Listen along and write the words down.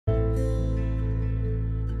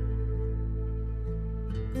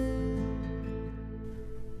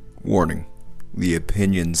Warning: the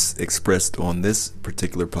opinions expressed on this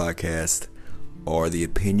particular podcast are the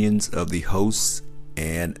opinions of the hosts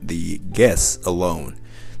and the guests alone.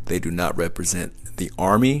 They do not represent the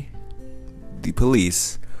Army, the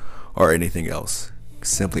police, or anything else.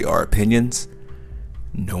 Simply our opinions,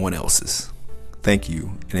 no one else's. Thank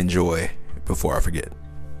you and enjoy before I forget.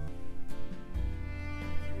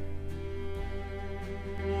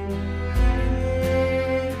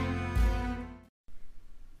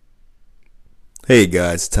 Hey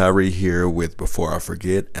guys, Tyree here with Before I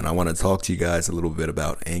Forget, and I want to talk to you guys a little bit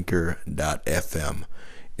about Anchor.fm.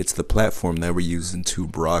 It's the platform that we're using to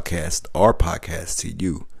broadcast our podcast to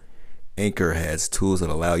you. Anchor has tools that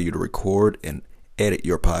allow you to record and edit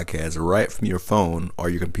your podcast right from your phone or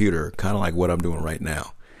your computer, kind of like what I'm doing right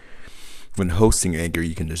now. When hosting Anchor,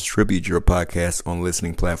 you can distribute your podcast on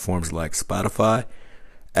listening platforms like Spotify,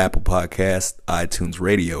 Apple Podcasts, iTunes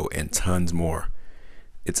Radio, and tons more.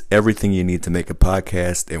 It's everything you need to make a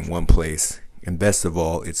podcast in one place. And best of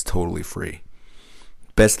all, it's totally free.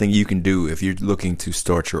 Best thing you can do if you're looking to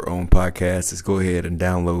start your own podcast is go ahead and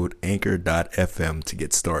download Anchor.fm to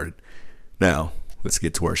get started. Now, let's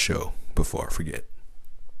get to our show before I forget.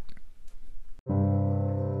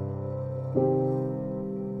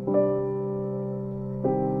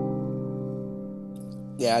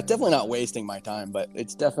 Yeah, definitely not wasting my time, but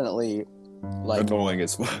it's definitely like annoying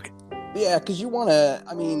as fuck. Yeah, because you want to,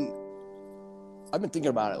 I've been thinking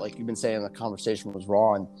about it, like you've been saying the conversation was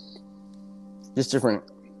raw and just different.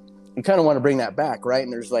 You kind of want to bring that back, right?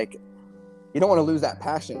 And there's like, you don't want to lose that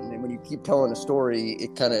passion. And when you keep telling a story,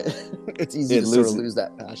 it kind of, it's easy to sort of lose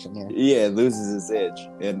that passion. Yeah, it loses its edge.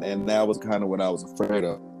 And that was kind of what I was afraid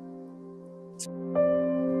of.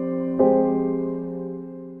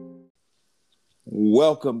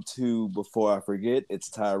 Welcome to Before I Forget. It's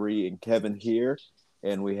Tyree and Kevin here.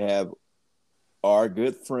 And we have our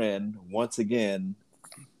good friend, once again,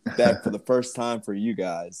 back for the first time for you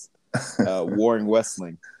guys, Warren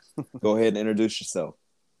Wessling. Go ahead and introduce yourself.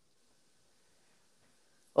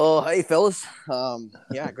 Oh, hey, fellas.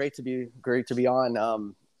 Yeah, great to be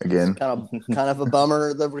on. Again. Kind of a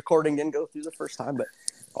bummer the recording didn't go through the first time, but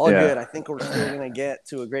all good. I think we're still going to get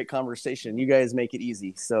to a great conversation. You guys make it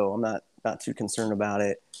easy, so I'm not too concerned about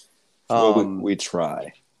it. We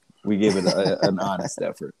try. We give it an honest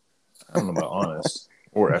effort. I don't know about honest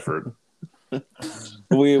or effort.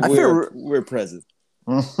 We're present.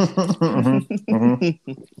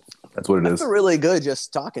 Mm-hmm. That's what it is. I feel really good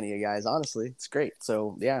just talking to you guys. Honestly, it's great.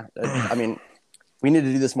 So yeah, we need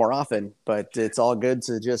to do this more often, but it's all good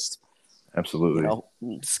to just absolutely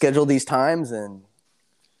schedule these times and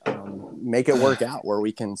make it work out where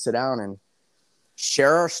we can sit down and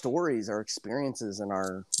share our stories, our experiences, and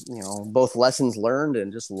our, both lessons learned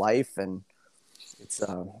and just life. And it's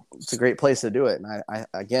a great place to do it. And I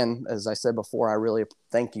again, as I said before, I really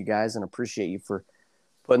thank you guys and appreciate you for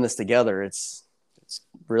putting this together. It's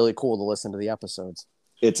really cool to listen to the episodes.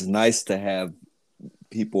 It's nice to have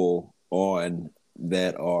people on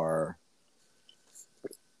that are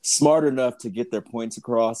smart enough to get their points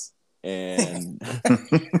across. And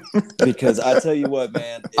because I tell you what,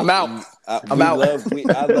 man, I'm out. I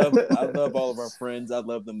love all of our friends. I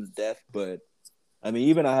love them to death. But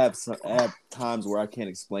even I have times where I can't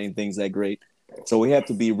explain things that great. So we have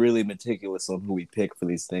to be really meticulous on who we pick for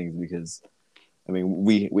these things because,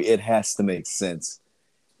 we it has to make sense.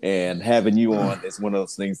 And having you on is one of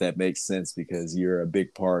those things that makes sense because you're a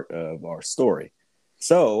big part of our story.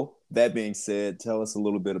 So that being said, tell us a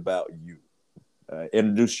little bit about you.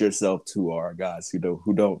 Introduce yourself to our guys who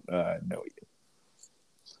don't know you.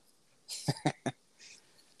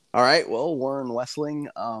 All right. Well, Warren Wessling,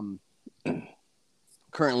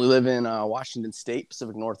 currently live in Washington State,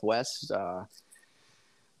 Pacific Northwest.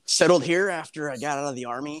 Settled here after I got out of the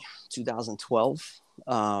Army, 2012.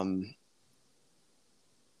 But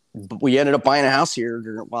we ended up buying a house here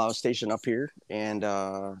while I was stationed up here, and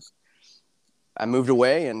I moved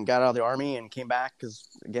away and got out of the Army and came back because,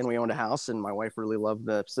 again, we owned a house and my wife really loved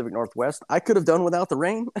the Pacific Northwest. I could have done without the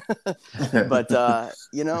rain, but,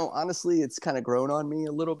 honestly, it's kind of grown on me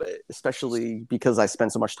a little bit, especially because I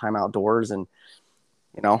spend so much time outdoors. And,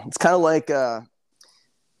 it's kind of like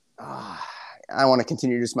I want to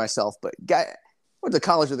continue just myself, but I went to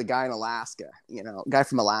college with a guy in Alaska, guy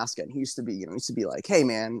from Alaska. And he used to be like, hey,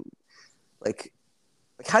 man, like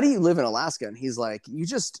how do you live in Alaska? And he's like, you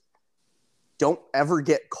just don't ever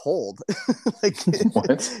get cold. Like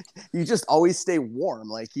what? You just always stay warm.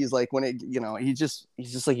 Like he's like when it, he's just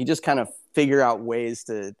like, you just kind of figure out ways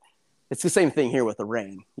to, it's the same thing here with the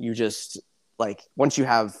rain. You just like, once you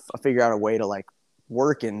figure out a way to like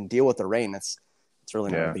work and deal with the rain, it's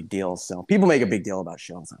really not a big deal. So people make a big deal about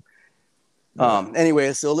shit all the time.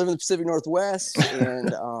 Anyway, so I live in the Pacific Northwest,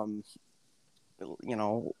 and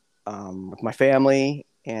with my family,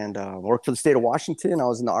 and worked for the state of Washington. I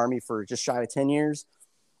was in the Army for just shy of 10 years.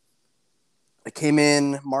 I came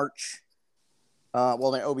in March. My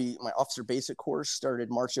officer basic course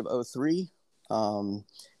started March of 03.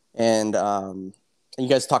 And you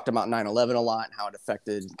guys talked about 9/11 a lot and how it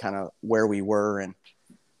affected kind of where we were and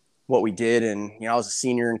what we did. And, I was a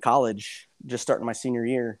senior in college, just starting my senior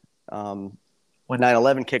year when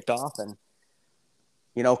 9/11 kicked off, and,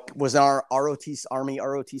 was in our Army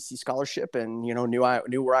ROTC scholarship, and,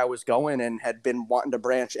 knew where I was going, and had been wanting to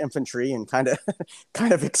branch infantry, and kind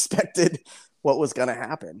of expected what was going to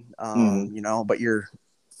happen. But you're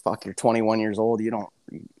 21 years old. You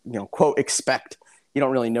don't, quote, expect. You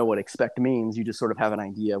don't really know what expect means. You just sort of have an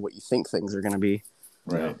idea what you think things are going to be.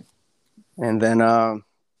 Right. And then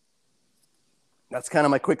that's kind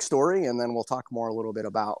of my quick story. And then we'll talk more a little bit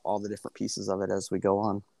about all the different pieces of it as we go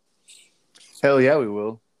on. Hell yeah, we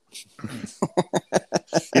will.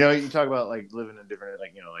 You talk about like living in different,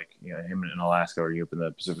 him in Alaska or you up in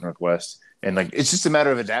the Pacific Northwest, and like it's just a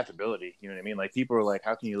matter of adaptability. You know what I mean? Like people are like,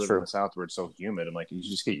 "How can you live in the South where it's so humid?" I'm like, you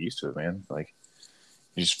just get used to it, man. Like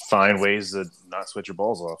you just find ways to not sweat your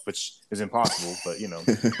balls off, which is impossible, but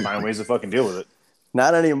find ways to fucking deal with it.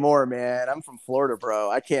 Not anymore, man. I'm from Florida,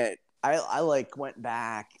 bro. I can't. I went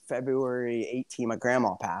back February 18. My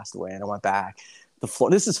grandma passed away, and I went back.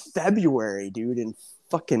 This is February, dude, in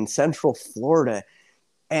fucking Central Florida.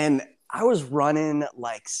 And I was running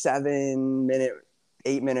like 7-minute,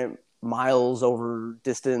 8-minute miles over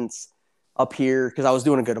distance up here because I was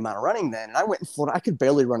doing a good amount of running then. And I went in Florida. I could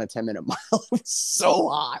barely run a 10-minute mile. It was so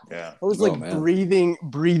hot. Yeah. I was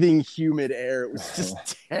breathing humid air. It was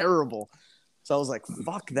just terrible. So I was like,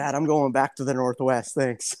 fuck that. I'm going back to the Northwest.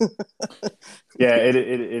 Thanks. Yeah, it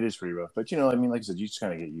is pretty rough. But, like I said, you just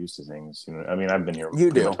kind of get used to things. I've been here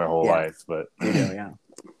pretty much my whole life. But, yeah.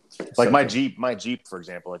 Like my Jeep, for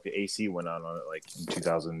example, like the AC went on it like in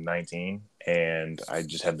 2019. And I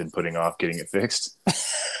just had been putting off getting it fixed.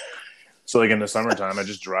 So like in the summertime, I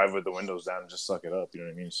just drive with the windows down and just suck it up. You know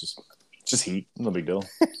what I mean? It's just heat. No big deal.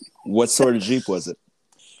 What sort of Jeep was it?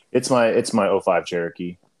 It's my '05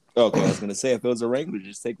 Cherokee. Okay, I was gonna say if it was a Wrangler,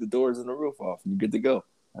 just take the doors and the roof off, and you're good to go.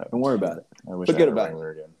 Don't worry about it. I wish Forget I had about a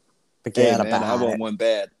Wrangler again. Forget hey, man, I want one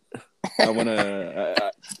bad. I want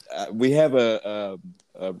to. We have a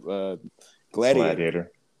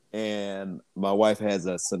Gladiator, and my wife has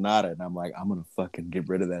a Sonata, and I'm like, I'm gonna fucking get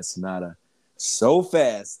rid of that Sonata so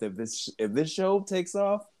fast. If this show takes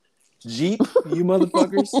off, Jeep, you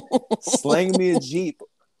motherfuckers, slang me a Jeep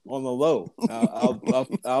on the low.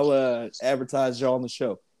 I'll advertise y'all on the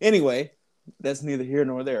show. Anyway, that's neither here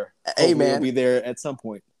nor there. Hey, Hopefully man, we'll be there at some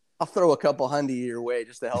point. I'll throw a couple hundy your way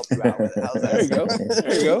just to help you out with it. How's that? There you go.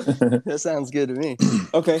 There you go. That sounds good to me.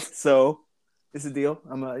 Okay, so it's a deal.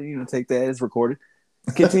 I'm gonna take that as recorded.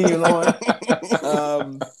 Continuing on.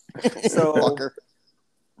 So,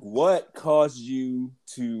 what caused you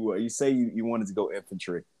to? You say you wanted to go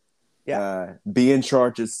infantry. Yeah. Be in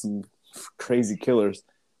charge of some crazy killers,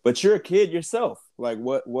 but you're a kid yourself. Like,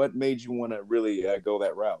 what made you want to really go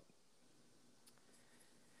that route?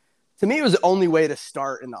 To me, it was the only way to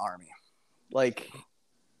start in the Army. Like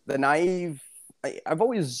the naive, I've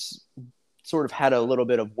always sort of had a little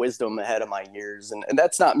bit of wisdom ahead of my years, and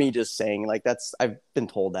that's not me just saying. Like I've been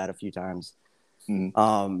told that a few times.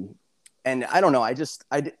 Mm-hmm. And I don't know. I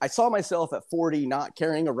saw myself at 40 not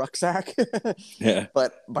carrying a rucksack. Yeah.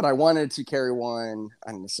 But I wanted to carry one.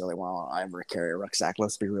 I didn't necessarily want to ever carry a rucksack.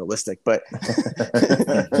 Let's be realistic. But right.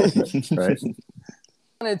 I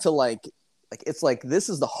wanted to it's like this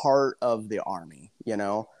is the heart of the Army.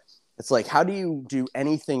 It's like, how do you do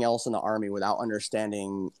anything else in the Army without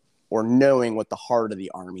understanding or knowing what the heart of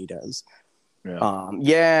the Army does?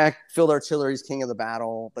 Yeah. Field artillery is king of the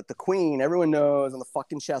battle, but the Queen, everyone knows on the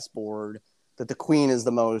fucking chessboard that the Queen is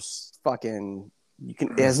the most fucking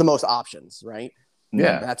it has the most options, right?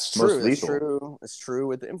 Yeah, that's true. That's true. It's true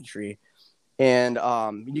with the infantry. And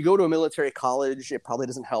you go to a military college, it probably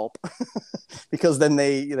doesn't help because then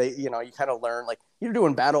they you kind of learn like you're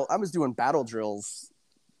doing battle. I was doing battle drills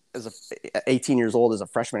as 18 years old as a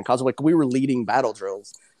freshman in college. Like we were leading battle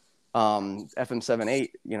drills. FM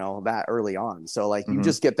 7-8, that early on. So like you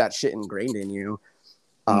just get that shit ingrained in you.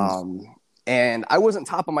 And I wasn't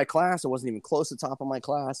top of my class. I wasn't even close to top of my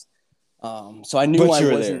class. So I knew I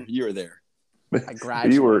wasn't. You were there. I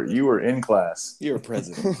graduated. You were in class. You were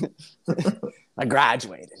president. I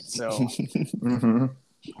graduated. So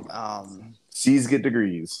C's get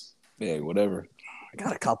degrees. Yeah, whatever. I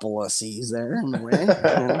got a couple of C's there in the way.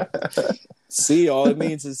 C, all it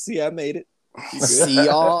means is, see, I made it.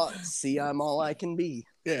 See, I'm all I can be.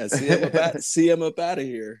 Yeah, see him up out of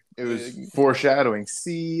here. It was foreshadowing.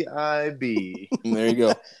 CIB. There you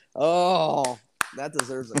go. Oh, that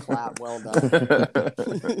deserves a clap. Well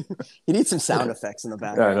done. You need some sound effects in the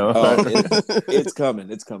background. I know. Oh, it's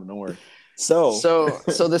coming. It's coming. Don't worry. So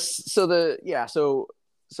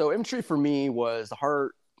infantry for me was the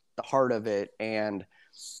heart of it, and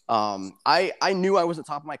I knew I was at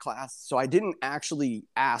the top of my class, so I didn't actually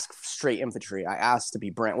ask straight infantry. I asked to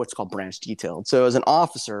be what's called branch detailed. So as an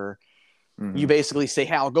officer, you basically say,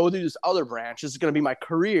 hey, I'll go do this other branch. This is going to be my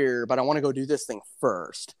career, but I want to go do this thing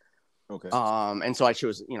first. Okay. And so I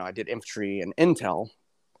chose, I did infantry and intel.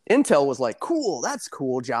 Intel was like, cool, that's a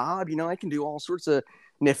cool job. I can do all sorts of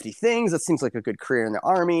nifty things. That seems like a good career in the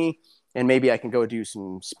Army. And maybe I can go do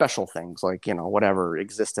some special things like, whatever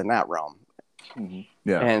exists in that realm. Mm-hmm.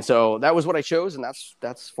 Yeah. And so that was what I chose. And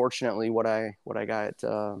that's fortunately what I got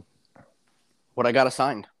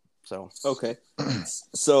assigned. So, okay.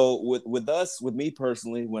 So with me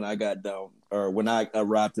personally, when I got down or when I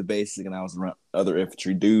arrived to basic and I was around other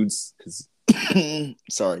infantry dudes, because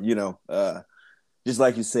sorry, just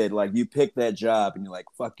like you said, like you pick that job and you're like,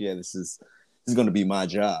 fuck yeah, this is going to be my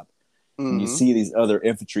job. mm-hmm. And you see these other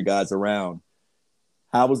infantry guys around.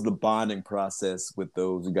 How was the bonding process with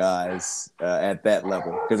those guys at that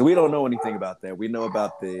level? Because we don't know anything about that. We know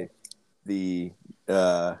about the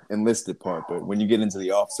enlisted part, but when you get into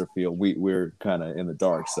the officer field, we're kind of in the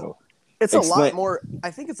dark. So it's a lot more.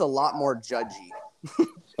 I think it's a lot more judgy.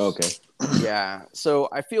 Okay. Yeah. So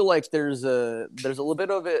I feel like there's a little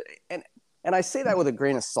bit of it, and I say that with a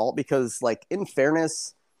grain of salt because, like, in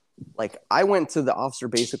fairness, like I went to the officer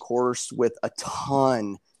basic course with a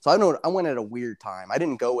ton. So I went at a weird time. I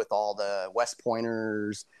didn't go with all the West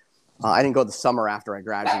Pointers. I didn't go the summer after I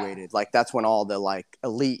graduated. Like that's when all the like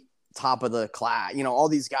elite top of the class, all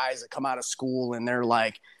these guys that come out of school and they're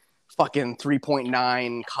like fucking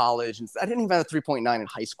 3.9 college. And I didn't even have a 3.9 in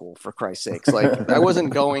high school, for Christ's sakes. Like I wasn't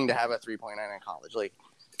going to have a 3.9 in college. Like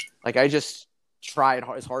I just tried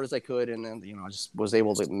as hard as I could. And then, I just was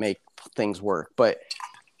able to make things work. But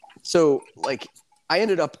so like, I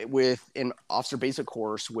ended up with an officer basic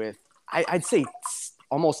course with, I'd say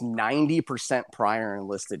almost 90% prior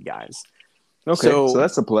enlisted guys. Okay, so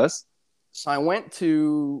that's a plus. So I went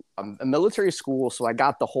to a military school, so I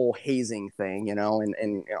got the whole hazing thing, and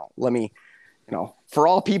let me, for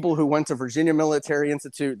all people who went to Virginia Military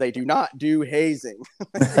Institute, they do not do hazing.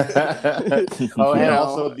 And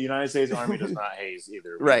also the United States Army does not haze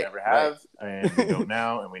either. We never have, and we don't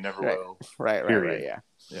now, and we never will. Right,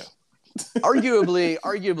 yeah. Arguably,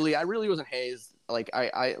 I really wasn't hazed. Like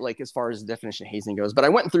I like as far as the definition of hazing goes, but I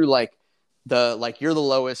went through like you're the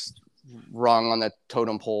lowest rung on the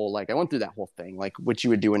totem pole. Like I went through that whole thing, like what you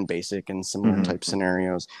would do in basic and similar type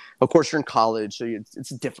scenarios. Of course, you're in college, so it's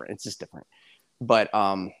different. It's just different. But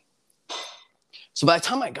so by the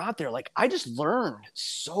time I got there, like I just learned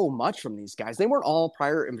so much from these guys. They weren't all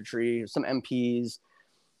prior infantry, some MPs.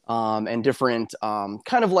 And different,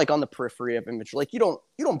 kind of like on the periphery of infantry. Like you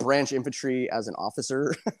don't branch infantry as an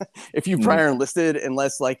officer if you prior enlisted,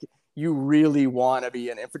 unless like you really want to be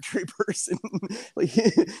an infantry person. Like,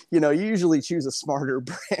 you usually choose a smarter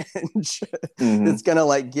branch that's gonna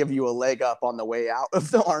like give you a leg up on the way out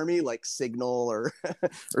of the Army, like signal or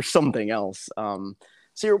something else.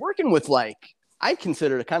 So you're working with like I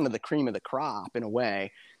consider it kind of the cream of the crop in a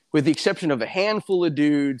way, with the exception of a handful of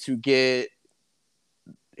dudes who get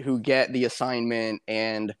the assignment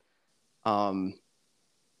and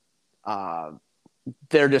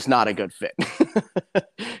they're just not a good fit.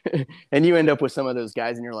 And you end up with some of those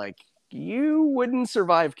guys and you're like, you wouldn't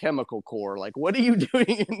survive chemical corps. Like, what are you doing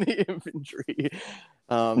in the infantry?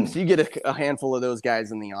 So you get a handful of those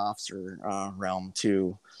guys in the officer realm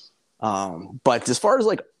too. But as far as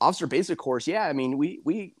like officer basic course, yeah, I mean,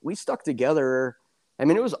 we stuck together. I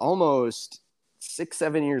mean, it was almost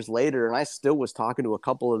 6-7 years later, and I still was talking to a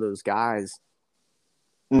couple of those guys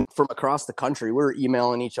from across the country. We were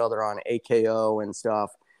emailing each other on AKO and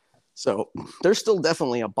stuff. So there's still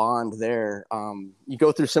definitely a bond there. You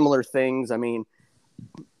go through similar things. I mean,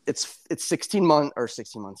 it's 16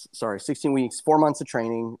 weeks, 4 months of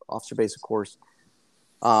training, officer basic course.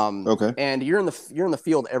 Okay. And you're in the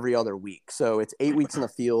field every other week. So it's 8 weeks in the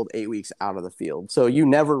field, 8 weeks out of the field. So you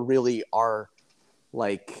never really are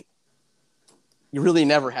like, you really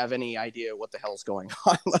never have any idea what the hell's going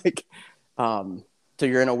on. Like, so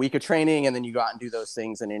you're in a week of training and then you go out and do those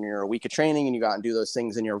things. And then you're a week of training and you go out and do those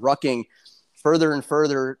things and you're rucking further and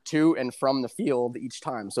further to and from the field each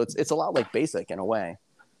time. So it's a lot like basic in a way.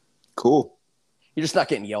 Cool. You're just not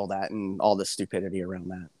getting yelled at and all this stupidity around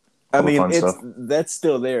that. I all the mean, fun stuff. that's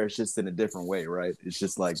still there. It's just in a different way, right? It's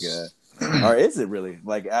just like, or is it really?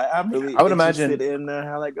 Like, I'm really I would interested imagine. in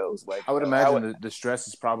how that goes. Like, I you would know, how imagine the stress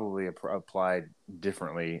is probably applied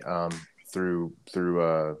differently through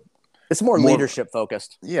It's more more. leadership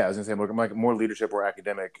focused. Yeah, I was gonna say more leadership or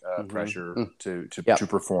academic pressure Yep. to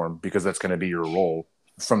perform, because that's going to be your role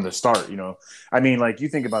from the start. You know, I mean, like you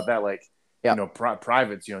think about that, like you Yep. know,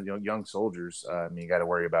 privates, you know, young soldiers. I mean, you got to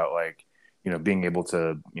worry about like being able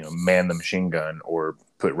to man the machine gun or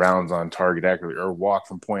put rounds on target accurately or walk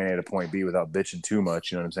from point A to point B without bitching too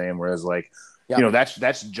much. You know what I'm saying? Whereas like Yep.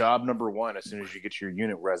 that's job number one as soon as you get to your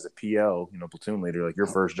unit. Whereas a PL, platoon leader, like your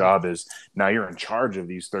first job is now you're in charge of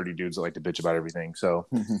these 30 dudes that like to bitch about everything. So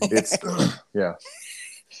it's yeah.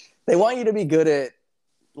 They want you to be good at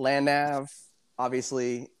land nav,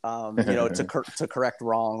 obviously, to correct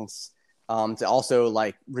wrongs, to also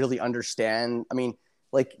like really understand. I mean,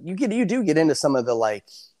 like you do get into some of the like,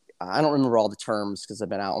 I don't remember all the terms because I've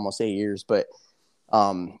been out almost 8 years, but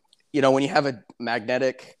when you have a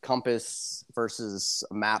magnetic compass versus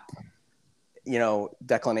a map,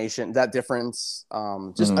 declination, that difference,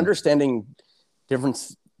 just understanding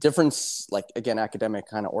difference, like again, academic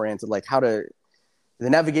kind of oriented, like the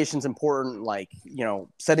navigation's important, like,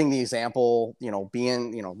 setting the example,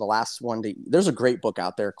 being, the last one there's a great book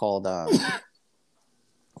out there called,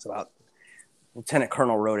 it's about Lieutenant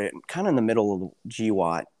Colonel wrote it kind of in the middle of the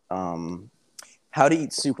GWAT, How to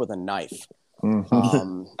Eat Soup with a Knife.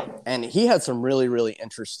 And he had some really, really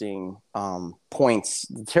interesting points,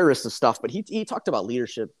 the terrorist stuff, but he talked about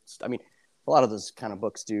leadership. I mean, a lot of those kind of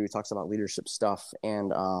books do. He talks about leadership stuff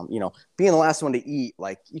and, being the last one to eat,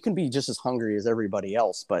 like you can be just as hungry as everybody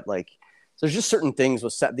else, but like, there's just certain things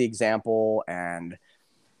with set the example and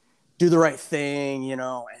do the right thing,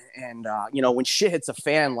 and when shit hits a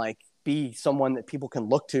fan, like be someone that people can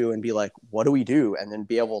look to and be like, what do we do? And then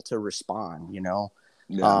be able to respond, Yeah.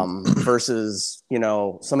 Versus,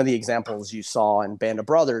 some of the examples you saw in Band of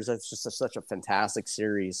Brothers. It's just such a fantastic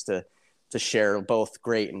series to share both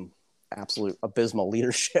great and absolute abysmal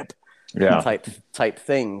leadership type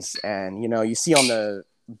things. And, you see on the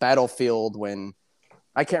battlefield when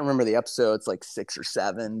I can't remember the episode, it's like 6 or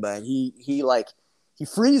 7, but he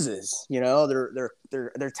freezes, they're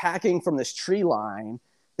attacking from this tree line.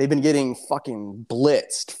 They've been getting fucking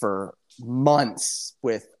blitzed for months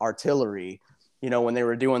with artillery, when they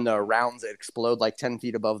were doing the rounds that explode like 10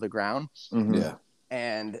 feet above the ground. Yeah.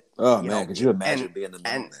 And man, could you imagine being in the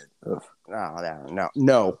middle of that?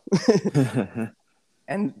 No.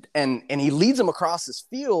 and he leads them across this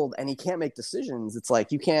field and he can't make decisions. It's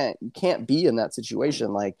like you can't be in that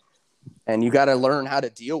situation, like, and you got to learn how to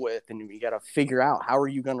deal with, and you got to figure out how are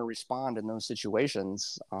you going to respond in those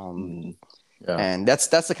situations. And that's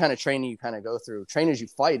the kind of training you kind of go through. Train as you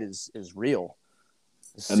fight is real.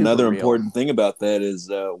 Another important thing about that is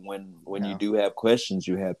when you do have questions,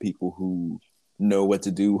 you have people who know what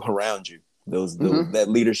to do around you. That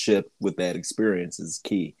leadership with that experience is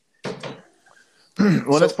key.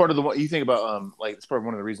 Well, that's part of what you think about. Like it's part of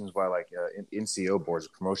one of the reasons why, like NCO boards,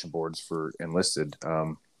 promotion boards for enlisted.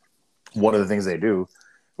 One of the things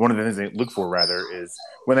they look for rather is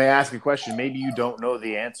when they ask a question, maybe you don't know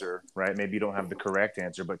the answer, right? Maybe you don't have the correct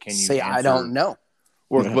answer, but can you say answer, I don't know,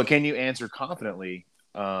 but can you answer confidently?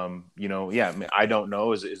 I don't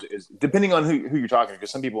know is depending on who you're talking to,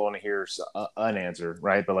 because some people want to hear an answer,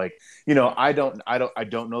 right? But like, I don't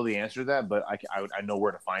know the answer to that, but I know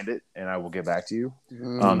where to find it and I will get back to you.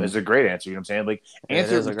 Is a great answer. You know what I'm saying? Like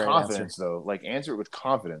answer it with confidence though. Like answer it with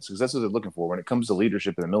confidence, because that's what they're looking for when it comes to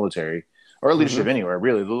leadership in the military or leadership anywhere.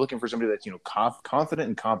 Really, they're looking for somebody that's confident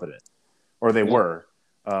and competent, or they were.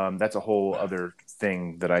 That's a whole other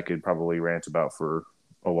thing that I could probably rant about for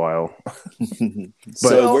a while.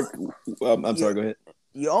 So I'm sorry, go ahead.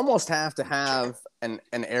 You almost have to have an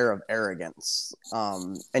air of arrogance,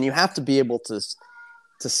 and you have to be able to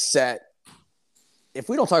set. If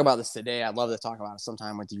we don't talk about this today, I'd love to talk about it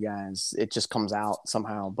sometime with you guys. It just comes out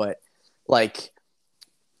somehow, but like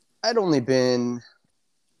I'd been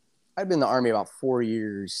in the Army about 4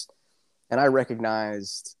 years, and I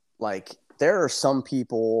recognized like there are some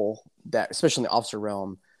people that, especially in the officer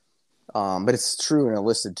realm, but it's true and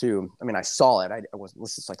enlisted too. I mean, I saw it. I wasn't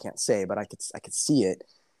enlisted, so I can't say, but I could see it.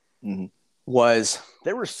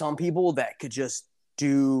 There were some people that could just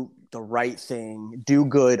do the right thing, do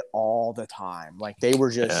good all the time. Like they were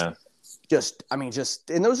and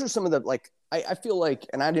those are some of the, like, I feel like,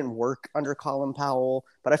 and I didn't work under Colin Powell,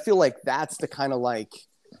 but I feel like that's the kind of like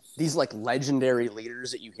these like legendary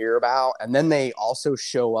leaders that you hear about. And then they also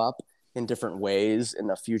show up in different ways in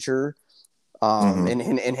the future.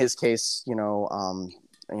 In his case,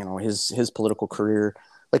 his political career.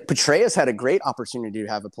 Like Petraeus had a great opportunity to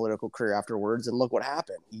have a political career afterwards, and look what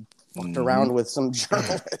happened. He fucked around with some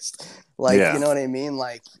journalist. Like, you know what I mean?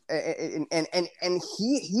 Like, and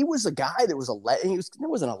he was a guy that was he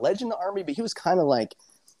wasn't a legend in the Army, but he was kind of like,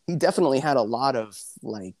 he definitely had a lot of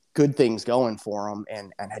like good things going for him,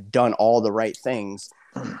 and had done all the right things.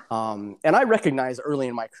 And I recognized early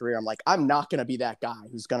in my career, I'm like, I'm not going to be that guy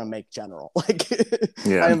who's going to make general. Like,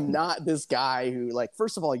 I am not this guy who, like,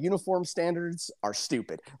 first of all, uniform standards are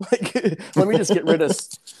stupid. Like, let me just get rid of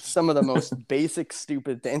some of the most basic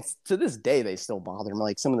stupid things. To this day, they still bother me.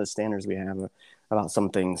 Like, some of the standards we have about some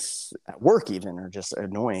things at work even are just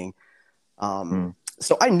annoying.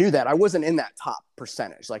 So I knew that I wasn't in that top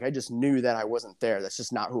percentage. Like, I just knew that I wasn't there. That's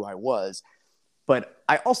just not who I was. But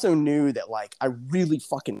I also knew that, like, I really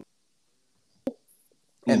fucking,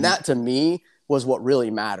 and that to me was what really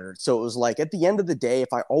mattered. So it was like, at the end of the day,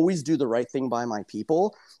 if I always do the right thing by my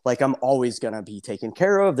people, like, I'm always going to be taken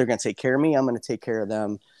care of. They're going to take care of me. I'm going to take care of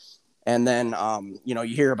them. And then, you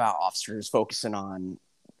hear about officers focusing on,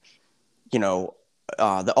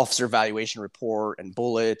 the officer evaluation report and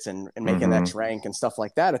bullets and making X rank and stuff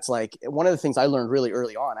like that. It's like, one of the things I learned really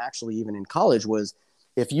early on, actually, even in college, was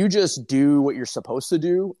if you just do what you're supposed to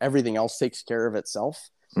do, everything else takes care of itself.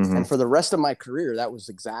 And for the rest of my career, that was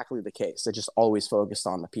exactly the case. I just always focused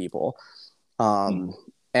on the people.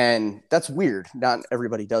 And that's weird. Not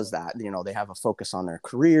everybody does that. They have a focus on their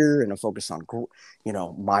career and a focus on,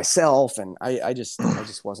 myself. And I just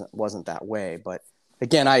wasn't that way. But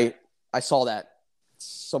again, I saw that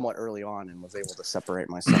somewhat early on and was able to separate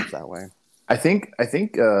myself that way. I think. I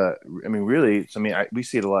mean, really. So, I mean, we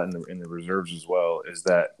see it a lot in the reserves as well. Is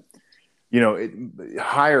that,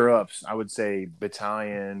 higher ups, I would say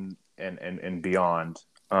battalion and beyond.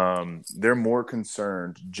 They're more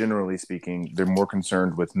concerned, generally speaking. They're more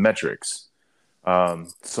concerned with metrics.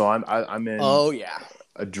 So I'm in. Oh yeah.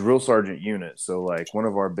 A drill sergeant unit. So, like, one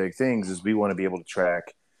of our big things is we want to be able to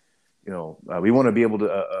track. We want to be able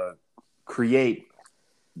to create.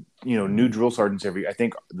 New drill sergeants I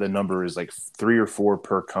think the number is like 3 or 4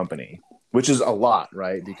 per company, which is a lot,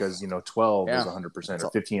 right? Because 12 is 100%,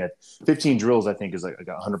 or 15 drills I think is like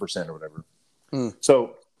 100% or whatever.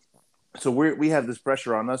 So we have this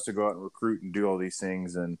pressure on us to go out and recruit and do all these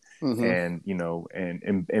things, and and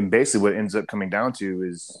basically what ends up coming down to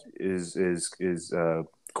is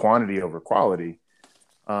quantity over quality.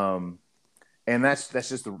 And that's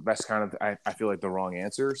kind of I feel like the wrong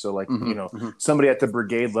answer. So, like, somebody at the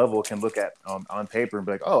brigade level can look at on paper and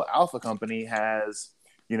be like, oh, Alpha Company has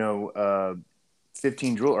 15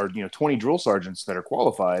 drill or 20 drill sergeants that are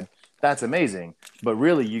qualified. That's amazing. But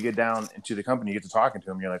really, you get down into the company, you get to talking to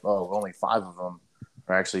them, you're like, oh, only 5 of them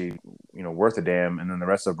are actually worth a damn, and then the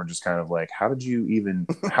rest of them are just kind of like, how are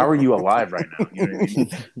you alive right now? You know what I mean?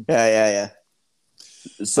 Yeah.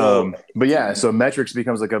 So, so metrics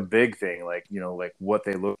becomes like a big thing, like, like what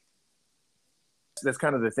they look. That's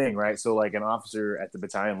kind of the thing, right? So, like, an officer at the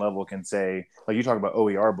battalion level can say, like, you talk about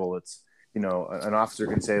OER bullets, an officer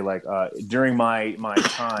can say, like, during my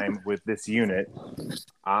time with this unit,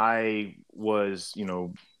 I was,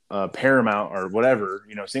 paramount or whatever,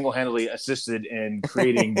 single-handedly assisted in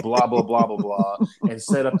creating blah, blah, blah, blah, blah, and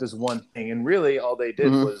set up this one thing. And really all they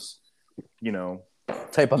did was,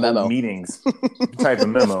 type a memo meetings, type a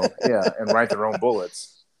memo, and write their own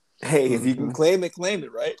bullets. Hey, if you can claim it,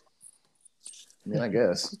 right? I mean, I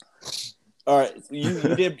guess. All right,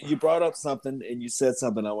 you brought up something, and you said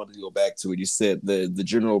something I wanted to go back to. And you said the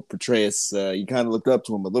General Petraeus, you kind of looked up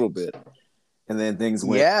to him a little bit, and then things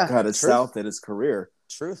went kind of south in his career.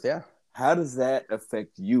 Truth, yeah. How does that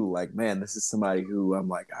affect you? Like, man, this is somebody who I'm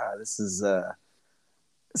like, this is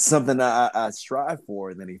something I strive for,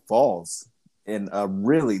 and then he falls in a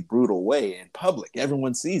really brutal way in public.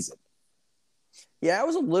 Everyone sees it. Yeah, I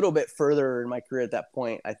was a little bit further in my career at that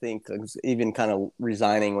point. I think I was even kind of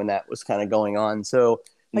resigning when that was kind of going on. So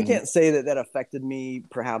I can't say that affected me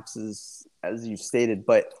perhaps as you stated,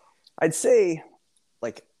 but I'd say,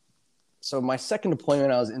 like, so my second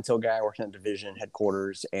deployment, I was an intel guy working at division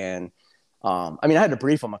headquarters, and I had to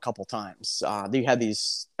brief them a couple times. They had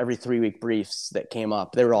these every 3-week briefs that came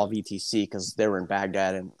up. They were all VTC because they were in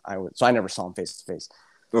Baghdad, and I never saw them face to face.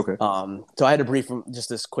 Okay. So I had to brief them just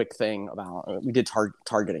this quick thing about we did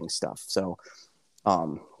targeting stuff. So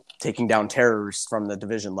taking down terrorists from the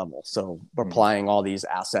division level. So we're applying all these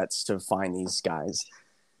assets to find these guys.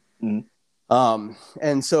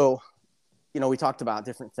 And so, we talked about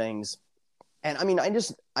different things, and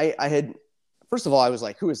I had, first of all, I was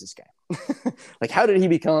like, who is this guy? Like, how did he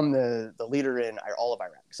become the leader in all of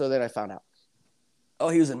Iraq? So then I found out,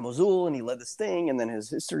 he was in Mosul and he led this thing, and then his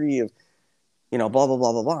history of blah blah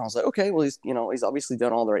blah blah blah. I was like, okay, well he's obviously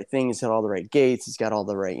done all the right things, he's hit all the right gates, he's got all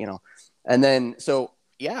the right, and then so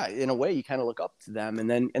yeah, in a way you kind of look up to them, and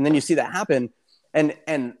then you see that happen, and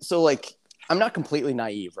so like I'm not completely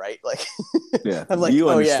naive, right? Like Yeah, I'm like, you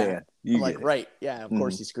oh understand. yeah, I'm like, right, yeah, of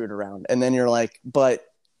course he screwed around, and then you're like, but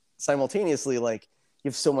simultaneously, like you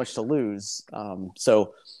have so much to lose,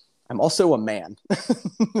 so I'm also a man.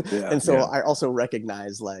 And so I also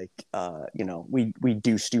recognize like, we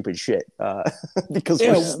do stupid shit, because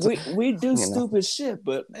we do stupid shit,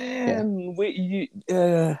 but man,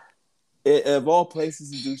 of all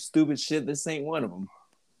places to do stupid shit, this ain't one of them.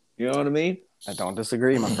 You know what I mean? I don't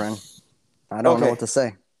disagree, my friend. I don't know what to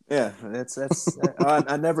say. Yeah, that's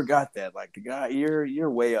I never got that. Like, God, you're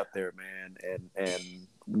way up there, man, and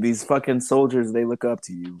these fucking soldiers, they look up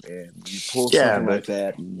to you, and you pull something like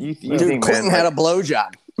that. You think Clinton had a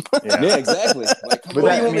blowjob? Yeah, exactly. Like, but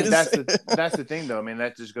that's the thing, though. I mean,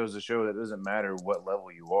 that just goes to show that it doesn't matter what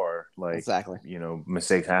level you are. Like, exactly.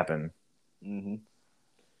 Mistakes happen. Mm-hmm.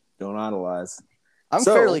 Don't idolize. I'm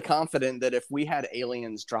fairly confident that if we had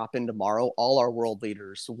aliens drop in tomorrow, all our world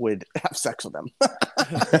leaders would have sex with them.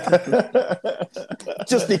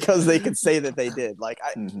 Just because they could say that they did. Like,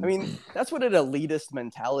 I mean, that's what an elitist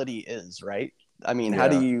mentality is, right? I mean, how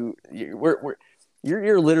do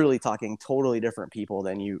you're literally talking totally different people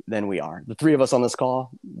than we are. The three of us on this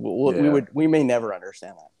call, we may never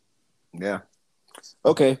understand that. Yeah.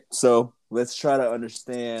 Okay, so let's try to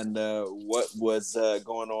understand what was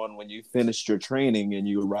going on when you finished your training and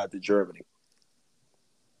you arrived at Germany.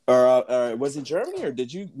 Or was it Germany, or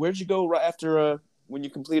where'd you go right after when you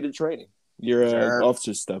completed training? Your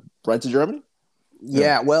officer stuff, right to Germany?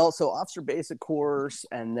 Yeah, well, so officer basic course,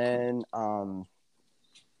 and then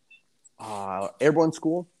airborne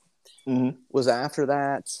school was after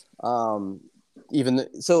that. So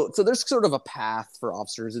there's sort of a path for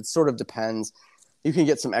officers. It sort of depends. You can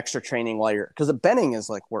get some extra training because the Benning is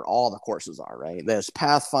like where all the courses are, right? There's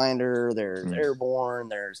Pathfinder, there's Airborne,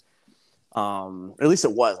 there's at least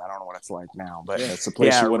it was. I don't know what it's like now, but it's the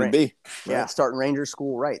place you want to be. Right? Yeah, starting Ranger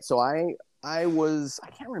school, right? So I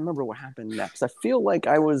can't remember what happened next. I feel like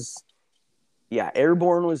Airborne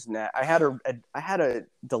was next. I had a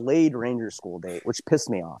delayed Ranger school date, which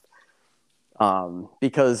pissed me off,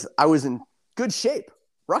 because I was in good shape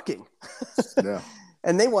rucking. Yeah.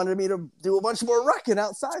 And they wanted me to do a bunch more rucking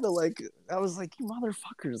outside of I was like, you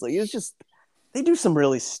motherfuckers. Like, it's just, they do some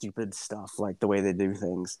really stupid stuff, like the way they do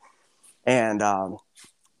things. And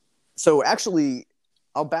so actually,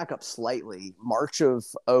 I'll back up slightly. March of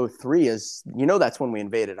 2003 is, that's when we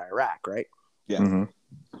invaded Iraq, right? Yeah. Mm-hmm.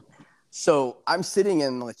 So I'm sitting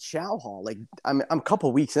in the chow hall. Like, I'm a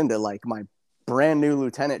couple weeks into like my brand new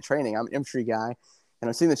lieutenant training. I'm an infantry guy. And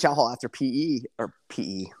I'm sitting in the chow hall after PE.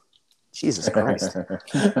 Jesus Christ.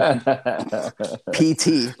 PT.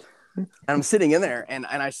 And I'm sitting in there and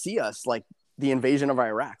I see us like the invasion of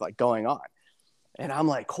Iraq like going on. And I'm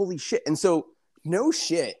like, holy shit. And so no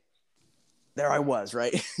shit. There I was,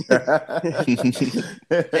 right?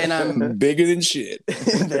 And I'm bigger than shit.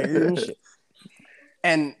 Bigger than shit.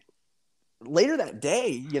 And later that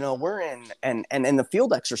day, we're in and the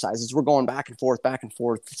field exercises, we're going back and forth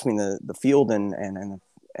between the field and in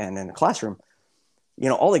the classroom.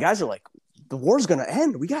 All the guys are like, the war's going to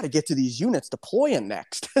end. We got to get to these units deploying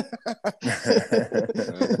next.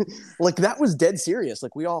 Like, that was dead serious.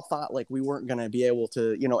 Like, we all thought like we weren't going to be able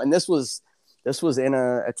to, and this was in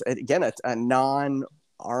a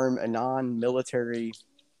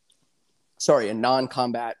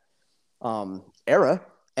non-combat era.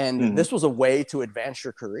 And this was a way to advance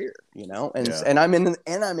your career, and I'm in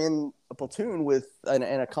a platoon with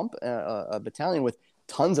a battalion with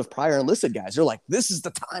tons of prior enlisted guys. They're like, this is the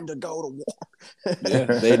time to go to war.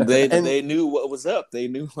 Yeah, they knew what was up. They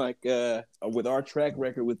knew like with our track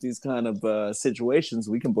record with these kind of situations,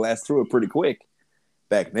 we can blast through it pretty quick.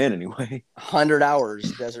 Back then, anyway. 100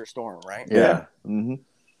 hours Desert Storm, right? Yeah. Mm-hmm.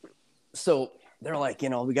 So they're like,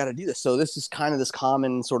 we got to do this. So this is kind of this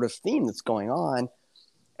common sort of theme that's going on.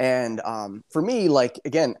 And for me, like,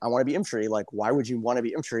 again, I want to be infantry. Like, why would you want to be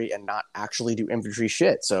infantry and not actually do infantry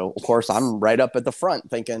shit? So, of course, I'm right up at the front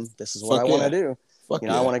thinking, this is what I want to do.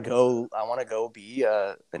 I want to go be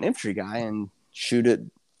an infantry guy and shoot at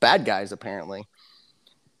bad guys, apparently.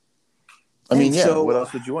 I mean, what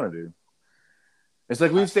else would you want to do? It's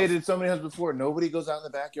like we've stated so many times before, nobody goes out in the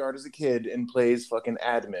backyard as a kid and plays fucking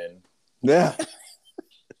admin. Yeah.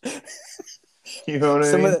 You know what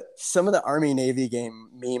I mean? Some of the Army Navy game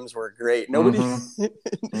memes were great. Nobody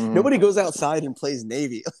goes outside and plays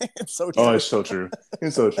Navy. It's so true. Oh, it's so true.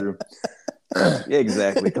 It's so true. Yeah,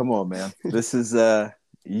 exactly. Come on, man. This is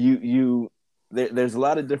you there's a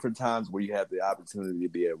lot of different times where you have the opportunity to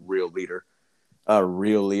be a real leader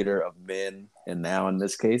of men, and now in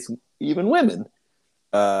this case, even women.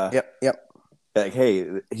 Yep. Like, hey,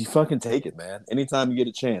 you fucking take it, man. Anytime you get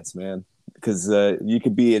a chance, man, because you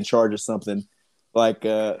could be in charge of something like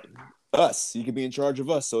us. You could be in charge of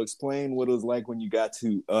us. So explain what it was like when you got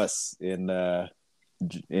to us in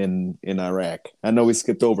Iraq. I know we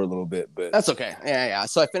skipped over a little bit, but that's okay. Yeah.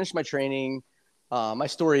 So I finished my training. My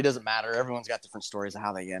story doesn't matter. Everyone's got different stories of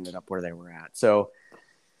how they ended up where they were at. So,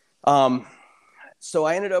 so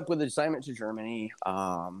I ended up with an assignment to Germany.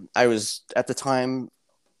 I was at the time,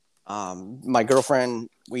 my girlfriend,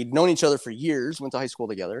 we'd known each other for years, went to high school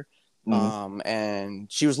together.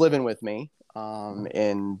 And she was living with me,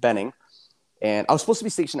 in Benning, and I was supposed to be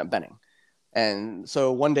stationed at Benning. And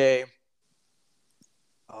so one day,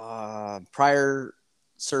 prior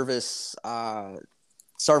service,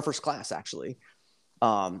 sergeant first class, actually,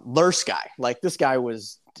 Lurse guy, like this guy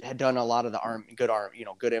had done a lot of the good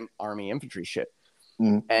army infantry shit.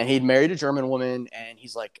 And he'd married a German woman, and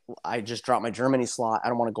he's like, I just dropped my Germany slot. I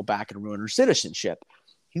don't want to go back and ruin her citizenship.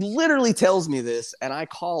 He literally tells me this, and I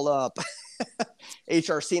call up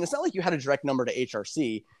HRC, and it's not like you had a direct number to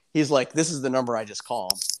HRC. He's like, this is the number I just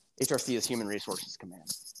called. HRC is Human Resources Command.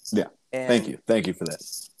 Yeah. And Thank you for that.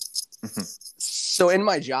 so in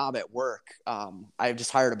my job at work, I've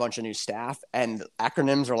just hired a bunch of new staff, and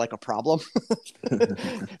acronyms are like a problem.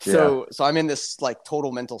 So I'm in this like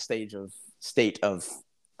total mental state of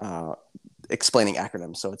explaining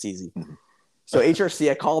acronyms, so it's easy. So HRC,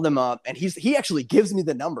 I called him up, and he actually gives me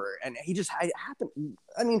the number, and he just happened.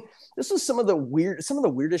 I mean, this was some of the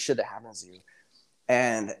weirdest shit that happens to you.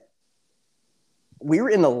 And we were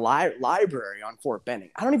in the library on Fort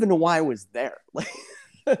Benning. I don't even know why I was there. Like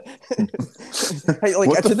to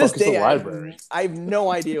this day, I have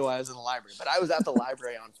no idea why I was in the library, but I was at the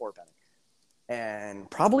library on Fort Benning, and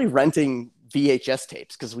probably renting VHS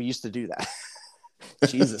tapes, because we used to do that.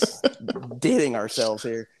 Jesus, dating ourselves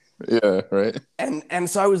here. Yeah, right. And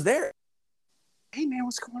so I was there. Hey man,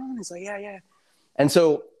 what's going on? He's like, yeah. And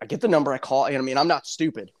so I get the number. I call. I mean, I'm not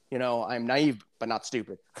stupid. I'm naive, but not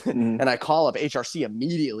stupid. And I call up HRC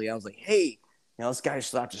immediately. I was like, hey, this guy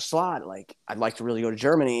slapped his slot. Like, I'd like to really go to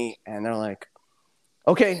Germany. And they're like,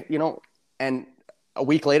 okay, And a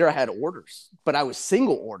week later, I had orders, but I was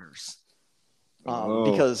single orders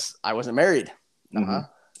because I wasn't married. And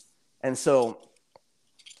so,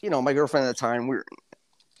 my girlfriend at the time,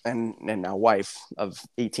 and now wife of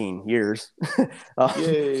 18 years,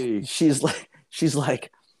 she's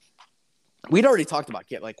like, we'd already talked about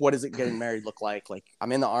what does it getting married look like? Like,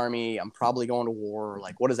 I'm in the army, I'm probably going to war.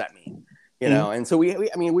 Like, what does that mean? And so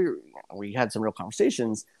we had some real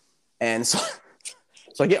conversations. And so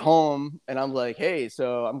I get home and I'm like, hey,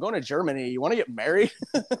 so I'm going to Germany. You want to get married?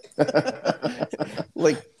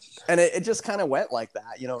 And it just kind of went like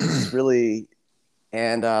that, it was really.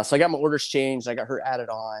 And so I got my orders changed. I got her added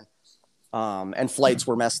on, and flights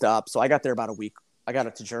were messed up. So I got there about a week. I got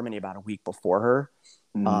up to Germany about a week before her.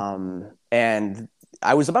 And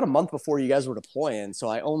I was about a month before you guys were deploying. So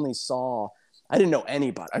I didn't know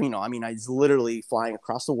anybody. I was literally flying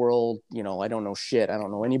across the world. I don't know shit. I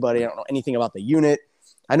don't know anybody. I don't know anything about the unit.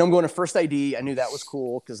 I know I'm going to first ID. I knew that was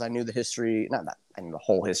cool because I knew the history. Not that I knew the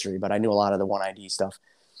whole history, but I knew a lot of the 1ID stuff.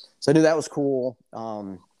 So I knew that was cool.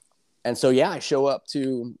 And so, I show up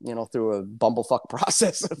to, through a bumblefuck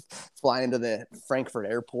process of flying to the Frankfurt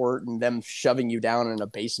airport and them shoving you down in a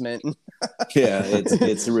basement. Yeah,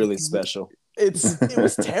 it's really special. It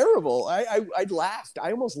was terrible. I laughed.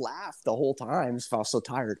 I almost laughed the whole time. I was so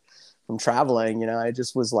tired from traveling. I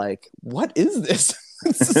just was like, what is this?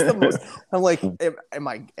 This is the most, I'm like, am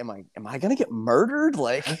I gonna get murdered?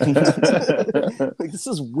 Like, like this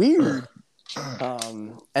is weird.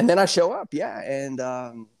 And then I show up, and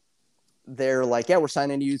they're like, we're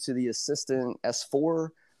signing you to the assistant S4,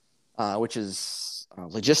 which is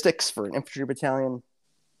logistics for an infantry battalion,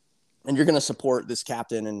 and you're going to support this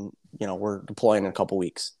captain, and we're deploying in a couple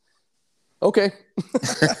weeks. Okay.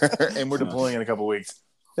 And we're deploying in a couple weeks.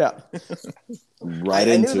 Yeah.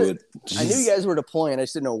 Into it. I knew you guys were deploying. I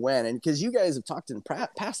just didn't know when. And because you guys have talked in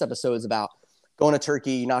past episodes about going to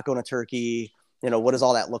Turkey, not going to Turkey, what does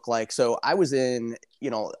all that look like? So I was in,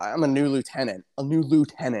 I'm a new lieutenant,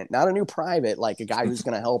 not a new private, like a guy who's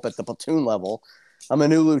going to help at the platoon level. I'm a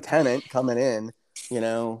new lieutenant coming in,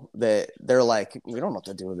 that they're like, we don't know what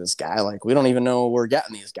to do with this guy. Like, we don't even know we're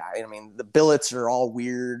getting these guys. The billets are all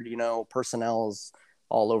weird, personnel's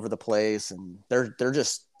all over the place, and they're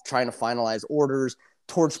just trying to finalize orders.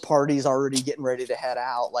 Torch party's already getting ready to head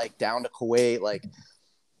out, like down to Kuwait. Like,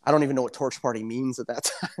 I don't even know what torch party means at that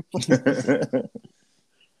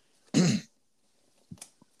time.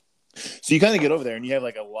 So you kind of get over there and you have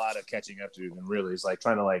like a lot of catching up to do. And really, it's like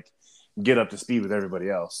trying to like get up to speed with everybody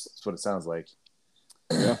else. That's what it sounds like.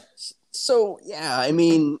 Yeah. So yeah, I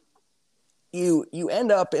mean, you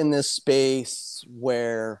end up in this space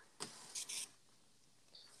where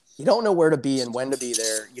you don't know where to be and when to be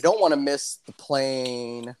there. You don't want to miss the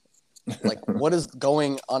plane. Like, what is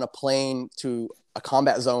going on a plane to a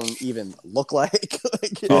combat zone even look like?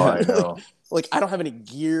 I know. Like, I don't have any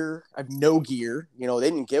gear. I have no gear. You know, they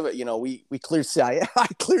didn't give it. You know, we cleared CIF. I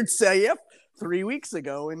cleared CIF 3 weeks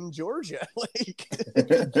ago in Georgia. Like,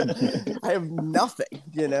 I have nothing,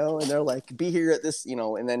 you know, and they're like, be here at this, you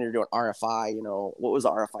know, and then you're doing RFI, you know, what was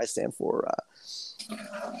RFI stand for?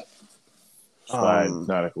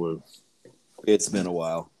 Not a clue. It's been a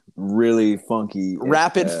while. Really funky.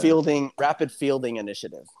 Rapid fielding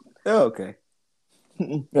initiative. Oh, okay.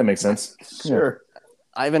 That makes sense. Sure.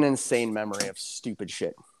 I have an insane memory of stupid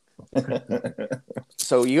shit.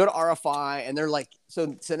 So you go to RFI and they're like,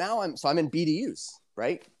 so now I'm in BDUs,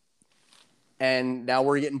 right? And now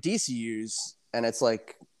we're getting DCUs and it's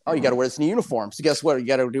like, oh, you got to wear this new uniform. So guess what? You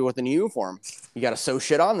got to do with the new uniform. You got to sew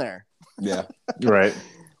shit on there. Yeah. Right.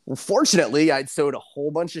 Well, fortunately, I'd sewed a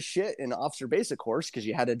whole bunch of shit in officer basic course because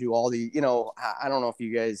you had to do all the, you know, I don't know if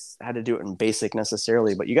you guys had to do it in basic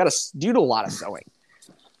necessarily, but you got to do a lot of sewing.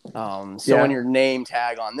 Sewing your name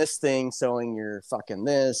tag on this thing, sewing your fucking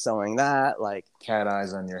this, sewing that, like cat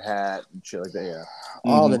eyes on your hat and shit like that. Yeah,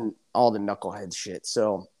 all the knucklehead shit.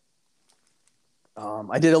 So,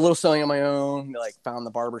 I did a little sewing on my own. Like, found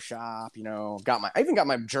the barber shop. You know, I even got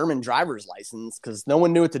my German driver's license because no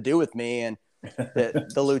one knew what to do with me. And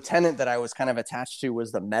the lieutenant that I was kind of attached to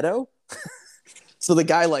was the Meadow. So the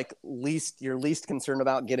guy like you're least concerned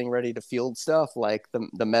about getting ready to field stuff, like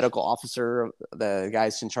the medical officer, the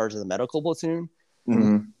guys in charge of the medical platoon.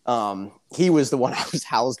 Mm-hmm. He was the one I was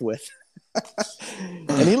housed with,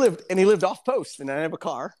 and he lived off post, and I have a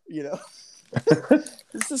car. You know,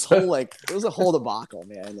 this whole it was a whole debacle,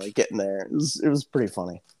 man. Like getting there, it was pretty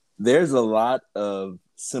funny. There's a lot of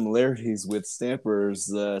similarities with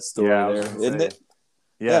Stamper's story there, isn't it?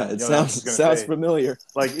 Yeah, it sounds familiar.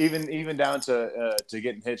 Like even down to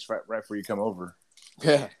getting hitched right before you come over.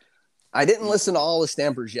 Yeah, I didn't listen to all the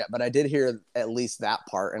Stampers yet, but I did hear at least that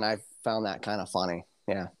part, and I found that kind of funny.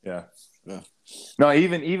 Yeah. No,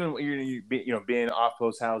 even you being off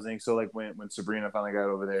post housing. So like when Sabrina finally got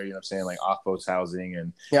over there, you know what I'm saying, like off post housing,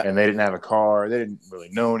 and they didn't have a car, they didn't really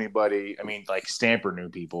know anybody. I mean, like Stamper knew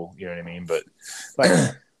people, you know what I mean? But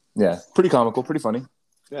yeah, pretty comical, pretty funny.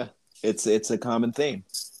 Yeah. It's a common theme.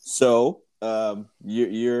 So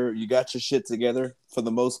you got your shit together for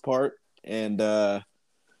the most part, and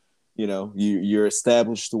you're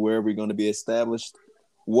established to where we're going to be established.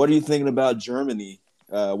 What are you thinking about Germany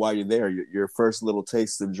while you're there? Your first little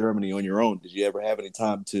taste of Germany on your own. Did you ever have any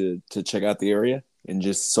time to check out the area and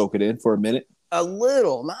just soak it in for a minute? A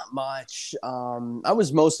little, not much. I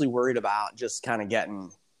was mostly worried about just kind of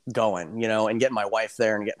getting going, you know, and getting my wife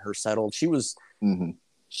there and getting her settled. She was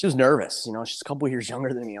nervous, you know, she's a couple years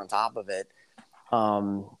younger than me on top of it.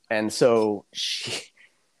 And so she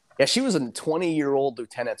was a 20-year-old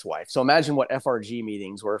lieutenant's wife. So imagine what FRG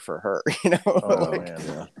meetings were for her, you know? Oh,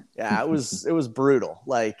 man, yeah, it was brutal.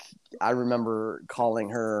 Like, I remember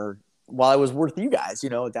calling her while I was with you guys, you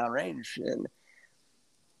know, downrange, and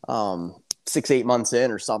 6-8 months in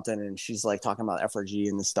or something. And she's like talking about FRG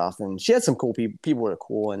and this stuff. And she had some cool people were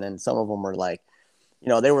cool. And then some of them were like, you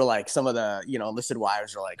know, they were like, some of the, you know, enlisted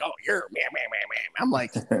wives were like, oh, you're, man. I'm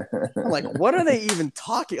like, what are they even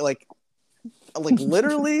talking? Like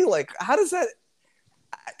literally, like, how does that,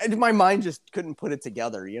 my mind just couldn't put it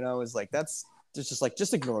together. You know, it's like,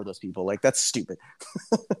 just ignore those people. Like, that's stupid.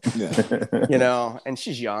 You know, and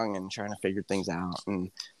she's young and trying to figure things out. And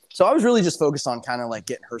so I was really just focused on kind of like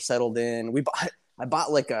getting her settled in. I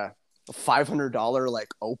bought like a $500 like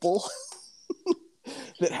Opel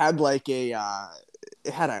that had like it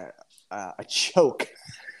had a choke.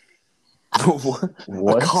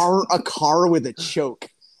 What? A car with a choke.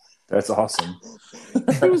 That's awesome.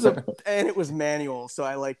 It was manual, so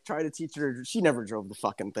I like tried to teach her. She never drove the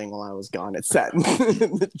fucking thing while I was gone. It sat in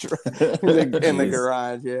the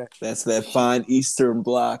garage. Yeah, that's that fine Eastern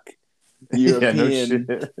Bloc European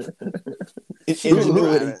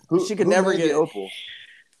ingenuity. She could never get Opel.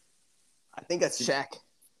 I think that's Czech.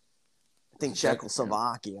 I think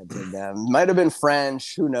Czechoslovakia did them. Might have been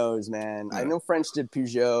French. Who knows, man? Yeah. I know French did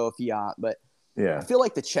Peugeot, Fiat, but yeah, I feel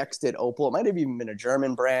like the Czechs did Opel. It might have even been a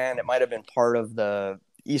German brand. It might have been part of the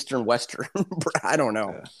Eastern Western. I don't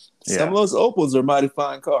know. Yeah. Some of those Opels are mighty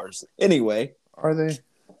fine cars. Anyway, are they?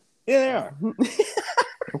 Yeah, they are.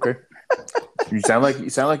 Okay. You sound like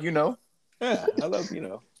you know. Yeah, I love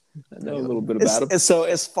I know a little bit about them. So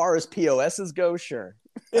as far as POSs go, sure.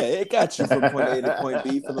 Yeah, it got you from point A to point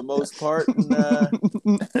B for the most part. And,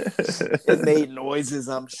 it made noises,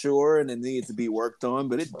 I'm sure, and it needed to be worked on,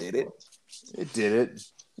 but it did it. It did it.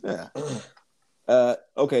 Yeah.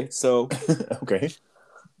 Okay, so Okay.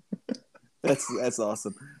 that's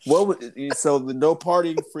awesome. So no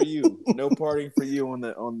partying for you. No partying for you on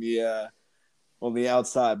the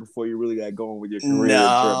outside before you really got going with your career.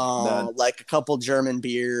 No, like a couple German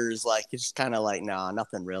beers, like it's just kind of like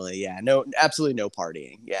nothing really. Yeah, no, absolutely no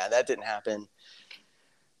partying. Yeah, that didn't happen.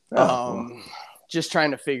 Just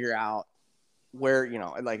trying to figure out where,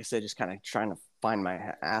 like I said, just kind of trying to find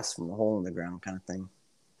my ass from the hole in the ground kind of thing.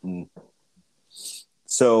 Mm.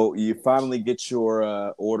 So you finally get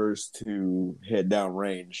your orders to head down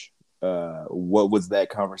range. What was that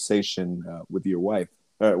conversation with your wife?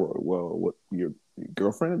 What your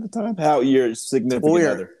girlfriend at the time? How your significant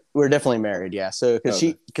other? We're definitely married, yeah. So because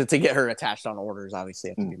to get her attached on orders, obviously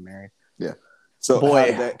you have to be married. Yeah. So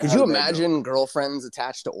boy, could you imagine girlfriends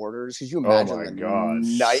attached to orders? Could you imagine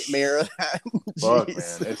nightmare of that? Fuck,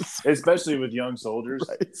 man. Especially with young soldiers.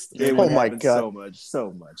 Oh my god,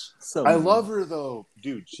 so much. I love her though,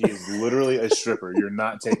 dude. She is literally a stripper. You're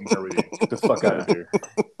not taking her with you. Get the fuck out of here,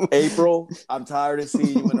 April. I'm tired of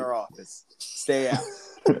seeing you in our office. Stay out.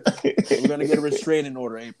 We're gonna get a restraining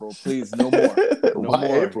order, April. Please, no more. Why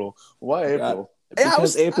April?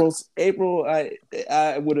 Because April.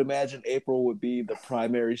 I would imagine April would be the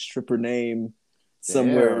primary stripper name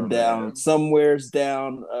somewhere down.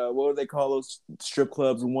 What do they call those strip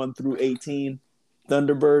clubs? 1 through 18,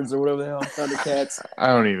 Thunderbirds or whatever the hell, Thundercats. I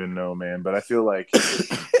don't even know, man. But I feel like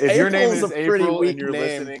if your name is April and you're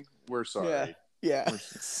listening, we're sorry. Yeah.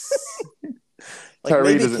 Like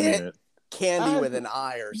Tyree doesn't mean it. Candy with an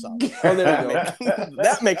I or something. Oh, there you go.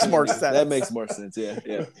 That makes more sense. That makes more sense.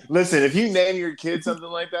 Yeah. Listen, if you name your kid something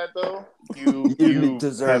like that, though, you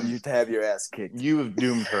deserve to have your ass kicked. You have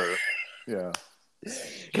doomed her. Yeah.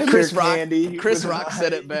 Chris Rock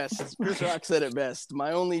said it best. Chris Rock said it best.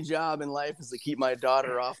 My only job in life is to keep my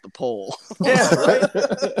daughter off the pole. Yeah, right.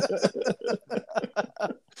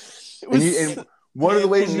 And one of the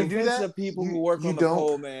ways you do that, people who work on the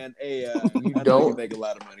pole, man. Hey, you make a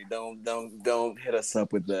lot of money. Don't hit us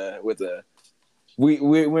up with a.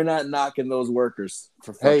 We're not knocking those workers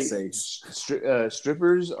for fuck's sake.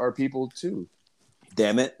 Strippers are people too.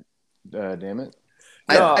 Damn it.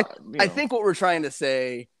 I think what we're trying to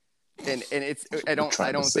say, and it's I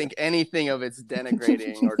don't think anything of it's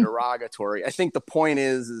denigrating or derogatory. I think the point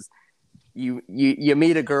is you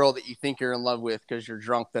meet a girl that you think you're in love with because you're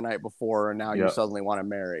drunk the night before, and now you suddenly want to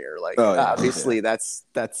marry her. Like obviously that's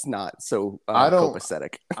not so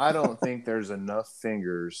copacetic. I don't think there's enough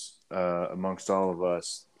fingers amongst all of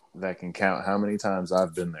us that can count how many times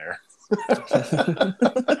I've been there.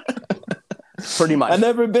 Pretty much. I've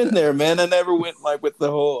never been there, man. I never went like with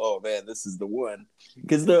the whole, oh man, this is the one,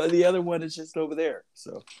 because the other one is just over there.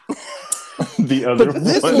 So the other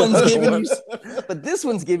this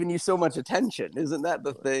one's giving you so much attention, isn't that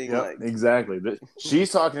the thing? Yep, exactly.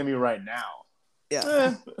 She's talking to me right now.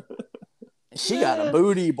 Yeah. She got a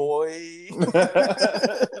booty, boy. All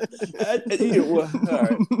right.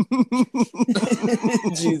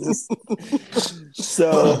 Jesus.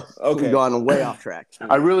 So, okay. We've gone way off track.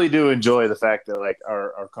 I really do enjoy the fact that like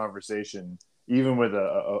our conversation, even with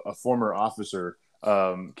a former officer,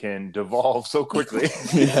 can devolve so quickly.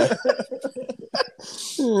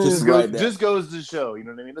 Just goes to show, you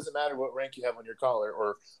know what I mean? It doesn't matter what rank you have on your collar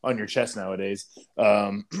or on your chest nowadays.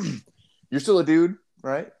 You're still a dude,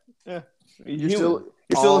 right? Yeah. You're still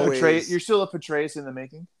a Petraeus. You're still a Petraeus in the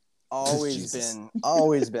making. Always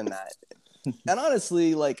been that. And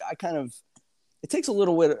honestly, like it takes a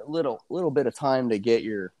little bit of time to get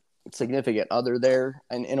your significant other there,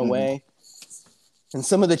 and in a way. And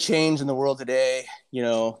some of the change in the world today,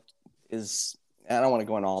 is, I don't want to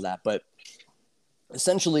go into all that, but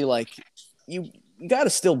essentially, like you got to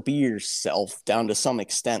still be yourself down to some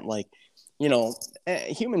extent, like.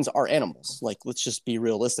 Humans are animals. Like, let's just be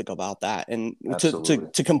realistic about that. And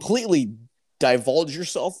to completely divulge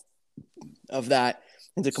yourself of that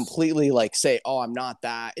and to completely like say, "Oh, I'm not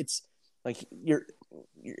that." It's like you're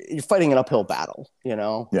fighting an uphill battle,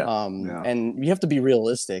 and you have to be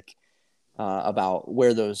realistic about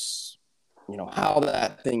where those, how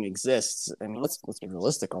that thing exists. I mean, let's be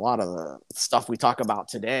realistic. A lot of the stuff we talk about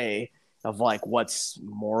today of like what's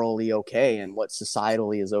morally okay and what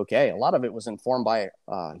societally is okay. A lot of it was informed by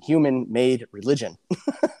human-made religion,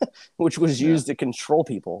 which was used to control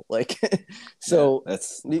people. Like, so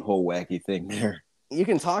that's the whole wacky thing there. you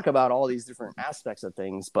can talk about all these different aspects of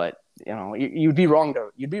things, but you'd be wrong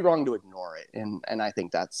to ignore it. And I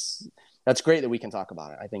think that's great that we can talk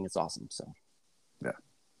about it. I think it's awesome. So yeah.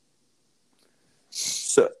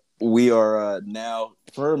 So we are now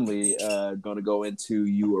firmly going to go into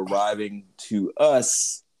you arriving to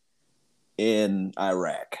us in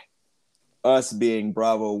Iraq. Us being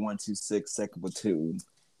Bravo 126 2nd Platoon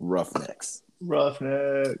Roughnecks.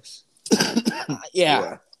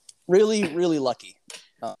 Yeah. Really, really lucky.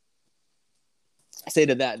 I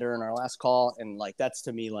stated that during our last call, and like that's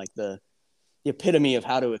to me like the epitome of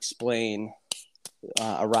how to explain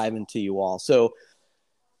arriving to you all. So,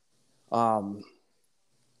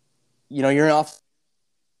 you're an off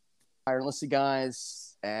enlisted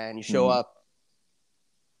guys, and you show up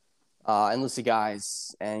enlisted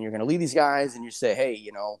guys, and you're going to lead these guys, and you say, hey,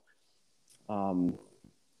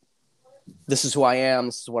 this is who I am.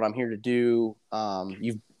 This is what I'm here to do.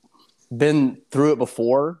 You've been through it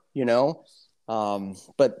before, but I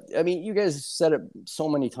mean, you guys said it so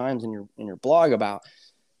many times in your blog about,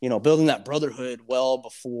 building that brotherhood well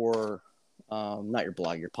before, not your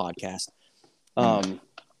blog, your podcast.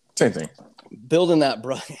 Same thing. Building that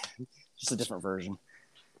just a different version.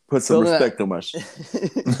 Put some respect on my shit. Get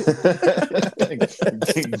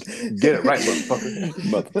it right,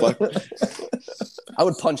 motherfucker. I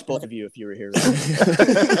would punch both of you if you were here.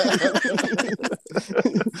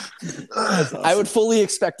 Awesome. I would fully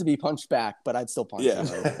expect to be punched back, but I'd still punch you.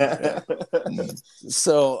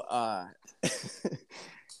 So,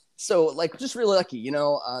 like, just really lucky,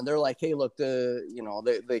 they're like, hey, look, the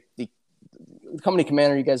company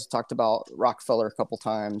commander, you guys talked about Rockefeller a couple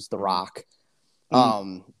times, The Rock.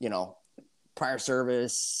 Prior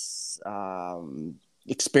service,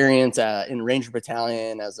 experience in Ranger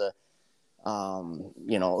Battalion as a, the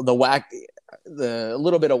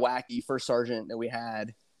little bit of wacky first sergeant that we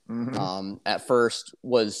had at first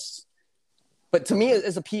was, but to me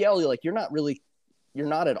as a PL, you're not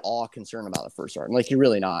at all concerned about the first sergeant. Like, you're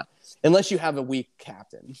really not, unless you have a weak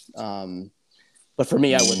captain. But for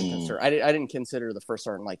me, I wasn't concerned. I didn't consider the first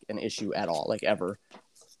sergeant like an issue at all, like ever.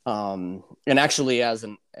 And actually, as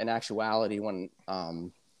an actuality, when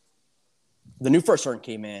the new first sergeant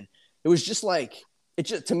came in, it was just like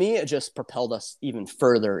to me it just propelled us even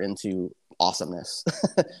further into awesomeness.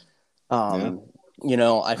 I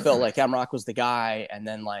felt like Amrock was the guy, and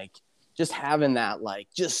then like just having that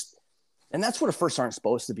and that's what a first sergeant's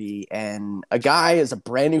supposed to be. And a guy is a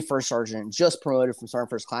brand new first sergeant, just promoted from sergeant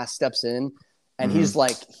first class, steps in. And he's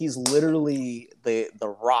literally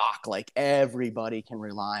the rock. Like, everybody can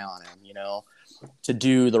rely on him, to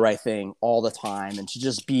do the right thing all the time and to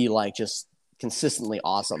just be like, just consistently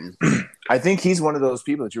awesome. I think he's one of those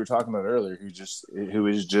people that you were talking about earlier who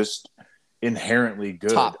is just inherently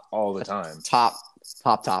good all the time. Top.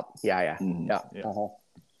 Yeah. Mm-hmm. Yeah. Uh-huh.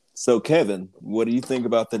 So, Kevin, what do you think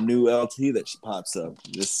about the new LT that pops up?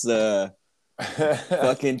 This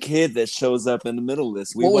fucking kid that shows up in the middle of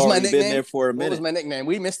this. We've already been there for a minute. What was my nickname?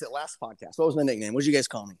 We missed it last podcast. What was my nickname? What did you guys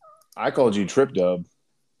call me? I called you Trip Dub.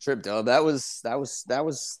 Trip Dub. That was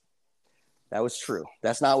true.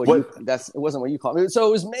 That's not it wasn't what you called me. So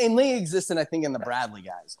it was mainly existent, I think, in the Bradley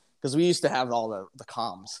guys, because we used to have all the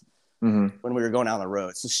comms when we were going down the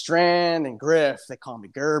road. So Strand and Griff, they call me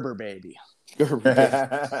Gerber baby. Gerber baby.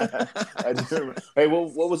 I do. Hey,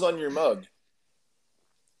 what was on your mug?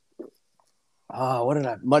 What did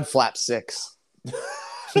I? Mud Flap 6.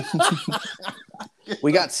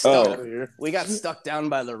 We got stuck. We got stuck down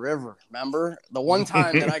by the river. Remember the one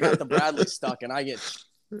time that I got the Bradley stuck, and I get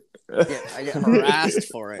harassed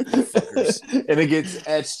for it, you fuckers. And it gets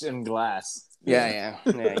etched in glass. Yeah,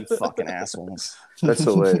 you fucking assholes. That's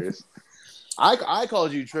hilarious. I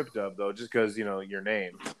called you Trip Dub though, just because your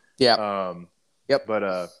name. Yeah. Yep.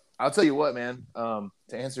 But I'll tell you what, man. To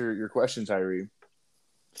answer your question, Tyree.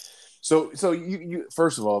 So you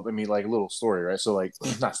first of all, I mean, like, a little story, right? So, like,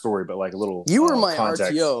 not story, but like a little. You were my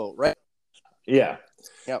context. RTO, right? Yeah.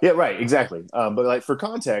 Yep. Yeah. Right. Exactly. But like, for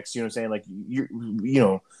context, what I'm saying, like,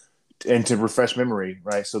 and to refresh memory,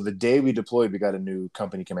 right? So the day we deployed, we got a new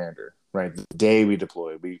company commander, right? The day we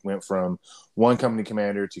deployed, we went from one company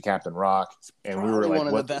commander to Captain Rock, and we were like, one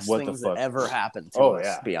of what, the best what things the fuck? that ever happened to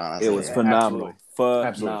us, to be honest. It was phenomenal.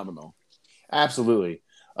 Phenomenal. Absolutely.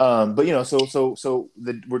 But the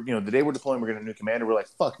day we're deploying, we're getting a new commander. We're like,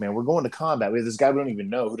 fuck, man, we're going to combat. We have this guy we don't even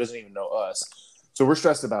know who doesn't even know us. So we're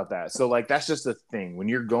stressed about that. So, like, that's just the thing. When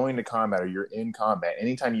you're going to combat or you're in combat,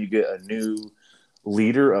 anytime you get a new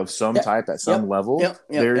leader of some type at some level,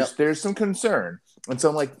 there's some concern. And so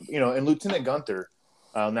I'm like, and Lieutenant Gunther,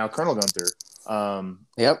 now Colonel Gunther,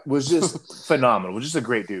 was just phenomenal. Was just a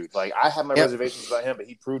great dude. Like I had my Yep. reservations about him, but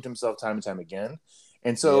he proved himself time and time again.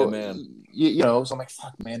 And so, you know, so I'm like,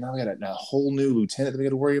 fuck, man, now we got a whole new lieutenant that we got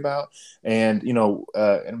to worry about. And, you know,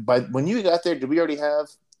 and by when you got there, did we already have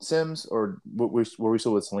Sims or were we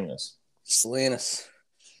still with Salinas? Salinas.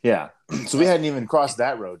 Yeah. So we hadn't even crossed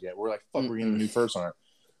that road yet. We're like, fuck, we're getting a new first on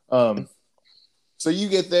it. So you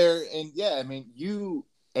get there and yeah, I mean, you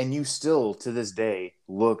still to this day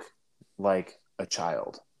look like a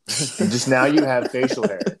child. And just now you have facial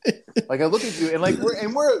hair. Like I look at you and like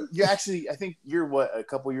we're you actually I think you're what a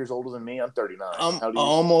couple years older than me. I'm 39. I'm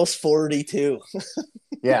almost 42.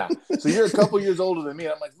 Yeah. So you're a couple years older than me.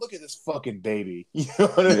 I'm like, look at this fucking baby. You know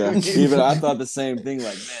what I mean? Even I thought the same thing.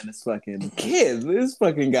 Like, man, this fucking kid, this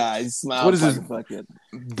fucking guy smiles. What is like this? Fucking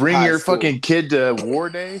bring your fucking kid to war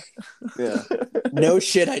day? Yeah. No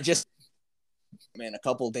shit. I just a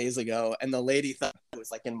couple days ago, and the lady thought I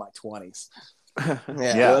was like in my 20s.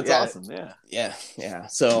 Yeah, that's awesome. Yeah.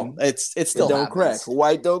 So it's still don't happens. crack.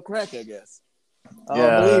 White don't crack, I guess.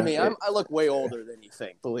 Believe me, I look way older than you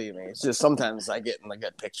think. Believe me, it's just sometimes I get in the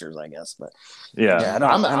good pictures, I guess. But I'm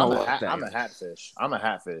a hatfish. I'm a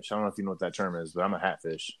hatfish. I don't know if you know what that term is, but I'm a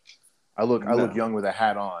hatfish. I look young with a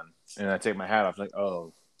hat on, and I take my hat off. Like,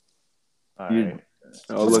 oh, all right.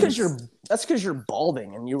 That's because you're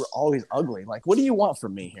balding and you were always ugly. Like, what do you want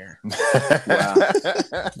from me here? Wow.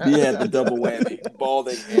 Yeah, the double whammy,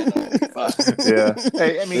 balding and yeah.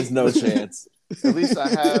 Hey, I mean, there's no chance. At least I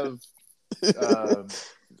have.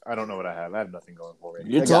 I don't know what I have. I have nothing going for me.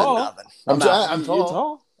 You're tall. I'm tall. You're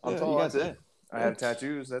tall. I'm tall. You got that. I have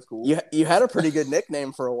tattoos. That's cool. You had a pretty good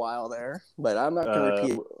nickname for a while there, but I'm not going to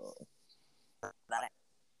repeat it.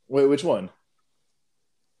 Wait, which one?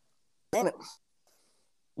 Damn it.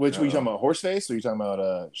 Which were you talking about? Horseface, or are you talking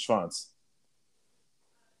about Schwanz?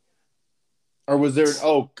 Or was there?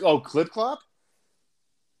 Clip Clop.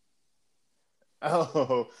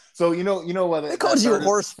 Oh, so you know what? They called you a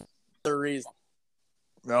horse for a reason.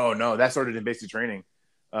 No, that started in basic training.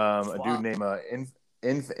 A dude named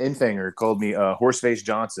Infanger called me Horseface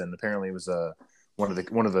Johnson. Apparently, it was one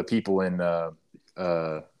of the people in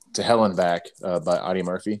To Hell and Back by Audie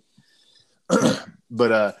Murphy.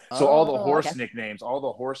 But so all the horse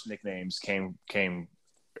nicknames came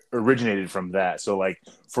originated from that. So like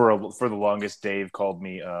for the longest, Dave called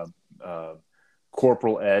me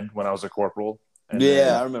Corporal Ed when I was a corporal. And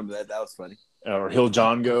I remember that. That was funny. Or Hill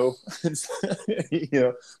John Go, you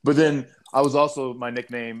know. But then I was also my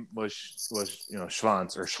nickname was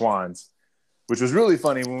Schwanz or Schwanz, which was really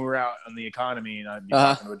funny when we were out on the economy and I'd be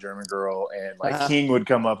talking to a German girl and like King would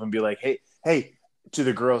come up and be like, hey. To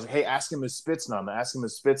the girls, hey, ask him his Spitzname. Ask him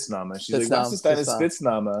his Spitzname. She's like, what's this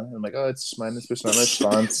Spitzname? I'm like, oh, it's mine, Spitzname. It's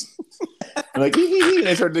Schwanz. I'm like, and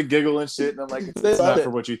they started to giggle and shit. And I'm like, it's not for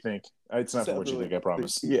what you think. It's not for what you think, I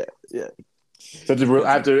promise. Yeah. So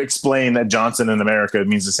I have to explain that Johnson in America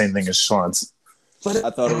means the same thing as Schwanz. But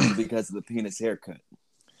I thought it was because of the penis haircut.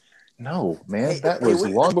 No, man. That was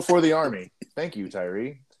long before the Army. Thank you,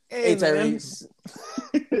 Tyree. Hey, Tyree.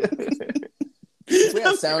 We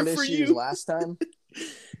had sound issues last time.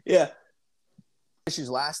 Yeah.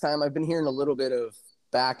 I've been hearing a little bit of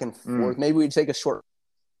back and forth. Maybe we'd take a short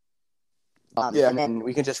and then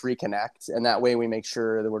we can just reconnect, and that way we make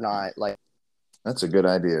sure that we're not like. That's a good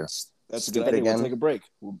idea. That's a good idea. We'll take a break.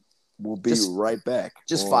 We'll be right back.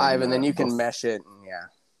 Just 5, and then you can mesh it. And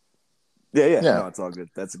Yeah. No, it's all good.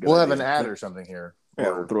 That's a good. We'll idea. have an ad or something here.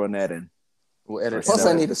 Yeah, we'll throw an ad in. We'll edit. Plus,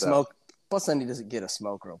 I need to smoke. Plus, I need to get a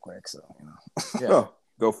smoke real quick. So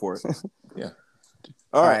Go for it. Yeah.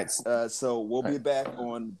 All right. So we'll be back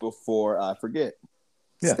on Before I Forget.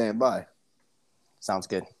 Yeah. Stand by. Sounds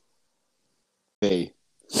good. Hey.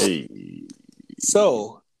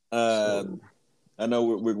 So, I know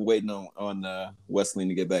we're waiting on Wessling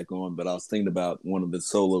to get back on, but I was thinking about one of the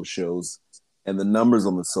solo shows and the numbers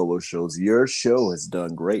on the solo shows. Your show has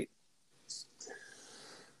done great.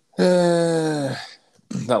 That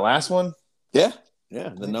last one? Yeah.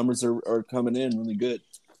 The numbers are coming in really good.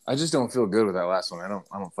 I just don't feel good with that last one. I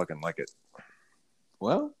don't fucking like it.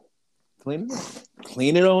 Well,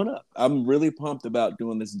 clean it on up. I'm really pumped about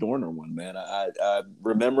doing this Dorner one, man. I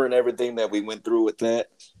remembering everything that we went through with that.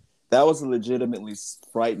 That was a legitimately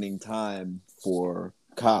frightening time for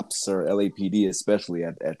cops or LAPD, especially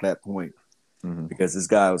at that point, because this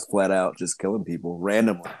guy was flat out just killing people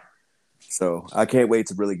randomly. So I can't wait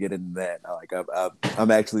to really get into that. Like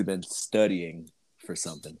I've actually been studying for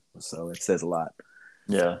something, so it says a lot.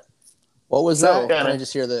 Yeah. What was that? Can I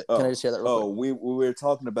just hear that? Can I just hear that? Real quick? We were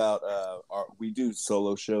talking about we do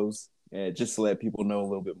solo shows, and just to let people know a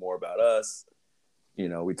little bit more about us. You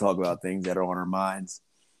know, we talk about things that are on our minds,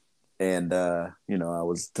 And I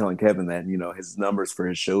was telling Kevin that his numbers for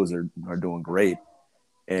his shows are doing great,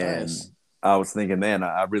 and Nice. I was thinking, man,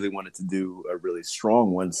 I really wanted to do a really strong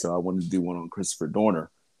one, so I wanted to do one on Christopher Dorner.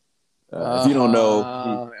 If you don't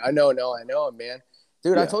know, I know him, man.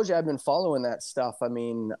 Dude, I yeah, told you I've been following that stuff. I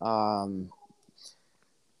mean,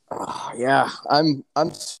 yeah, I've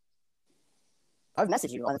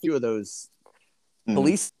messaged you on a few of those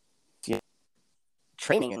police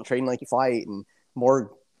training like you fight, and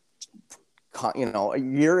more,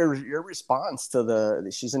 your response to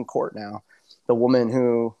she's in court now. The woman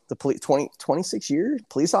who the 26 year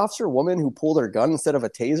police officer woman who pulled her gun instead of a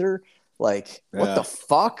taser. Like, what the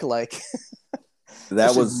fuck? Like,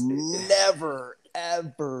 that was never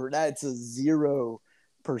ever. That's a 0%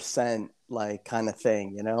 like kind of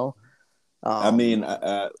thing, I mean,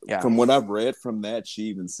 yeah. From what I've read from that, she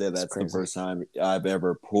even said that's the first time I've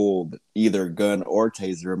ever pulled either gun or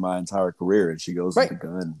taser in my entire career. And she goes with the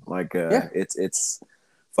gun. Like, it's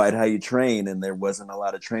fight how you train, and there wasn't a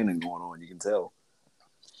lot of training going on. You can tell.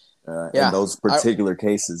 In those particular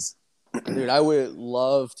cases. Dude, I would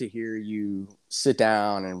love to hear you sit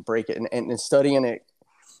down and break it and studying it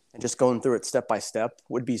and just going through it step by step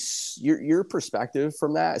would be your perspective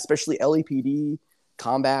from that, especially LAPD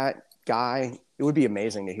combat guy. It would be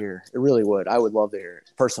amazing to hear. It really would. I would love to hear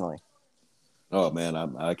it personally. Oh man,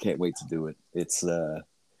 I can't wait to do it. It's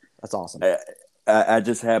that's awesome. I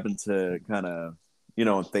just happened to kind of,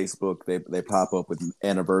 on Facebook, they pop up with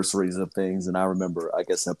anniversaries of things. And I remember, I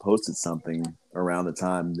guess I posted something around the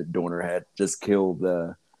time that Dorner had just killed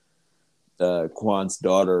Quan's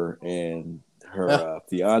daughter and her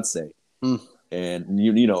fiance.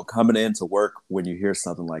 And, coming into work when you hear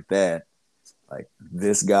something like that, like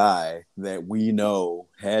this guy that we know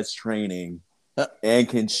has training and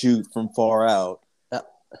can shoot from far out,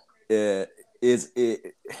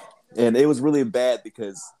 and it was really bad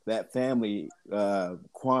because that family,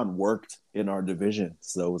 Quan worked in our division.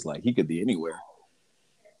 So it was like he could be anywhere.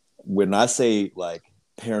 When I say like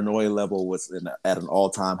paranoia level was at an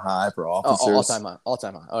all-time high for officers.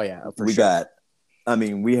 All-time high. Oh, yeah, for sure.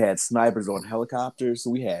 We had snipers on helicopters.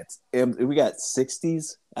 We got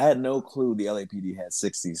 60s. I had no clue the LAPD had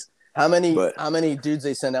 60s. How many dudes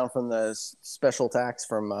they send out from the special attacks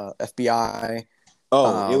from FBI?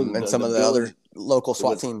 And some of the other local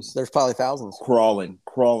SWAT teams. There's probably thousands crawling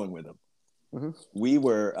with them.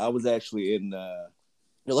 Mm-hmm. I was actually in.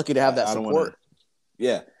 You're lucky to have that support.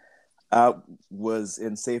 I was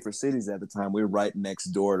in Safer Cities at the time. We were right next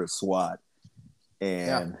door to SWAT,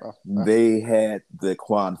 and they had the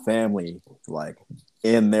Quan family like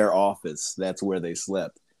in their office. That's where they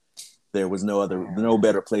slept. There was no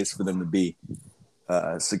better place for them to be,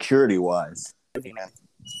 security wise.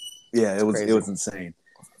 Yeah, it was insane.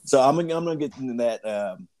 So I'm gonna get into that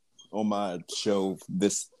on my show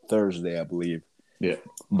this Thursday, I believe. Yeah.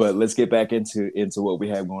 But let's get back into what we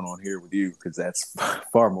have going on here with you, because that's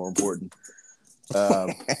far more important.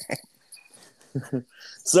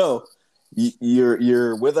 So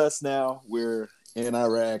you're with us now. We're in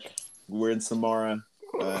Iraq. We're in Samara.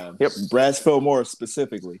 Brassfield more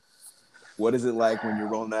specifically. What is it like when you're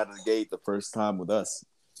rolling out of the gate the first time with us?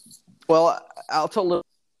 Well, I'll tell a little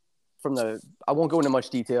I won't go into much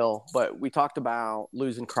detail, but we talked about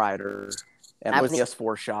losing Kreider, and I was in the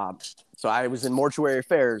S4 shop. So I was in mortuary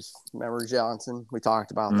affairs. Remember Johnson? We talked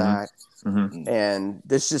about that. Mm-hmm. And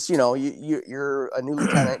this just, you're a new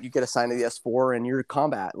lieutenant, you get assigned to the S4 and you're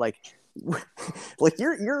combat. Like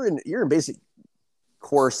you're in basic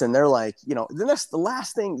course, and they're like, then that's the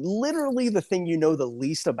last thing, literally the thing the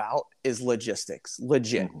least about is logistics.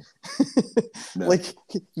 Legit. Mm-hmm. Like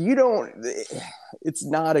it's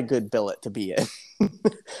not a good billet to be in.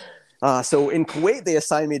 So in Kuwait, they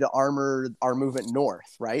assigned me to armor our movement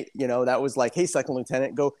north, right? That was like, hey, second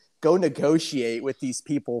lieutenant, go negotiate with these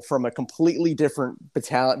people from a completely different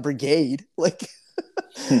brigade, like,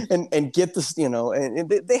 and get this, and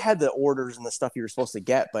they had the orders and the stuff you were supposed to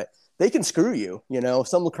get, but they can screw you,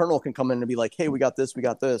 Some colonel can come in and be like, hey, we got this.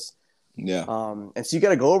 Yeah. And so you got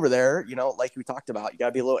to go over there, like we talked about, you got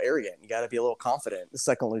to be a little arrogant. You got to be a little confident, the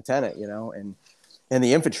second lieutenant, and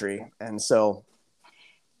the infantry. And so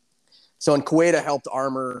in Kuwait, I helped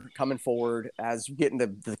armor coming forward as you get into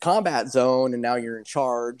the combat zone, and now you're in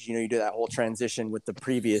charge. You do that whole transition with the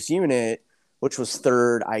previous unit, which was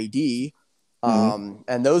 3rd ID. Mm-hmm.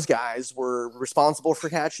 And those guys were responsible for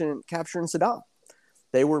capturing Saddam.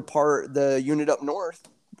 They were the unit up north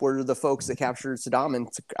were the folks that captured Saddam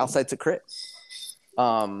outside Tikrit.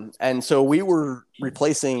 And so we were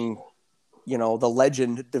replacing, the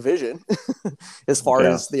legend division as far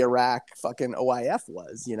as the Iraq fucking OIF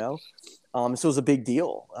was, so it was a big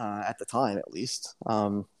deal at the time, at least.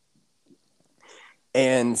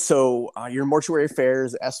 And so your mortuary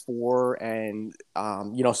affairs, S4, and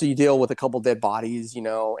so you deal with a couple dead bodies, and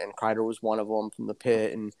Kreider was one of them from the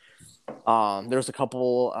pit, and there's a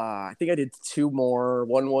couple. I think I did two more.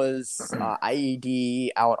 One was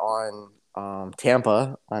IED out on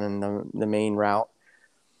Tampa on the main route.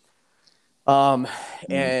 And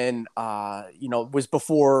it was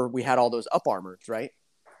before we had all those up armors, right?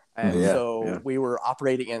 And we were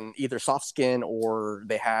operating in either soft skin, or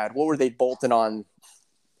they had, what were they bolting on,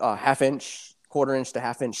 half-inch, quarter-inch to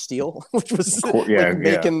half-inch steel, which was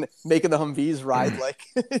making the Humvees ride like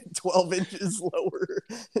 12 inches lower.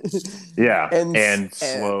 and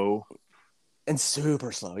slow. And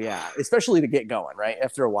super slow, especially to get going, right?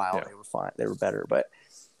 After a while, they were fine. They were better, but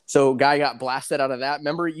so guy got blasted out of that.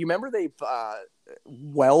 Remember they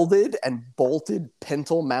welded and bolted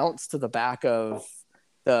pintle mounts to the back of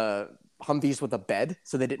the Humvees with a bed,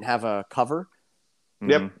 so they didn't have a cover.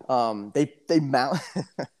 Yep. They mount.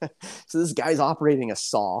 So this guy's operating a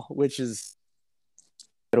saw, which is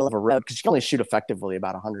middle of a road, because you can only shoot effectively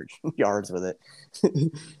about 100 yards with it.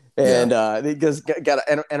 And he got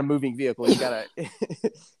a moving vehicle. He's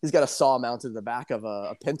got a saw mounted to the back of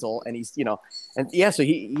a pintle, and so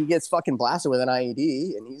he gets fucking blasted with an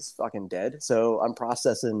IED, and he's fucking dead. So I'm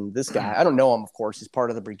processing this guy. I don't know him, of course. He's part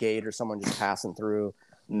of the brigade or someone just passing through.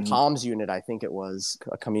 Tom's unit, I think it was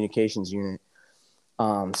a communications unit.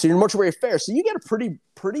 So you're mortuary affairs. So you get a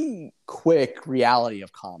pretty quick reality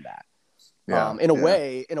of combat. In a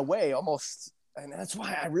way, almost, and that's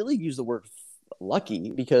why I really use the word lucky,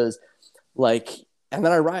 because and then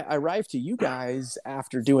I arrived to you guys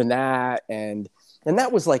after doing that, and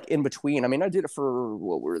that was like in between. I mean, I did it for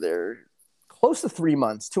what were there, close to 3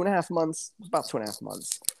 months, 2.5 months, about 2.5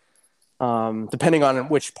 months, depending on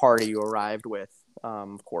which party you arrived with,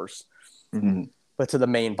 of course. But to the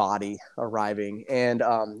main body arriving, and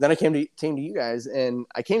then I came to you guys, and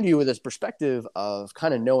I came to you with this perspective of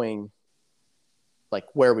kind of knowing like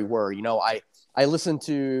where we were. I listened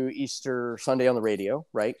to Easter Sunday on the radio,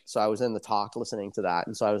 right? So I was in the talk listening to that,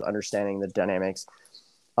 and so I was understanding the dynamics.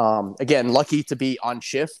 Again, lucky to be on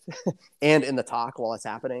shift and in the talk while it's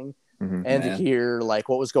happening, and to hear like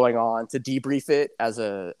what was going on, to debrief it as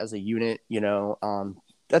a unit.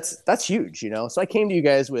 That's huge. So I came to you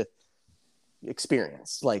guys with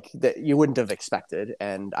experience like that you wouldn't have expected,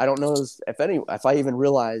 and I don't know if I even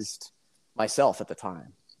realized myself at the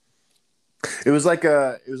time. It was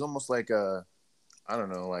almost like a, I don't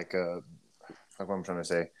know, like what I'm trying to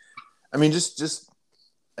say. I mean, just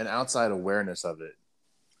an outside awareness of it.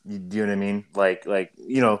 You know what I mean? Like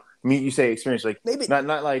you say experience, like maybe not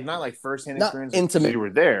like firsthand experience, intimate. You were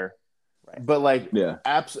there, right? But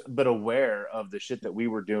but aware of the shit that we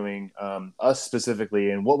were doing, us specifically,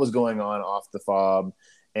 and what was going on off the fob,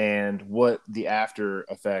 and what the after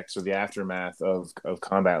effects or the aftermath of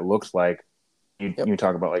combat looks like. You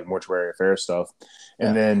talk about like mortuary affairs stuff,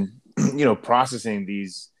 and then processing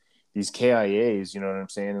these KIAs, you know what I'm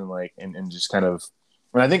saying, and just kind of.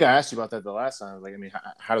 And I think I asked you about that the last time. Like, I mean,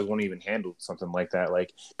 how does one even handle something like that?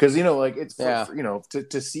 Like, because it's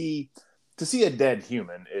to see a dead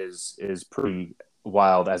human is pretty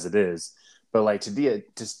wild as it is, but like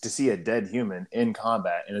to see a dead human in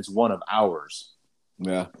combat, and it's one of ours.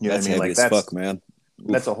 Yeah, that's heavy as fuck, man.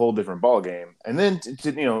 That's a whole different ball game. And then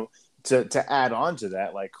to add on to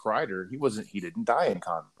that, like Kreider, he didn't die in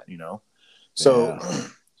combat, So,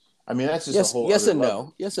 I mean, that's just a whole yes other and level.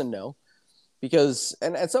 no. Yes and no. Because,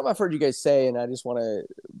 and something I've heard you guys say, and I just want to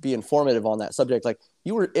be informative on that subject, like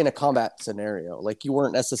you were in a combat scenario, like you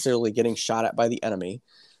weren't necessarily getting shot at by the enemy.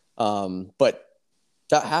 But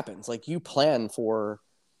that happens. Like you plan for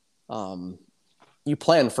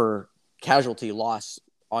casualty loss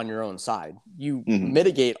on your own side. You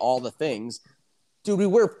mitigate all the things. Dude, we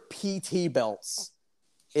wear PT belts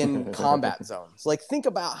in combat zones. Like, think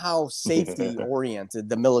about how safety oriented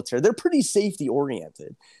the military. They're pretty safety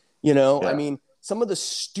oriented. I mean, some of the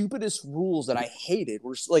stupidest rules that I hated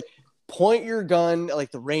were like point your gun,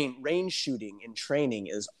 like the range shooting in training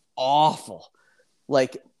is awful.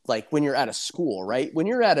 Like when you're at a school, right? When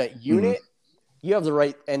you're at a unit, you have the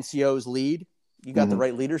right NCOs lead. You got the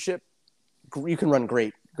right leadership. You can run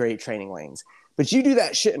great training lanes. But you do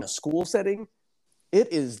that shit in a school setting,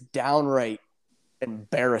 it is downright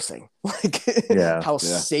embarrassing. Like how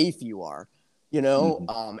safe you are.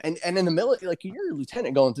 And in the military, like you're a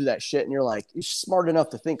lieutenant going through that shit, and you're like, you're smart enough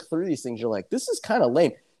to think through these things. You're like, this is kind of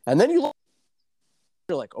lame. And then you're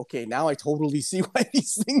like, okay, now I totally see why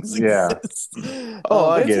these things exist.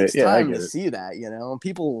 I get it. Yeah, I get it. To see that,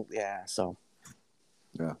 people. Yeah. So.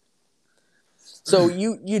 Yeah. So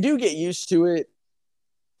you do get used to it.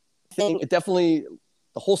 I think it definitely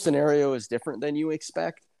the whole scenario is different than you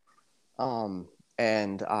expect. I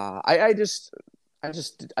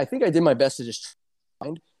think I did my best to just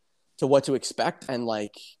find to what to expect and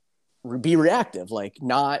like be reactive, like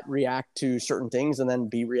not react to certain things and then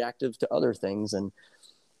be reactive to other things. And,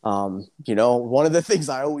 one of the things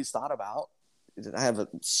I always thought about, I have a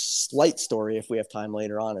slight story if we have time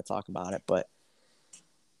later on to talk about it, but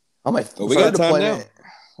on my third deployment,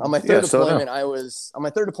 I was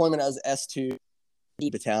S2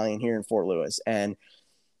 battalion here in Fort Lewis and,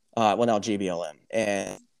 now GBLM,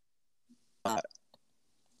 and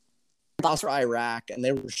for Iraq, and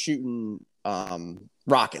they were shooting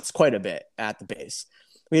rockets quite a bit at the base.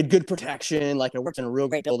 We had good protection, like I worked in a real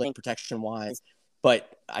great building protection wise, but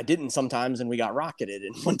I didn't sometimes, and we got rocketed.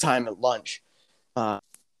 And one time at lunch, E7,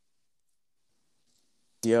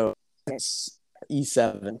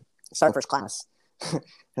 starting first class, and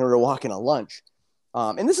we were walking at lunch.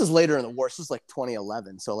 And this is later in the war. This is like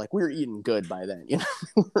 2011. So like we were eating good by then,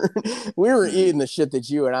 we were eating the shit that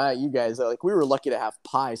you guys like, we were lucky to have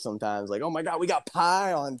pie sometimes. Like, oh my God, we got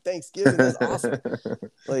pie on Thanksgiving. That's awesome.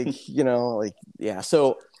 Yeah.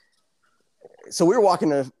 So we were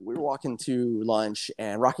walking to lunch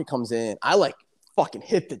and rocket comes in. I like fucking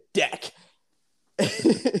hit the deck.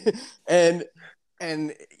 and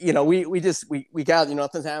we gather,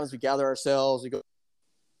 nothing happens. We gather ourselves, we go,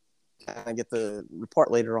 I get the report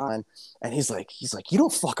later on, and he's like, you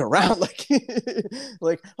don't fuck around. Like,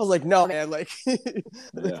 I was like, no, man. Like,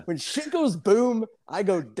 when shit goes boom, I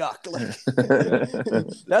go duck. Like,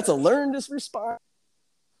 that's a learned response.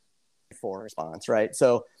 Right?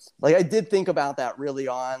 So, like, I did think about that really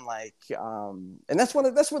on, like, and that's where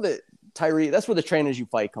the train as you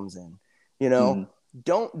fight comes in.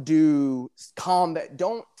 Don't do combat.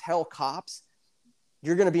 Don't tell cops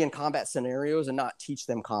you're going to be in combat scenarios and not teach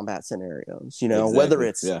them combat scenarios,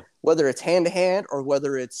 exactly. whether it's hand to hand or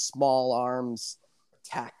whether it's small arms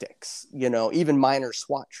tactics, even minor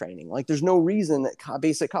SWAT training. Like there's no reason that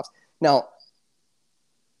basic cops. Now,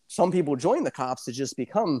 some people join the cops to just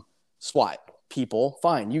become SWAT people.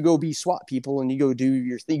 Fine. You go be SWAT people and you go do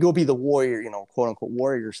your thing. You go be the warrior, quote unquote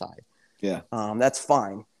warrior side. Yeah. That's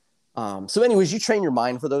fine. So anyways, you train your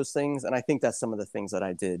mind for those things. And I think that's some of the things that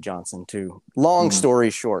I did, Johnson, too. Long story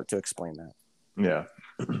short to explain that. Yeah.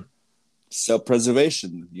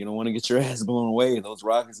 Self-preservation. You don't want to get your ass blown away. Those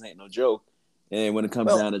rockets ain't no joke. And when it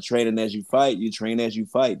comes down to training as you fight, you train as you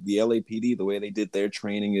fight. The LAPD, the way they did their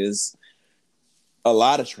training is a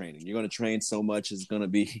lot of training. You're going to train so much. It's going to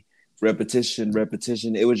be repetition.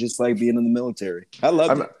 It was just like being in the military. I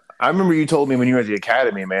loved it. I remember you told me when you were at the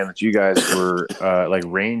academy, man, that you guys were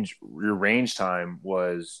your range time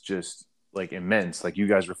was just like immense. Like you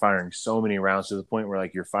guys were firing so many rounds to the point where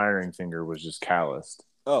like your firing finger was just calloused.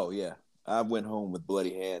 Oh yeah. I went home with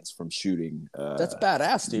bloody hands from shooting. That's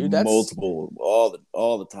badass, dude. That's multiple all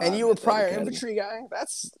the time. And you were prior infantry guy?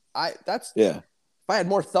 That's yeah. If I had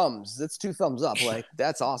more thumbs, that's 2 thumbs up. Like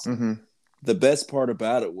that's awesome. Mm-hmm. The best part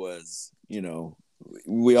about it was,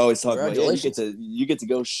 we always talk about you get to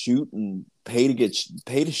go shoot and pay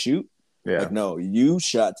to shoot. Yeah. Like no, you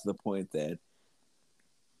shot to the point that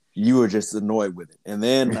you were just annoyed with it. And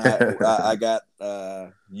then I got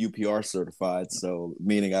UPR certified, so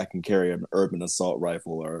meaning I can carry an urban assault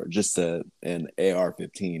rifle or just an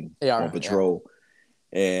AR-15 on patrol.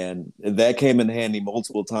 Yeah. And that came in handy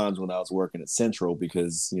multiple times when I was working at Central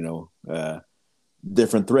because,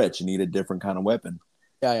 different threats, you need a different kind of weapon.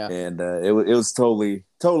 Yeah. And it was totally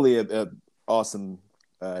a awesome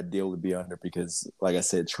deal to be under because, like I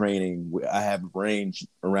said, training. I have range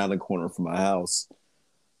around the corner from my house.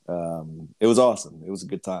 It was awesome. It was a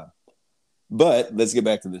good time. But let's get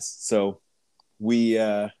back to this. So we,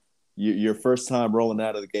 your first time rolling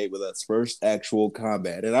out of the gate with us, first actual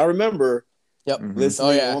combat, and I remember. Yep.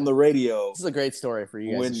 Listening on the radio. This is a great story for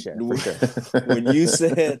you guys to share. For sure. When you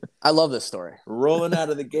said, I love this story. Rolling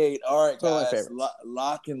out of the gate. All right, guys,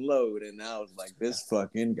 lock and load. And I was like, this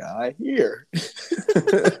fucking guy here.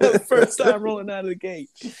 First time rolling out of the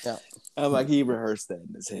gate. Yeah. I'm like, he rehearsed that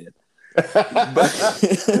in his head.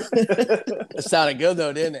 It sounded good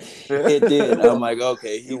though, didn't it? It did. I'm like,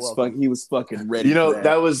 okay, he was fucking ready.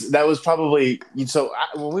 That was probably so.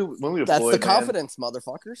 When we deployed, that's the confidence,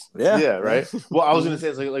 motherfuckers. Yeah, right. Well, I was gonna say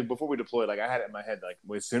it's like before we deployed, like I had it in my head, like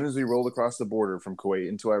as soon as we rolled across the border from Kuwait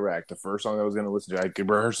into Iraq, the first song I was gonna listen to, I could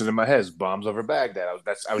rehearse it in my head, is "Bombs Over Baghdad." I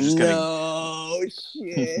was just gonna. No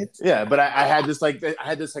shit. Yeah, but I had this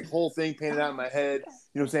whole thing painted out in my head.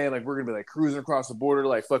 You know what I'm saying? Like we're gonna be like cruising across the border,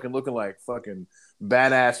 like fucking looking like fucking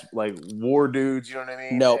badass like war dudes. You know what I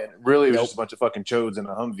mean? Nope. And really, it was just a bunch of fucking chodes in a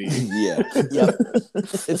Humvee. Yeah. Yep.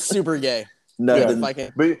 It's super gay. Nothing. If I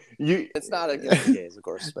can, but you, it's not against the gays, of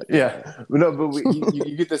course. But yeah, no, but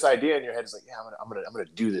you get this idea in your head. It's like, yeah, I'm gonna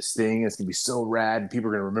do this thing. It's gonna be so rad. And people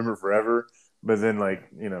are gonna remember it forever. But then,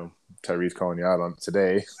 like, Tyree's calling you out on it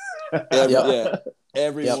today. Yeah,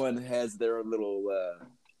 everyone has their little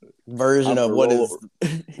version of what is.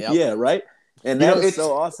 Yeah, right. And that is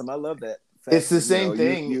so awesome. I love that. It's the same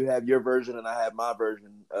thing. You have your version, and I have my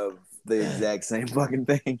version of the exact same fucking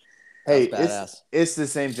thing. Hey, it's the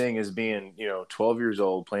same thing as being, 12 years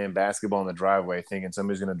old playing basketball in the driveway, thinking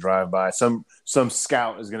somebody's going to drive by, some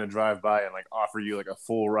scout is going to drive by and like offer you like a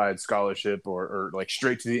full ride scholarship or like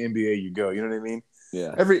straight to the NBA you go. You know what I mean?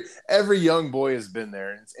 Yeah. Every young boy has been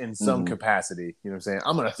there in some capacity. You know what I'm saying?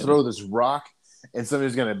 I'm going to throw this rock and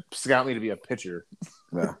somebody's going to scout me to be a pitcher.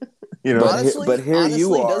 Yeah. Honestly,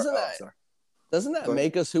 you are. Doesn't that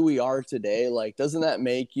make us who we are today? Like, doesn't that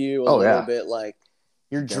make you a little bit like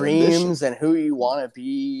your dreams and who you want to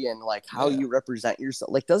be and like how you represent yourself?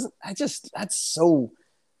 Like, that's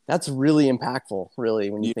really impactful, really,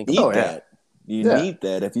 when you think about that. You need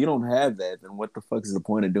that. If you don't have that, then what the fuck is the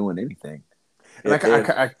point of doing anything? And I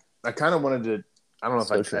kind of wanted to. I don't know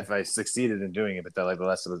if I succeeded in doing it, but the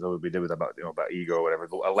last episode we did was about ego or whatever.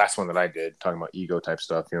 The last one that I did talking about ego type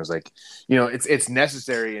stuff, it was like, it's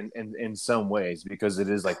necessary in some ways because it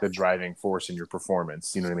is like the driving force in your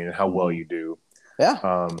performance. You know what I mean? And how well you do.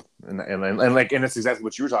 Yeah. And it's exactly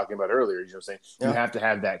what you were talking about earlier. You know what I'm saying? Yeah. You have to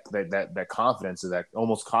have that confidence or that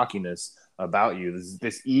almost cockiness about you.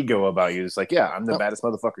 This ego about you. It's like, yeah, I'm the baddest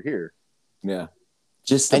motherfucker here. Yeah.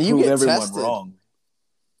 Just to prove everyone wrong.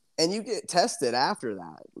 And you get tested after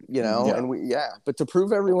that, and but to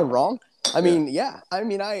prove everyone wrong, I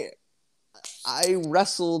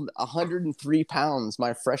wrestled 103 pounds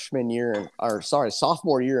my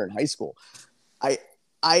sophomore year in high school.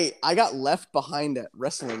 I got left behind at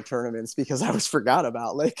wrestling tournaments because I was forgot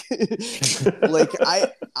about. Like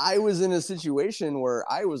I was in a situation where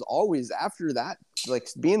I was always after that. Like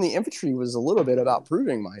being the infantry was a little bit about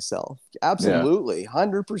proving myself. Absolutely,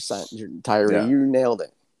 100%, Tyree, you nailed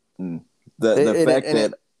it. I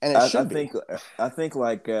think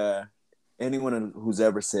like anyone who's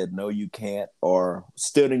ever said no you can't or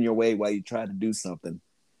stood in your way while you tried to do something,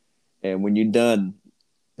 and when you're done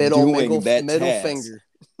doing that middle task, finger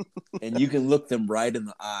and you can look them right in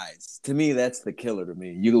the eyes, to me that's the killer. To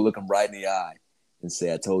me, you can look them right in the eye and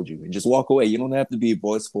say I told you, and just walk away. You don't have to be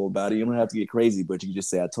voiceful about it, you don't have to get crazy, but you can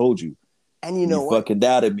just say I told you, and you fucking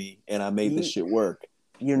doubted me and I made this shit work.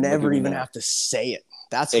 You never even have to say it.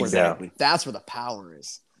 That's where that's where the power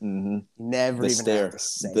is. Mm-hmm. Never even have to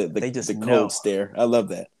say it. They just know. Cold stare. I love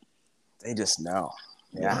that. They just know.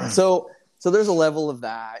 Yeah. So there's a level of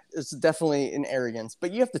that. It's definitely an arrogance,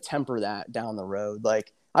 but you have to temper that down the road.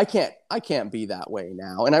 Like I can't be that way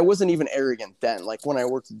now. And I wasn't even arrogant then. Like when I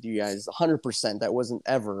worked with you guys, 100%, that wasn't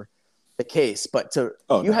ever the case. But you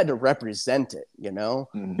had to represent it, Yeah.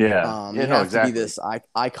 You have to be this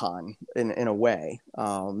icon in a way.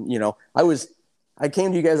 I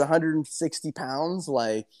came to you guys 160 pounds.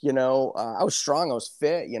 Like, I was strong. I was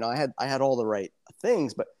fit. I had all the right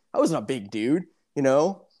things, but I wasn't a big dude.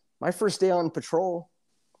 My first day on patrol,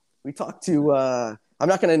 we talked to, I'm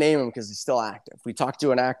not going to name him because he's still active. We talked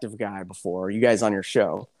to an active guy before, you guys on your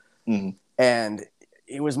show. Mm-hmm. And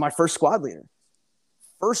he was my first squad leader.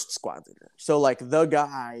 So like the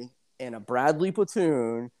guy in a Bradley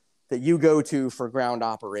platoon that you go to for ground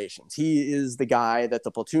operations. He is the guy that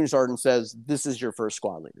the platoon sergeant says, this is your first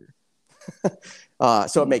squad leader.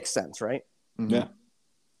 So it makes sense, right? Mm-hmm. Yeah.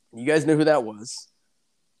 You guys know who that was.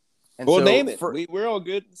 And well, name it. We're all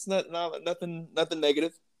good. It's nothing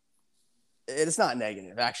negative. It's not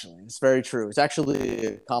negative, actually. It's very true. It's actually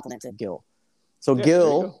a compliment to Gil. So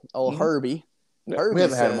Gil, Herbie. Herbie we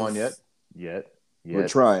haven't had him on yet. We're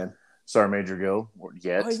trying. Sergeant Major Gill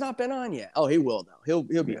yet. Oh, he's not been on yet. Oh, he will though.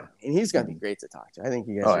 He'll be on, and he's gonna be great to talk to. I think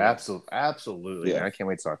you guys. Oh, absolutely. Yeah. I can't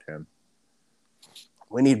wait to talk to him.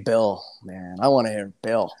 We need Bill, man. I want to hear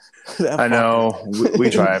Bill. I know we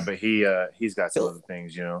tried, but he's got some other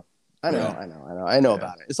things, I know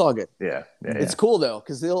about it. It's all good. Yeah. It's cool though,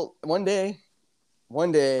 because they'll one day.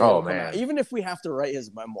 Oh man! Even if we have to write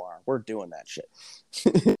his memoir, we're doing that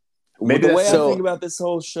shit. Maybe the way I think about this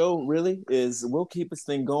whole show really is we'll keep this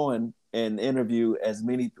thing going and interview as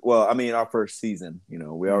many. Well, I mean, our first season.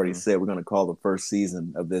 We already said we're going to call the first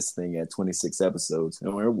season of this thing at 26 episodes,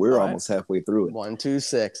 and we're almost halfway through it. 1, 2,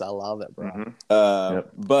 6. I love it, bro.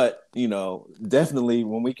 Mm-hmm. But definitely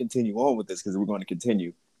when we continue on with this, because we're going to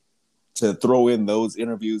continue to throw in those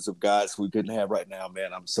interviews of guys we couldn't have right now.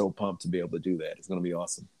 Man, I'm so pumped to be able to do that. It's going to be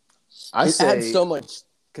awesome. It adds so much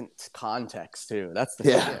context too. That's the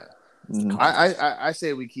thing. I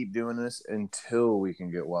say we keep doing this until we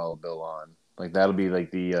can get Wild Bill on. Like that'll be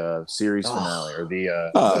like the series finale or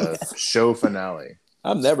the show finale.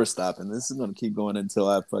 I'm never stopping. This is gonna keep going until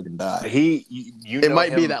I fucking die. It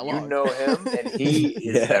might be that long. You know him, and he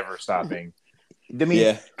is never stopping. I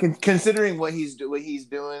mean, considering what he's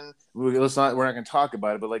doing, we're not going to talk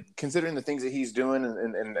about it, but like considering the things that he's doing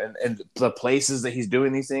and the places that he's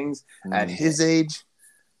doing these things at his age.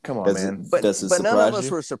 Come on, man. But none of us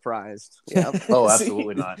were surprised. Yeah. Oh,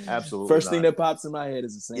 absolutely not. Absolutely First not. thing that pops in my head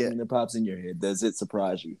is the same thing that pops in your head. Does it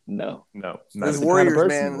surprise you? No. There's warriors,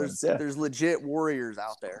 man. There's legit warriors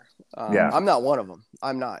out there. I'm not one of them.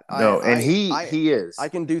 I'm not. He is. I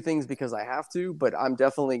can do things because I have to, but I'm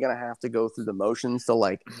definitely going to have to go through the motions to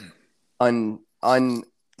like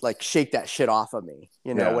like shake that shit off of me,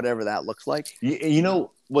 whatever that looks like. You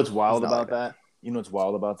know what's wild about that? You know what's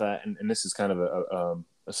wild about that? And this is kind of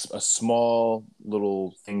a small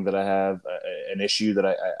little thing that I have, an issue that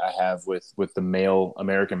I have with the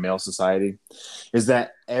American male society, is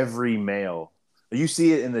that every male, you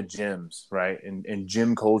see it in the gyms, right? In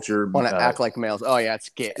gym culture, want to act like males. Oh yeah, it's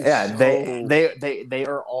good. Yeah, they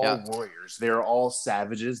are all warriors. They are all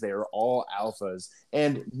savages. They are all alphas.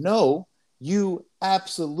 And no, you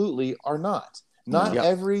absolutely are not. Not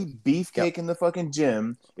every beefcake in the fucking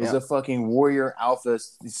gym is a fucking warrior alpha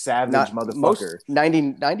savage motherfucker.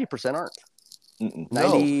 90% aren't.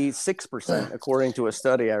 96%, according to a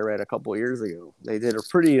study I read a couple of years ago. They did a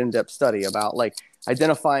pretty in-depth study about like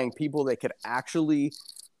identifying people that could actually,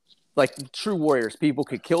 like true warriors, people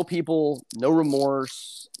could kill people, no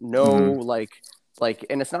remorse, like,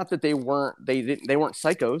 and it's not that they weren't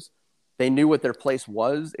psychos. They knew what their place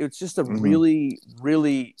was. It's just a really,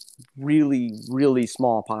 really, really, really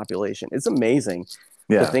small population. It's amazing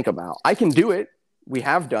to think about. I can do it. We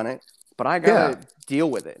have done it, but I gotta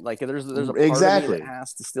deal with it. Like there's a part of me that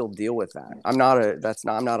has to still deal with that. I'm not a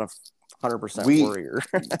 100% warrior.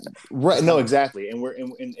 Right. No, exactly. And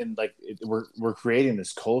we're creating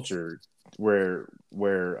this culture where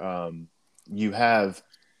you have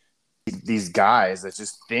these guys that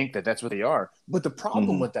just think that that's what they are. But the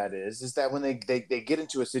problem with that is that when they get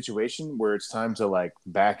into a situation where it's time to like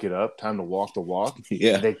back it up, time to walk the walk,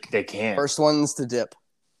 they can't. First ones to dip.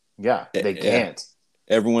 Yeah, they can't.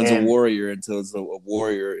 Everyone's a warrior until it's a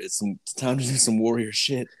warrior. It's time to do some warrior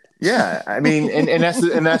shit. Yeah, I mean, and that's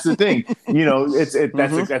the thing. You know,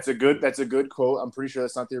 that's a good quote. I'm pretty sure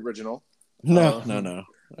that's not the original. No.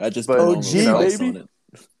 I just put OG baby. on it.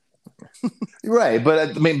 Right, but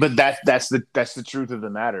I mean, that's the truth of the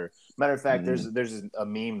matter. Matter of fact, there's a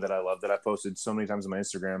meme that I love that I posted so many times on my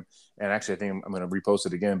Instagram, and actually I think I'm going to repost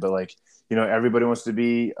it again. But like, everybody wants to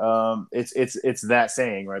be it's that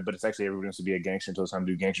saying, right? But it's actually everybody wants to be a gangster until it's time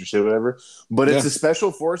to do gangster shit, whatever. But it's a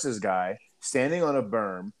special forces guy standing on a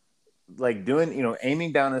berm, like doing,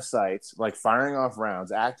 aiming down his sights, like firing off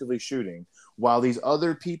rounds, actively shooting, while these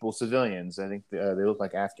other people, civilians, I think they look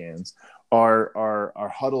like Afghans,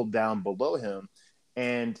 are huddled down below him,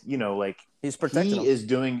 and like he's protecting them. Is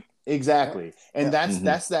doing exactly, and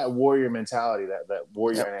that's that warrior mentality, that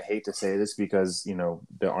warrior. And I hate to say this because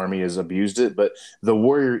the army has abused it, but the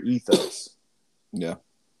warrior ethos. Yeah,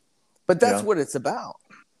 but that's what it's about.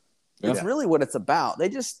 It's really what it's about. They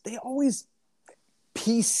always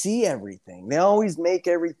PC everything. They always make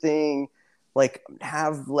everything like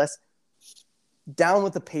have less down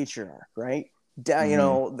with the patriarch, right?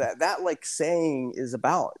 That like saying is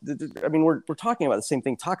about. I mean, we're talking about the same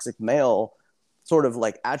thing. Toxic male sort of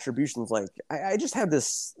like attributions. Like I just had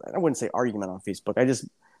this. I wouldn't say argument on Facebook. I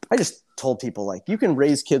just told people like you can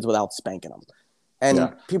raise kids without spanking them,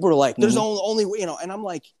 and people are like, "There's only and I'm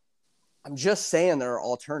like, I'm just saying there are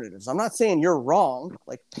alternatives. I'm not saying you're wrong.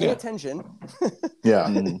 Like pay attention. And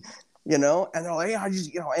they're like,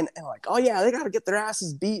 yeah, and like, oh yeah, they got to get their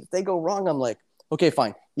asses beat if they go wrong. I'm like, okay,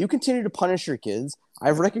 fine. You continue to punish your kids.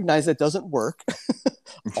 I've recognized that doesn't work.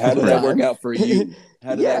 How did that work out for you?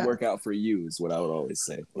 How did that work out for you is what I would always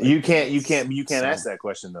say. Like, you can't ask that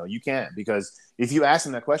question though. You can't, because if you ask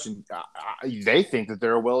them that question, they think that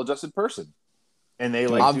they're a well-adjusted person. And they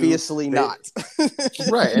like obviously not.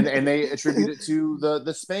 Right. And they attribute it to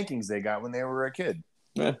the spankings they got when they were a kid.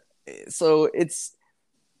 Yeah. So it's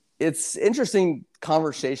interesting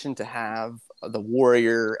conversation to have, the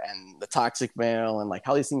warrior and the toxic male and like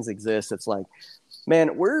how these things exist. It's like,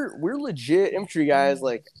 man, we're legit infantry guys.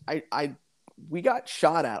 Like we got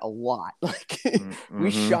shot at a lot. Like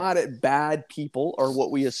we shot at bad people, or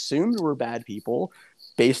what we assumed were bad people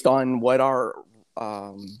based on what our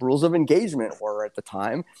rules of engagement were at the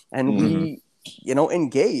time. And we,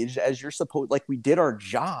 engaged as you're supposed, like we did our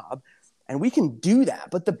job. And we can do that.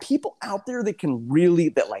 But the people out there that can really,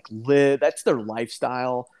 that like live, that's their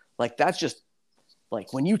lifestyle. Like, that's just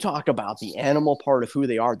like when you talk about the animal part of who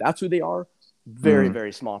they are, that's who they are. Very,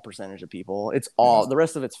 very small percentage of people. It's all, the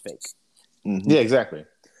rest of it's fake. Yeah, exactly.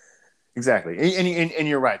 Exactly. And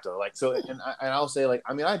you're right though. Like, so, and I'll say, like,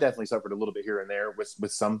 I mean, I definitely suffered a little bit here and there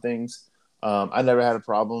with some things. I never had a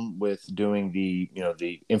problem with doing the, you know,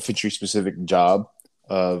 the infantry specific job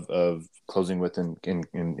of closing with and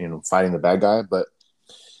you know, fighting the bad guy. But,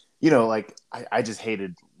 you know, like I just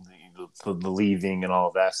hated the leaving and all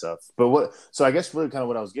of that stuff. But so I guess really kind of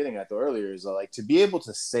what I was getting at though earlier is like, to be able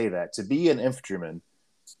to say that, to be an infantryman,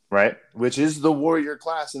 right, which is the warrior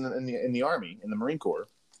class in the Army, in the Marine Corps,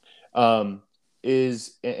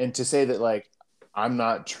 is, and to say that like I'm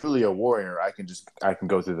not truly a warrior, I can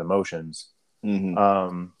go through the motions.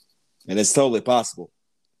 And it's totally possible.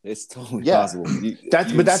 It's totally possible. That's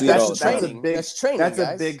training. That's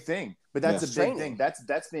guys. a big thing. But that's a big thing.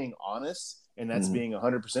 That's being honest, and that's being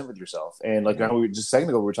 100% with yourself. And like we just a second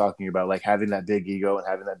ago, we were talking about like having that big ego and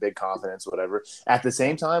having that big confidence, whatever. At the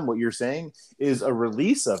same time, what you're saying is a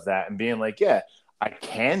release of that and being like, yeah, I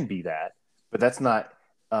can be that, but that's not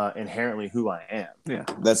inherently who I am. Yeah,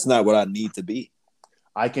 that's not what I need to be.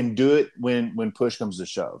 I can do it when push comes to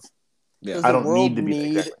shove. Yeah, I don't need to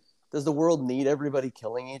be that guy. Does the world need everybody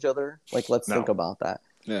killing each other? Like, let's think about that.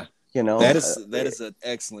 Yeah, you know, that is an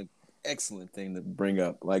excellent thing to bring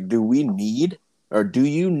up. Like, do we need, or do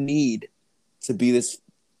you need to be this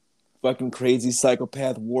fucking crazy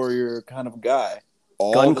psychopath warrior kind of guy?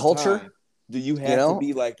 Gun culture? Time? Do you have to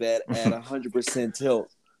be like that at 100% tilt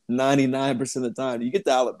 99% of the time? You can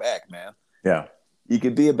dial it back, man. Yeah, you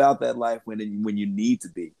can be about that life when you need to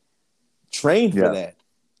be. Train for that.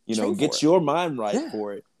 You know, get your mind right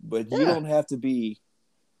for it, but you don't have to be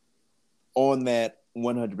on that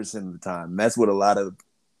 100% of the time. That's what a lot of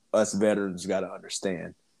us veterans got to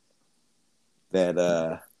understand. That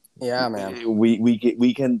man,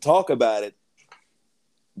 we can talk about it,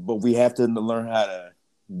 but we have to learn how to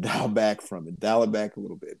dial it back a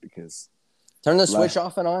little bit, because turn the switch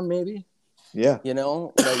off and on, maybe. Yeah, you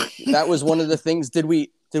know, like that was one of the things. Did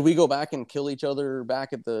we go back and kill each other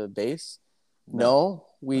back at the base? No,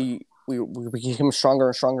 we became stronger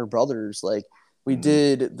and stronger brothers. Like, we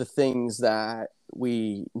did the things that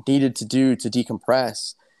we needed to do to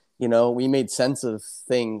decompress. You know, we made sense of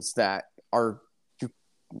things that are,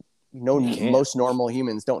 most normal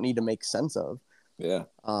humans don't need to make sense of. Yeah.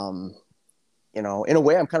 You know, in a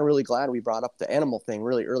way, I'm kind of really glad we brought up the animal thing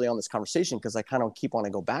really early on this conversation, because I kind of keep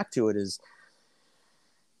wanting to go back to it. Is,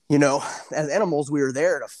 you know, as animals, we were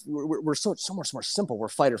there we're so much more simple. We're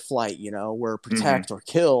fight or flight, you know, we're protect or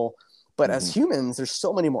kill. But as humans, there's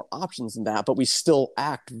so many more options than that, but we still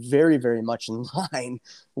act very, very much in line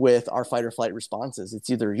with our fight or flight responses. It's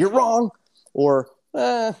either you're wrong or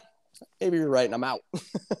maybe you're right and I'm out.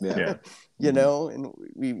 You know, and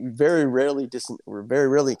we very rarely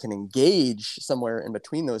can engage somewhere in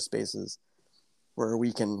between those spaces where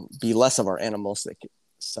we can be less of our animalistic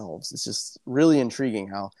selves. It's just really intriguing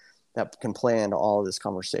how that can play into all of this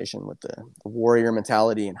conversation with the warrior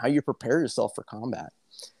mentality and how you prepare yourself for combat.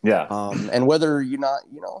 Yeah. And whether you're not,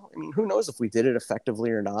 you know, I mean, who knows if we did it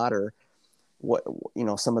effectively or not, or what, you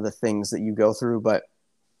know, some of the things that you go through. But,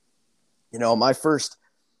 you know, my first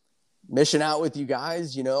mission out with you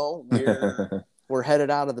guys, you know, we're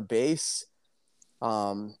headed out of the base.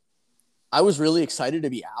 I was really excited to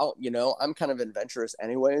be out. You know, I'm kind of adventurous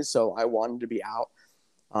anyways, so I wanted to be out.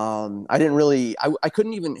 I didn't really, I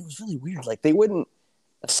couldn't even, it was really weird. Like, they wouldn't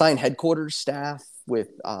assign headquarters staff with,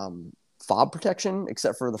 fob protection,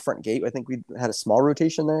 except for the front gate. I think we had a small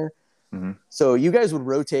rotation there. So you guys would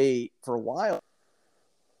rotate for a while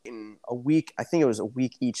in a week. I think it was a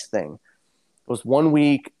week each thing. It was 1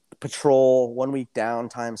 week patrol, 1 week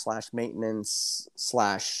downtime / maintenance /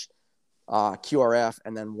 QRF,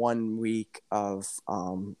 and then 1 week of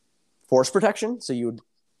force protection. So you would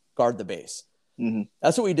guard the base.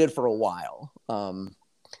 That's what we did for a while.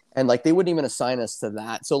 And like, they wouldn't even assign us to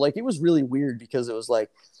that. So like, it was really weird, because it was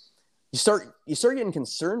like, you start getting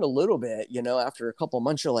concerned a little bit, you know, after a couple of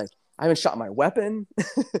months. You're like, I haven't shot my weapon.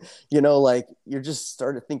 You know, like, you're just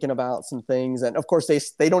started thinking about some things. And of course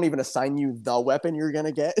they don't even assign you the weapon you're going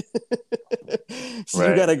to get. So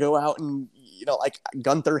you got to go out and, you know, like,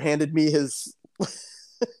 Gunther handed me his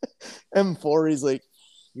M4. He's like,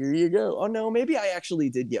 here you go. Oh no, maybe I actually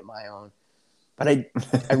did get my own, but I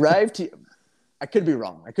arrived to, I could be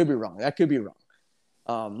wrong. That could be wrong.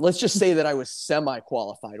 Let's just say that I was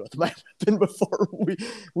semi-qualified with my weapon before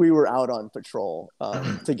we were out on patrol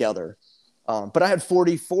together. But I had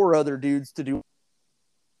 44 other dudes to do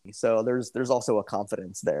So there's also a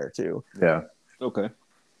confidence there too. Yeah. Okay.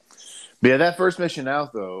 But yeah, that first mission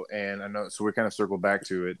out though, and I know so we kind of circled back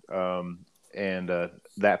to it, and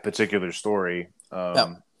that particular story.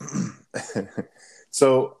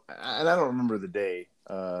 So, and I don't remember the day,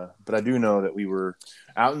 but I do know that we were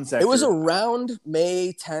out in sector. It was around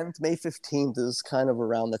May 10th, May 15th is kind of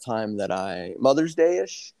around the time that Mother's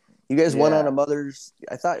Day-ish. You guys went on a Mother's.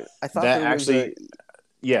 I thought that there actually,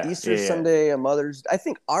 was Easter Sunday, a Mother's. I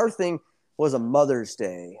think our thing was a Mother's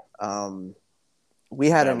Day. We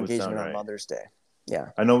had an engagement on Mother's Day.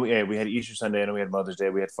 Yeah, I know. We had Easter Sunday. I know we had Mother's Day.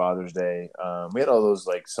 We had Father's Day. We had all those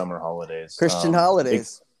like summer holidays, Christian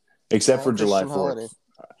holidays, except for July 4th.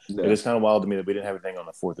 Yeah. It is kind of wild to me that we didn't have anything on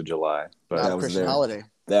the 4th of July, but that was Christian holiday.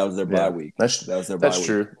 That was their bye week. That's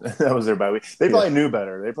true. That was their bye week. They probably knew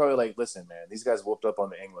better. They probably like, listen, man, these guys whooped up on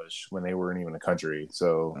the English when they weren't even a country,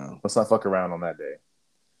 so let's not fuck around on that day.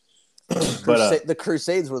 But the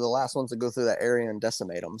Crusades were the last ones to go through that area and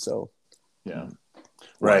decimate them. So yeah,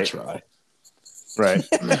 right.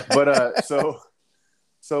 But so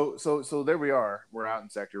there we are. We're out in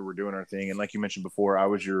sector. We're doing our thing, and like you mentioned before, I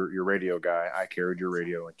was your radio guy. I carried your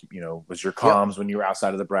radio, like was your comms when you were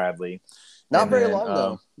outside of the Bradley. Not very long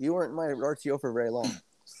though. You weren't my RTO for very long.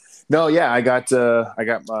 No, yeah, I got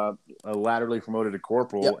laterally promoted to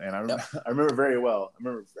corporal, and I remember very well.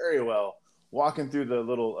 Walking through the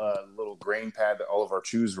little grain pad that all of our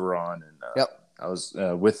chews were on, and I was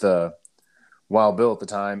with Wild Bill at the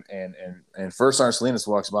time, and first Sergeant Salinas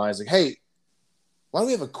walks by. He's like, "Hey, why do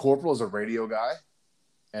we have a corporal as a radio guy?"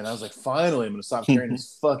 And I was like, "Finally, I'm going to stop carrying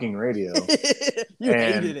this fucking radio."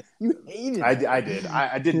 Hated it. You hated it. I did.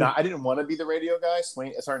 I did not. I didn't want to be the radio guy.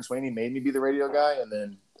 Sergeant Swaney made me be the radio guy, and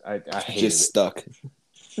then I hated just stuck.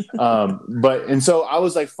 And so I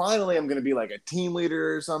was like, finally, I'm going to be like a team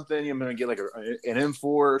leader or something. I'm going to get like an M4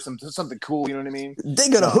 or something cool. You know what I mean? They're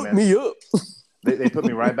going to hook me up. They put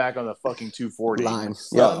me right back on the fucking 240. Line.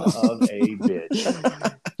 Son of a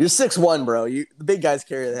bitch. You're 6'1", bro. The big guys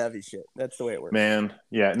carry the heavy shit. That's the way it works. Man,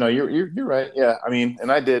 yeah. No, you're right. Yeah, I mean, and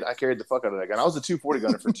I carried the fuck out of that gun. I was a 240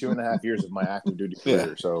 gunner for 2.5 years of my active duty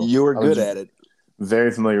career. So you were good at it.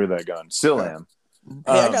 Very familiar with that gun. Still am.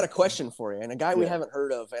 Hey, I got a question for you, and a guy we haven't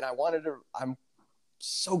heard of, and I'm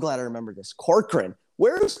so glad I remember this. Corcoran.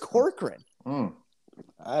 Where's Corcoran?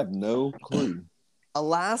 I have no clue.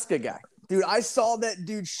 Alaska guy. Dude, I saw that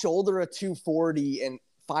dude shoulder a 240 and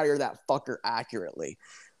fire that fucker accurately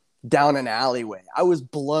down an alleyway. I was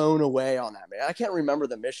blown away on that, man. I can't remember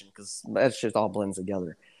the mission because that shit all blends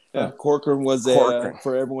together. Yeah, Corcoran was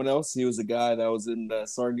for everyone else. He was a guy that was in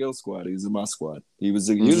Sergeant Gill squad. He was in my squad. He was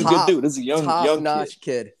a good dude. This is a young notch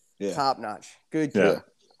kid. Yeah. Top notch, good kid,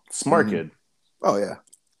 smart kid. Oh yeah,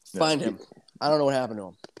 find him. I don't know what happened to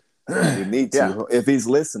him. We need to. If he's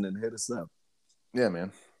listening, hit us up. Yeah,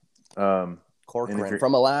 man. Corcoran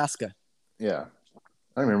from Alaska. Yeah,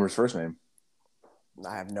 I don't remember his first name.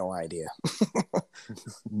 I have no idea.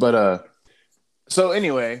 But so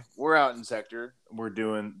anyway, we're out in sector. We're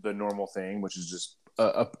doing the normal thing, which is just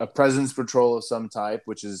a presence patrol of some type,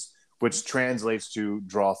 which translates to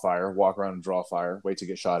draw fire, walk around and draw fire, wait to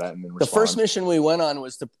get shot at, and then respond. The first mission we went on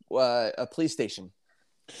was to a police station.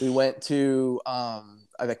 We went to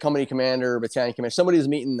the company commander, battalion commander. Somebody was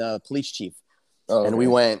meeting the police chief, and we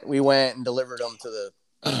went and delivered them to the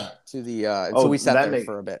so we sat there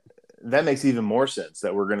for a bit. That makes even more sense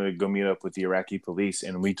that we're going to go meet up with the Iraqi police,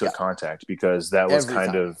 and we took contact because that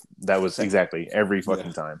was exactly every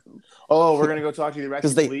fucking time. Oh, we're going to go talk to the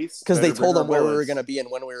Iraqi police because they told them where we were going to be and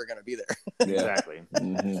when we were going to be there. Exactly.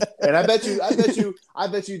 Mm-hmm. And I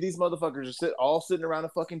bet you these motherfuckers are all sitting around a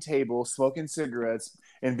fucking table smoking cigarettes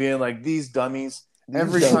and being like, these dummies.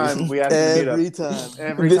 Every time we have to meet up.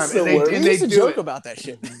 Every time. And they joke about that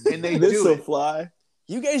shit. And they do it. Fly.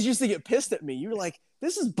 You guys used to get pissed at me. You were like,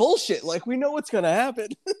 this is bullshit. Like, we know what's going to happen.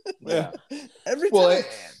 Yeah. Every time.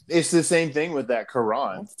 It's the same thing with that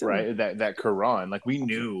Quran, right? That Quran. Like, we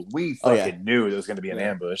fucking knew there was going to be an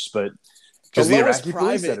ambush, but because the Iraqi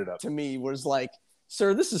police set it up. To me was like,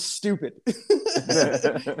 sir, this is stupid.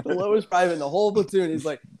 The lowest private in the whole platoon. He's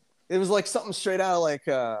like, it was like something straight out of like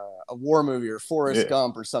a war movie or Forrest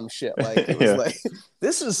Gump or some shit. Like, it was like,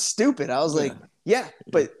 this is stupid. I was like,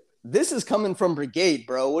 but this is coming from brigade,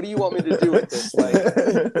 bro. What do you want me to do with this? Like,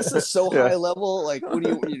 this is so high level. Like, what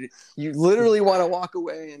do you literally want to walk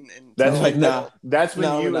away and that's like, that's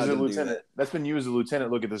when you as a lieutenant, that's when you as a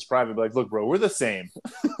lieutenant look at this private, be like, look, bro, we're the same.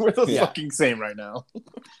 We're the fucking same right now.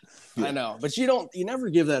 I know, but you never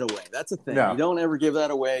give that away. That's the thing. No. You don't ever give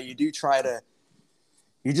that away. You do try to,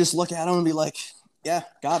 you just look at them and be like, yeah,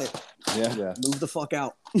 got it. Yeah. Move the fuck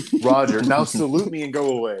out. Roger. Now salute me and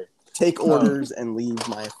go away. take orders and leave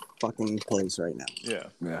my fucking place right now.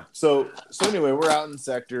 Yeah. So anyway, we're out in the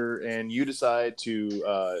sector, and you decide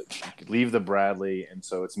to leave the Bradley, and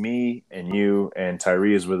so it's me and you and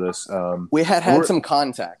Tyree is with us. We had some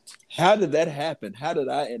contact. How did that happen? How did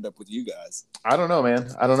I end up with you guys? I don't know, man.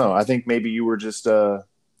 I don't know. I think maybe you were just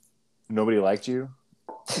nobody liked you.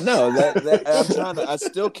 No, that I'm trying to. I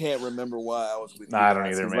still can't remember why I was with you. I don't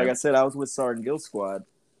either, man. Like I said, I was with Sergeant Guild Squad,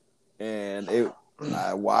 and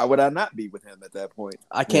why would I not be with him at that point?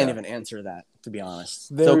 I can't even answer that, to be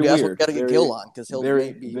honest. Very so guess weird. we got to get Very- Gil on because he'll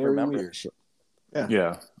very- maybe very remember weird. shit.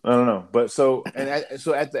 Yeah, I don't know. But so at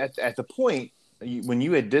the point when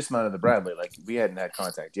you had dismounted the Bradley, like we hadn't had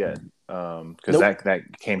contact yet, because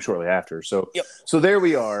that came shortly after. So so there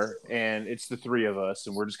we are, and it's the three of us,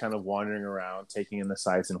 and we're just kind of wandering around, taking in the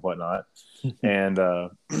sights and whatnot, and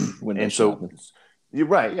you're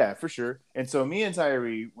right, yeah, for sure. And so me and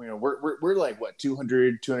Tyree, we're like what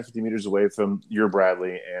 250 meters away from your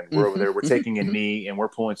Bradley, and we're over there. We're taking a knee, and we're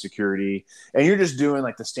pulling security, and you're just doing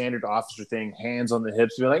like the standard officer thing, hands on the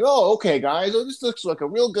hips, being like, "Oh, okay, guys, this looks like a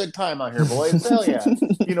real good time out here, boys. Hell yeah!"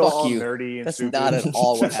 All nerdy and That's stupid. not at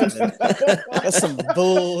all what happened. That's some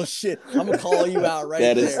bullshit. I'm gonna call you out right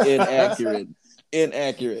That there. is inaccurate.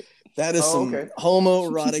 Inaccurate. That is some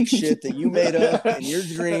homoerotic shit that you made up in your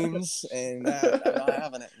dreams, and I'm not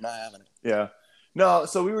having it. Not having it. Yeah. No,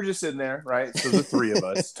 so we were just sitting there, right? So the three of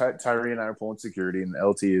us, Tyree and I are pulling security, and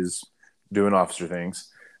LT is doing officer things.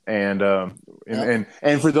 And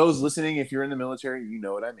and for those listening, if you're in the military, you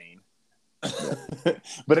know what I mean.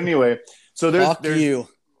 But anyway, so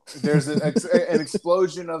there's an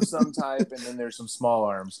explosion of some type, and then there's some small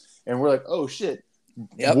arms, and we're like, oh shit.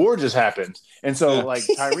 War just happened, and so like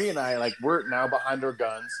Tyree and I, like we're now behind our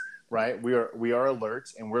guns, right? We are alert,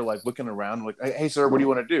 and we're like looking around, like, hey sir, what do you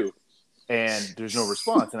want to do? And there's no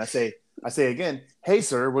response, and I say again, hey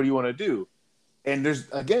sir, what do you want to do? And there's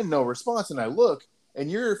again no response, and I look, and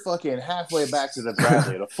you're fucking halfway back to the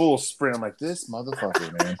Bradley at a full sprint. I'm like, this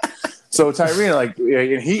motherfucker, man. So Tyree, like,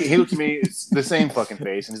 and he looked at me, it's the same fucking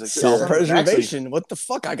face, and he's like, self-preservation. What the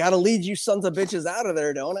fuck? I gotta lead you sons of bitches out of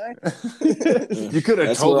there, don't I? You could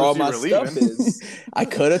have told us you were leaving. I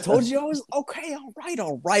could have told you I was okay.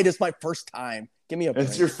 All right. It's my first time. Give me a break.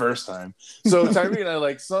 It's your first time. So Tyree and I,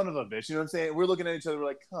 like, son of a bitch, you know what I'm saying? We're looking at each other, we're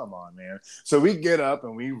like, come on, man. So we get up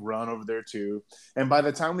and we run over there too. And by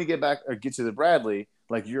the time we get to the Bradley,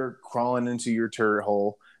 like, you're crawling into your turret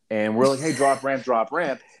hole. And we're like, hey, drop ramp.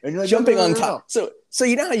 And you're like, jumping on top. So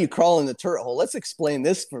you know how you crawl in the turret hole? Let's explain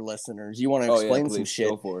this for listeners. You want to explain some shit?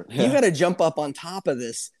 Go for it. You got to jump up on top of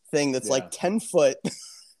this thing that's like 10 foot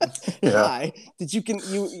high.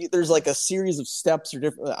 That there's like a series of steps or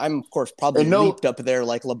different. I'm of course probably leaped up there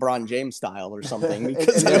like LeBron James style or something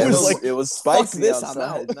because I was like, it was spicy this,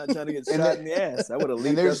 outside. Not trying to get shot in the ass. I would have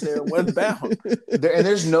leaped up there and went bound. And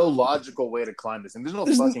there's no logical way to climb this, and there's no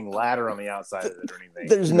fucking ladder on the outside of it or anything.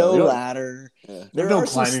 There's no ladder. Yeah. There are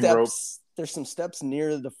some steps. There's some steps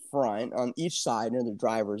near the front on each side near the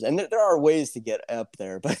drivers, and there are ways to get up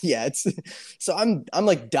there. But yeah, so I'm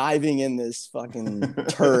like diving in this fucking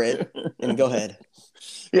turret. And go ahead.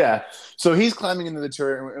 Yeah, so he's climbing into the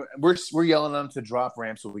turret. And we're yelling at him to drop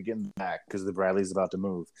ramp so we get him back because the Bradley's about to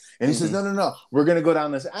move. And he says, no, we're gonna go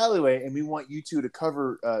down this alleyway, and we want you two to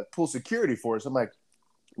cover pull security for us. I'm like,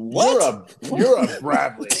 what? You're a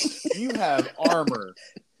Bradley. You have armor.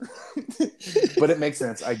 But it makes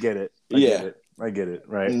sense. I get it. I get it.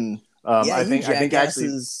 Right. I think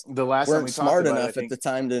actually the last time we talked smart about enough at the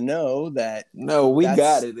time to know that. No, we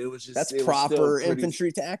got it. It was just that's proper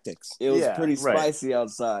infantry tactics. It was pretty spicy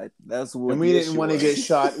outside. That's what. And we didn't want to get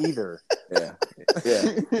shot either. Yeah.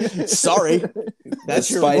 Sorry, that's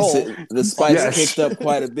your role. The spice kicked up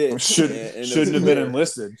quite a bit. Shouldn't have been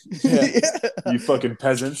enlisted. You fucking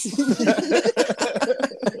peasants.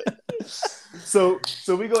 So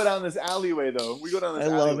we go down this alleyway though. We go down this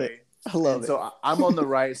alleyway. I love it. So I'm on the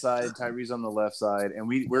right side, Tyree's on the left side, and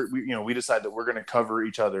we decide that we're going to cover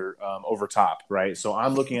each other over top, right? So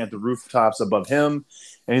I'm looking at the rooftops above him,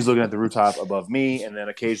 and he's looking at the rooftop above me, and then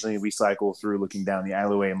occasionally we cycle through, looking down the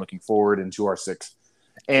alleyway and looking forward into our six.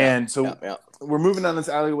 And we're moving down this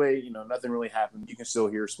alleyway. Nothing really happened. You can still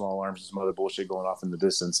hear small arms and some other bullshit going off in the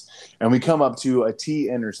distance. And we come up to a T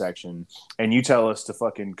intersection, and you tell us to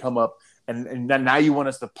fucking come up. And now you want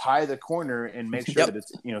us to pie the corner and make sure that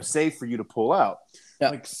it's safe for you to pull out.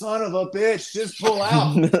 Yep. Like, son of a bitch, just pull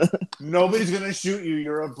out. Nobody's gonna shoot you.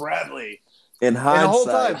 You're a Bradley. In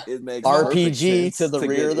hindsight, it makes RPG to the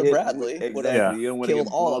rear of the Bradley. Exactly. You don't want to killed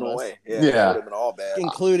get all of us. away. Yeah. It would have been all bad.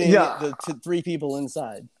 Including the 3 people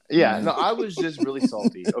inside. Yeah, no, I was just really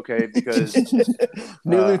salty, okay, because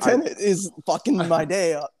New lieutenant is fucking my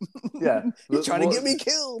day up. Yeah, He's trying to get me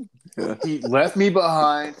killed. He left me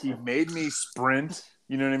behind. He made me sprint.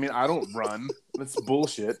 You know what I mean? I don't run. That's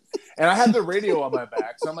bullshit. And I had the radio on my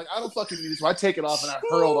back, so I'm like, I don't fucking need this. So I take it off and I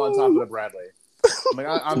hurled on top of the Bradley. I'm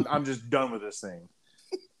like, I'm just done with this thing.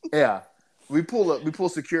 Yeah, we pull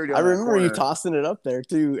security. I remember you tossing it up there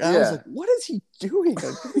too. And I was like, what is he doing?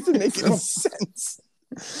 Like, it doesn't make any sense.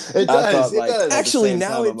 It does. It does. Actually,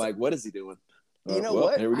 now I'm like, what is he doing? You know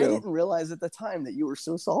what? Here we go. I didn't realize at the time that you were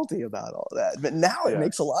so salty about all that, but now it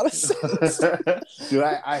makes a lot of sense. Dude,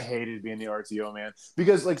 I hated being the RTO, man,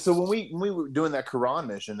 because like, so when we were doing that Quran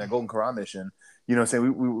mission, that Golden Quran mission, you know,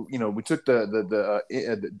 saying we took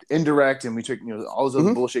the indirect, and we took all this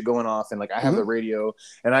other bullshit going off, and like I have the radio,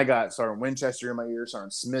 and I got Sergeant Winchester in my ear,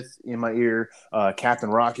 Sergeant Smith in my ear, Captain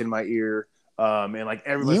Rock in my ear. And like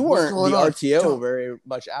everybody, you weren't the RTO very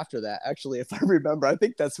much after that. Actually, if I remember, I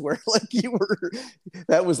think that's where like you were.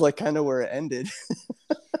 That was like kind of where it ended.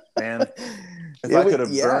 Man, if I could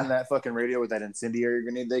have burned that fucking radio with that incendiary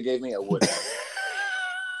grenade they gave me, I would have.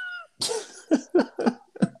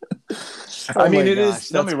 I mean, it is.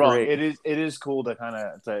 Don't be wrong. It is cool to kind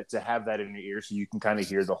of to have that in your ear, so you can kind of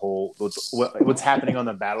hear the whole what's happening on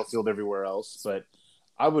the battlefield everywhere else. But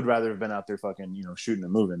I would rather have been out there fucking, shooting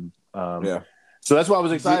and moving. So that's why I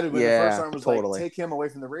was excited when the first arm was like, take him away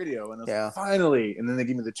from the radio. And I was like, finally. And then they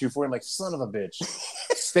give me the 240. I'm like, son of a bitch.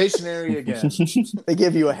 Stationary again. They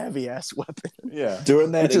give you a heavy ass weapon. Yeah.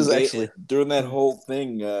 During that whole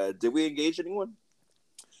thing, did we engage anyone?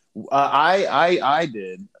 I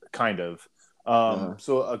did, kind of.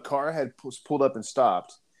 So a car had pulled up and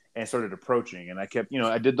stopped and started approaching. And I kept,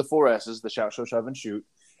 I did the 4 S's, the shout, show, shove, and shoot.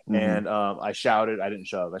 And I shouted. I didn't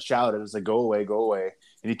shove. I shouted. I was like, go away, go away.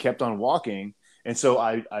 And he kept on walking. And so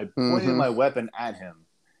I pointed my weapon at him.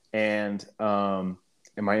 And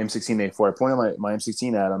in my M16A4, I pointed my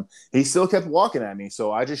M16 at him. He still kept walking at me.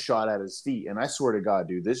 So I just shot at his feet. And I swear to God,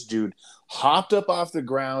 dude, this dude hopped up off the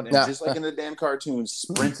ground and just like in the damn cartoon,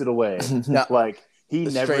 sprinted away. Like he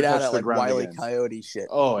never straight touched out the like ground Wile E. again. Coyote shit.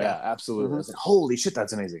 Oh, yeah, absolutely. I was like, holy shit,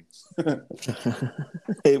 that's amazing.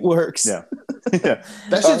 It works. Yeah. Yeah.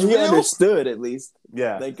 That shit's he real. understood at least.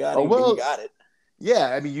 Yeah. Thank God he got it.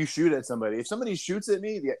 Yeah, I mean, you shoot at somebody. If somebody shoots at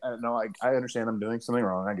me, no, I understand I'm doing something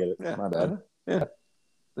wrong. I get it. Yeah. My bad. Yeah.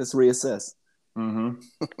 Let's reassess.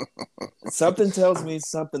 Something tells me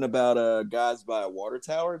something about guys by a water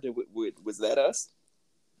tower. Was that us?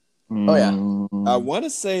 Oh, yeah. I want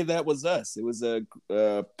to say that was us. It was a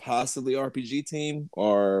possibly RPG team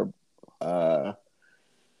or...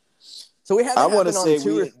 So we had I want to say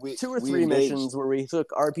two or three missions where we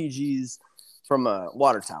took RPGs from a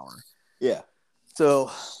water tower. Yeah.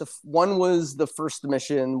 So one was the first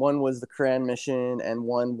mission, one was the Koran mission, and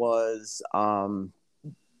one was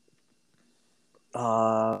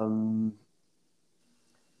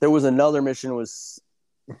there was another mission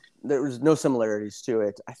there was no similarities to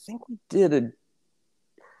it. I think we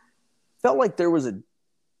felt like there was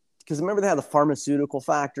because remember they had the pharmaceutical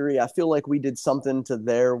factory. I feel like we did something to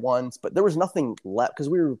there once, but there was nothing left because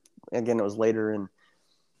it was later in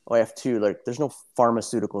OF2. Like there's no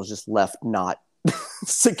pharmaceuticals just left not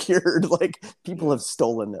secured. Like people have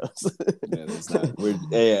stolen those. Yeah, that's not. At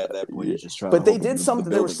that point, you're just trying. But they did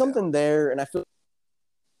something. There was something there, and I feel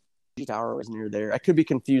the tower was near there. I could be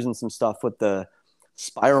confusing some stuff with the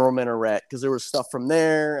spiral minaret because there was stuff from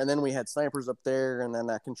there, and then we had snipers up there, and then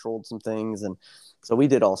that controlled some things, and so we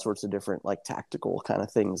did all sorts of different like tactical kind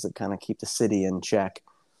of things that kind of keep the city in check.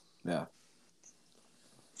 Yeah.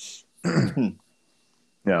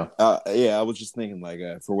 Yeah. I was just thinking like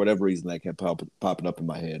for whatever reason that kept popping up in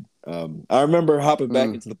my head. I remember hopping back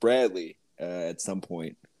into the Bradley at some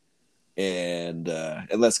point, and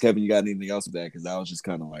unless Kevin, you got anything else with that? Because I was just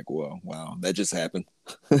kind of like, whoa, wow, that just happened.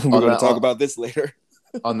 We're going to talk about this later.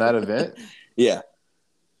 On that event? Yeah.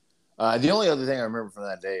 The only other thing I remember from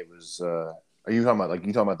that day was, are you talking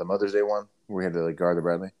about the Mother's Day one where we had to like guard the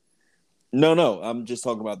Bradley? No, I'm just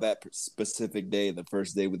talking about that specific day, the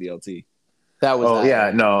first day with the LT. That was. Oh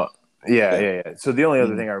yeah, no, yeah. So the only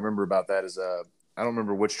other thing I remember about that is, I don't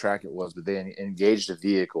remember which track it was, but they engaged a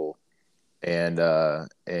vehicle and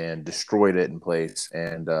destroyed it in place,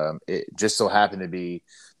 and it just so happened to be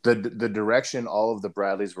the direction all of the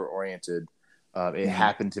Bradleys were oriented. It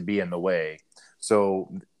happened to be in the way,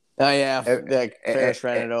 so. Oh yeah, Ferris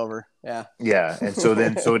ran it over. Yeah, and so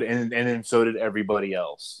then so did everybody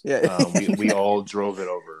else. Yeah, we all drove it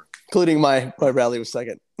over, including my Bradley was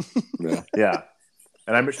second. Yeah.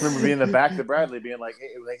 And I just remember being in the back of the Bradley, being like,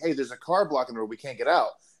 "Hey, there's a car blocking the road. We can't get out."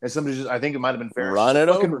 And somebody I think it might have been Ferris, run it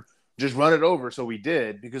over. just run it over. So we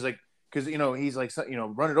did because he's like,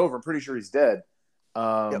 run it over. I'm pretty sure he's dead.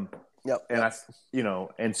 Yep.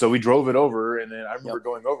 And so we drove it over, and then I remember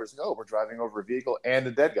going over. It's like, oh, we're driving over a vehicle and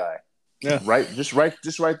a dead guy. Yeah, just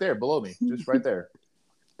right there below me, just right there.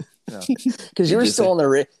 Yeah, because you were still on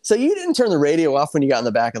the so you didn't turn the radio off when you got in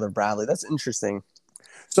the back of the Bradley. That's interesting.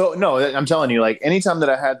 So no, I'm telling you, like anytime I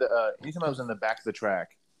was in the back of the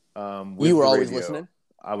track, you were always listening.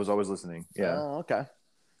 I was always listening. Yeah. Oh, okay.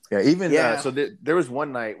 Yeah. Even so, there was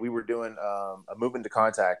one night we were doing a move into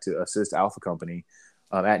contact to assist Alpha Company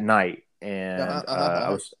at night, and that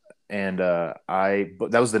was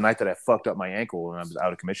the night that I fucked up my ankle and I was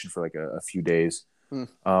out of commission for like a few days.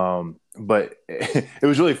 But it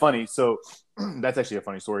was really funny. So that's actually a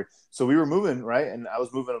funny story. So we were moving, right? And I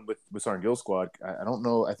was moving with Sergeant Gill's squad. I don't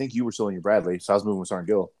know. I think you were still in your Bradley. So I was moving with Sergeant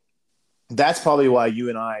Gill. That's probably why you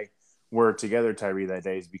and I were together, Tyree, that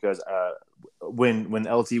day, is because when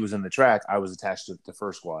LT was in the track, I was attached to the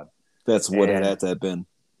first squad. That's what it had to have been.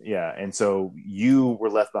 Yeah, and so you were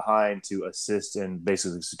left behind to assist in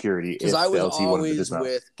basically security. Because I was always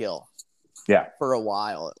with Gill. Yeah, for a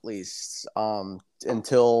while at least,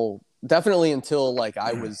 until like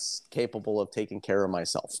I was capable of taking care of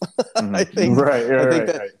myself. I think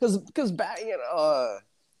that because back,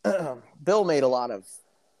 Bill made a lot of,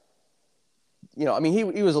 I mean, he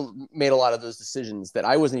made a lot of those decisions that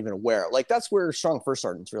I wasn't even aware of. Like that's where strong first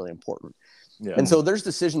sergeant's really important. Yeah. And so there's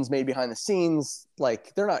decisions made behind the scenes,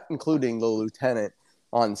 like they're not including the lieutenant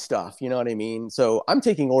on stuff. You know what I mean? So I'm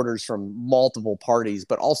taking orders from multiple parties,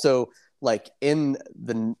 but also like in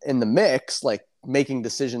the mix, like making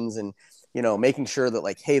decisions and, making sure that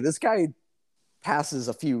like, hey, this guy passes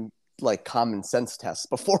a few like common sense tests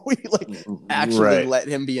before we like actually let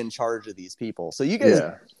him be in charge of these people. So you guys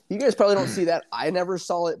probably don't see that. I never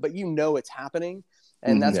saw it, but it's happening.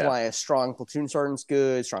 And that's why a strong platoon sergeant's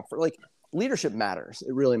good. Like leadership matters.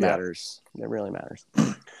 It really matters. It really matters.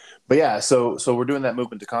 But yeah, so we're doing that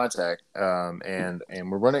movement to contact, and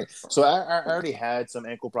we're running. So I already had some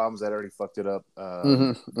ankle problems. I'd already fucked it up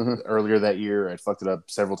earlier that year. I'd fucked it up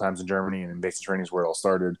several times in Germany, and in basic training is where it all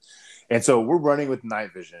started. And so we're running with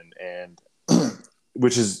night vision, and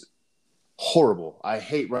which is horrible. I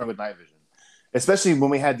hate running with night vision, especially when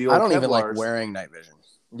we had the old. I don't Kevlars. even like wearing night vision.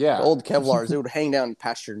 Yeah, the old Kevlars, they would hang down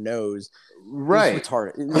past your nose. Right, it's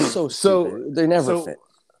retarded. It's so stupid. They never fit.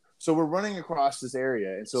 So we're running across this area,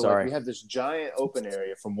 and so like, we have this giant open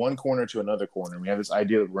area from one corner to another corner. And we have this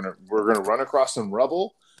idea that we're gonna run across some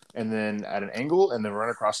rubble, and then at an angle, and then run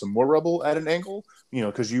across some more rubble at an angle.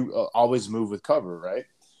 Because you always move with cover, right?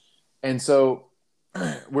 And so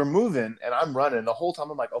we're moving, and I'm running the whole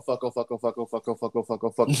time. I'm like, oh fuck, oh fuck, oh fuck, oh fuck, oh fuck, oh fuck,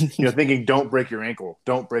 oh fuck. Thinking, don't break your ankle,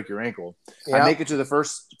 don't break your ankle. Yeah. I make it to the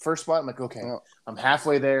first spot. I'm like, okay, I'm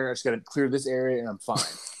halfway there. I just gotta clear this area, and I'm fine.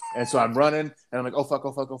 And so I'm running, and I'm like, oh fuck,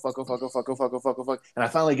 oh fuck, oh fuck, oh fuck, oh fuck, oh fuck, oh fuck, oh fuck. And I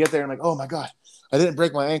finally get there, and I'm like, oh my god, I didn't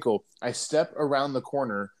break my ankle. I step around the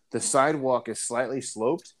corner. The sidewalk is slightly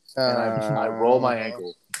sloped, and I roll my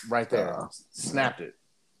ankle right there, snapped it,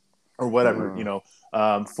 or whatever.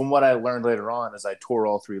 From what I learned later on, is I tore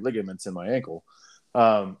all 3 ligaments in my ankle,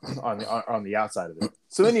 on the outside of it.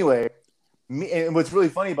 So anyway. And what's really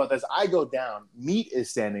funny about this, I go down. Meat is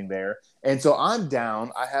standing there, and so I'm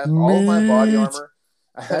down. I have all my body armor.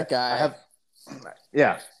 That guy.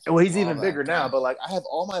 Yeah. Well, he's even bigger now, but like I have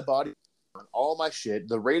all my body, all my shit,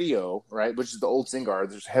 the radio, right, which is the old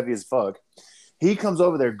Singard, it's heavy as fuck. He comes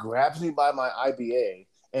over there, grabs me by my IBA,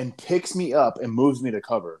 and picks me up and moves me to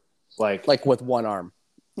cover, like with one arm.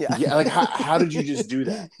 Yeah. Like how did you just do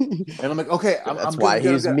that? And I'm like, okay, that's I'm why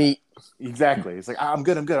good, he's meat. Exactly. It's like I'm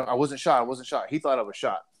good. I wasn't shot. He thought I was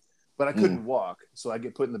shot, but I couldn't walk, so I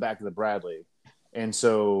get put in the back of the Bradley, and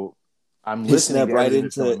so. He snapped right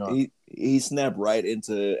into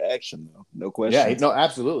action, though. No question. Yeah,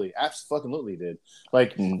 absolutely, absolutely did.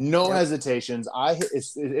 Like no hesitations. I hit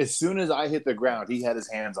as soon as I hit the ground, he had his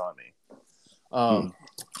hands on me. But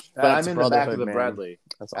I'm in the back of the Bradley.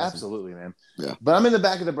 That's awesome. Absolutely, man. Yeah. But I'm in the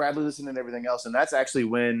back of the Bradley listening to everything else, and that's actually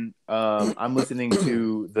when I'm listening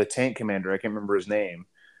to the tank commander. I can't remember his name.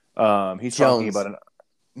 He's talking about an.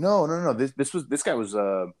 No. This guy was.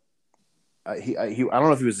 I don't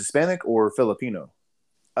know if he was Hispanic or Filipino.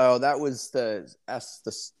 Oh, that was the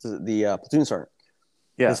platoon sergeant.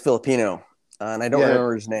 Yeah, he's Filipino, and I don't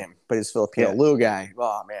remember his name, but he's Filipino. Yeah. Little guy.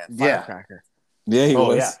 Oh man, firecracker. Yeah, he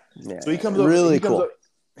was. Yeah. So he comes over. Really cool.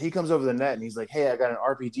 He comes over the net and he's like, "Hey, I got an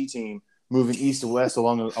RPG team moving east to west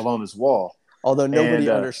along this wall." Although nobody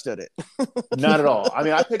understood it. Not at all. I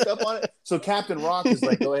mean, I picked up on it. So Captain Rock is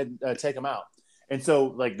like, "Go ahead and take him out." And so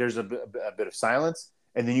like, there's a bit of silence.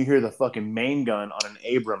 and then you hear the fucking main gun on an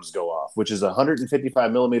Abrams go off, which is a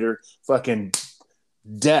 155 millimeter fucking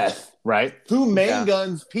death, right? Who main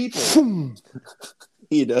guns people?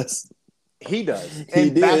 He does. He does. He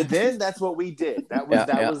And back did. then, that's what we did. That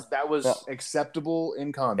was acceptable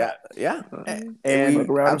in combat. Yeah. And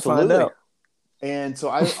we absolutely. And so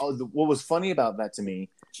what was funny about that to me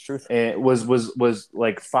It's truth. was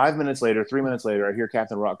like 5 minutes later, 3 minutes later, I hear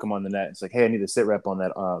Captain Rock come on the net. It's like, hey, I need a sit rep on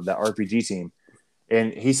that RPG team.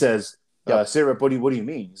 And he says, sit rep, what do you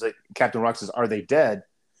mean? He's like, Captain Rock says, are they dead?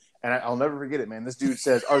 And I'll never forget it, man. This dude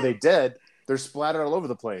says, are they dead? They're splattered all over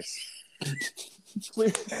the place.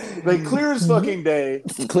 Clear as fucking day.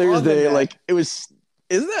 Clear as day. Like, it was.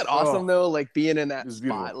 Isn't that awesome though? Like being in that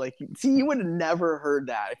spot. Beautiful. Like, see, you would have never heard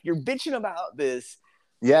that if you're bitching about this.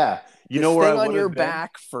 Yeah, you know where I would on your been?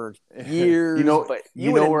 Back for years. But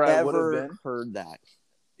you know where I would have been. Heard that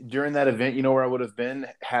during that event. You know where I would have been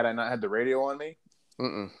had I not had the radio on me.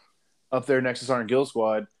 Up there next to Sergeant Gill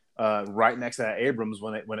Squad, right next to that Abrams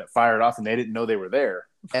when it fired off, and they didn't know they were there.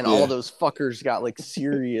 And all those fuckers got like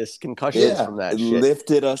serious concussions from that shit. It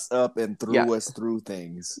lifted us up and threw us through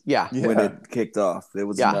things. When it kicked off, it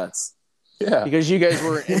was nuts. Yeah, because you guys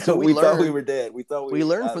were. So we thought we were dead. We thought we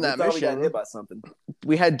learned from that mission. We got hit by something.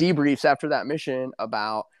 We had debriefs after that mission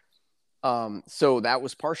about. So that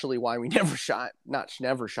was partially why we never shot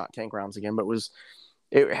tank rounds again. But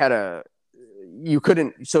you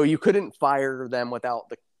couldn't fire them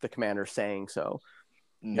without the commander saying so.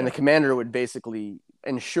 No. And the commander would basically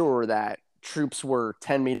ensure that troops were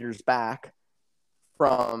 10 meters back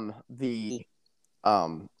from the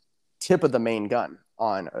tip of the main gun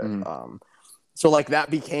on so like that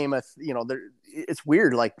became it's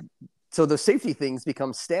weird, like, so the safety things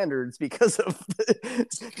become standards because of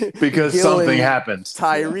something happened.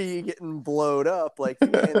 Tyree getting blowed up, like,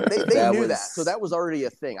 and they knew that, so that was already a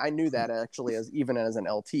thing. I knew that actually as an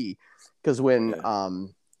LT, because when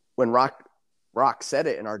Rock said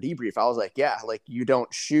it in our debrief, I was like, yeah, like, you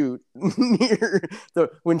don't shoot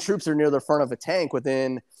when troops are near the front of a tank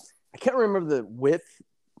within, I can't remember the width.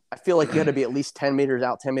 I feel like you had to be at least 10 meters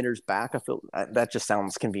out, 10 meters back. I feel that just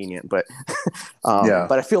sounds convenient, but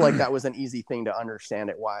but I feel like that was an easy thing to understand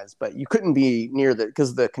it wise, but you couldn't be near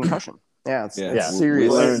because the concussion. Yeah, it's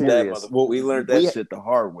serious. We learned that shit the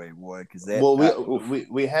hard way, boy.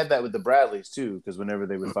 We had that with the Bradleys too, because whenever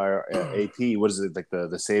they would fire AP, what is it, like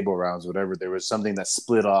the Sable rounds, whatever, there was something that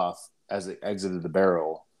split off as it exited the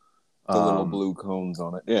barrel. The little blue cones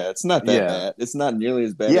on it. Yeah, it's not that bad. It's not nearly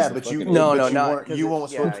as bad. Yeah, as but you're not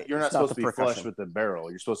supposed to be flush with the barrel.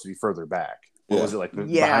 You're supposed to be further back. What was it like?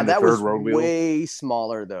 Yeah, that was way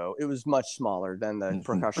smaller though. It was much smaller than the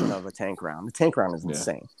percussion of a tank round. The tank round is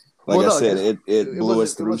insane. Like I said, it blew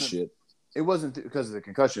us through shit. It wasn't because of the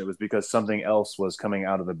concussion. It was because something else was coming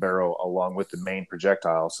out of the barrel along with the main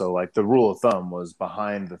projectile. So, like, the rule of thumb was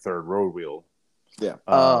behind the third road wheel. Yeah.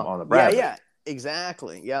 On the Bradley. Yeah.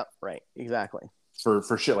 Exactly. Yep. Right. Exactly.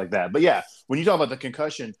 For shit like that. But yeah, when you talk about the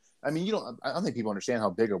concussion, I mean, I don't think people understand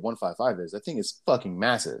how big a 155 is. That thing is fucking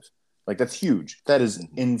massive. Like, that's huge. That is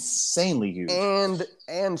insanely huge.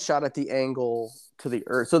 And shot at the angle to the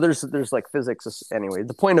earth. So there's like physics anyway.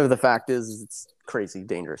 The point of the fact is it's crazy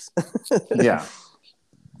dangerous. Yeah.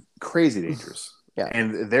 Crazy dangerous. Yeah.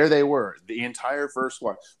 And there they were, the entire first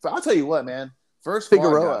squad. But I'll tell you what, man. First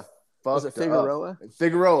Figueroa. Was it Figueroa?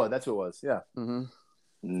 Figueroa, that's what it was. Yeah.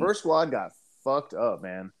 Mm-hmm. First squad got fucked up,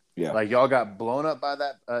 man. Yeah. Like, y'all got blown up by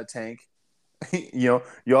that tank.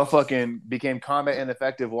 Y'all fucking became combat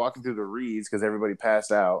ineffective walking through the reeds because everybody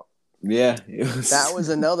passed out. Yeah. That was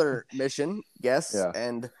another mission. Yes. Yeah.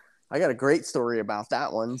 And I got a great story about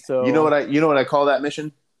that one. So you know what I call that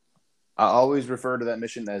mission? I always refer to that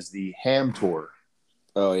mission as the Ham Tour.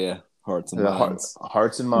 Oh yeah. Hearts and Minds.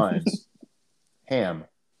 Hearts and Minds. Ham.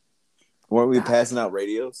 Weren't we passing out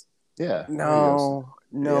radios? Yeah. No.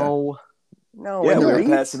 Yeah, we were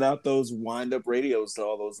passing out those wind-up radios to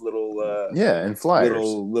all those little and flyers,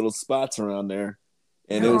 little spots around there,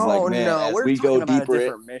 and it was like, man, as we go deeper, a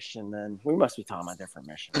different mission. Then we must be talking about a different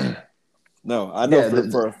mission. No, I know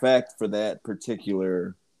for a fact for that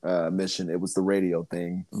particular mission, it was the radio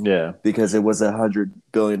thing. Yeah, because it was 100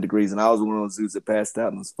 billion degrees, and I was one of those dudes that passed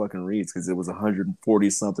out in those fucking reeds because it was 140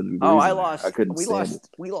 something degrees. Oh, I lost. I couldn't stand it.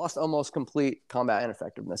 We lost almost complete combat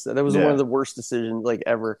ineffectiveness. That was one of the worst decisions like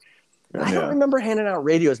ever. Yeah. I don't remember handing out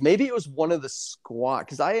radios. Maybe it was one of the squad,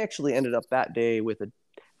 because I actually ended up that day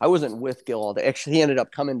I wasn't with Gil all day. Actually, he ended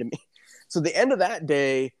up coming to me. So the end of that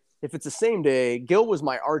day, if it's the same day, Gil was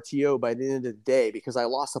my RTO by the end of the day because I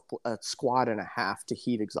lost a squad and a half to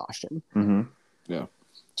heat exhaustion. Mm-hmm. Yeah.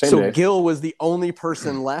 So Gil was the only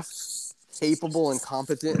person left capable and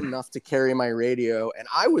competent enough to carry my radio, and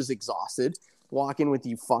I was exhausted walking with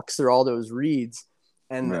you fucks through all those reeds.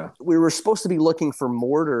 And we were supposed to be looking for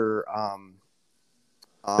mortar.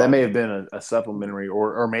 That may have been a supplementary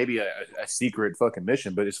or maybe a secret fucking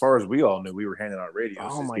mission. But as far as we all knew, we were handing out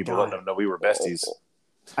radios to people, letting them know we were besties.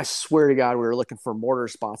 I swear to God, we were looking for mortar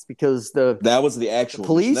spots because that was the actual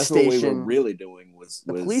police That's station. What we were really doing was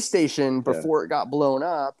the police station before it got blown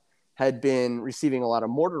up had been receiving a lot of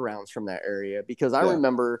mortar rounds from that area. Because I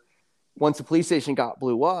remember once the police station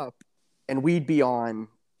blew up, and we'd be on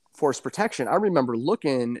force protection. I remember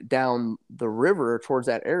looking down the river towards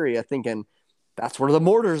that area, thinking, that's where the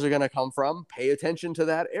mortars are going to come from. Pay attention to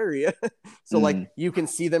that area. So like you can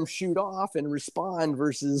see them shoot off and respond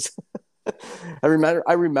versus I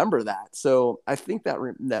remember that. So I think that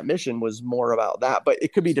that mission was more about that, but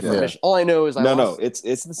it could be different mission. All I know is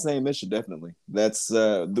it's the same mission. Definitely. That's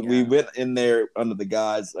we went in there under the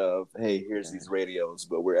guise of, hey, here's these radios,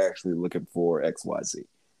 but we're actually looking for XYZ.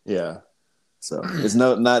 Yeah. So it's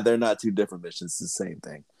they're not two different missions. It's the same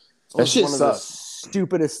thing. That shit one of the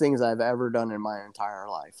stupidest things I've ever done in my entire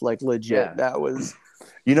life. Like legit, that was.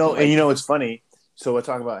 It's funny. So we're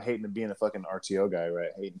talking about hating being a fucking RTO guy,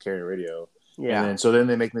 right? Hating carrying radio. Yeah. And then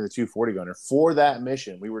they make me the 240 gunner. For that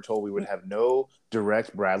mission, we were told we would have no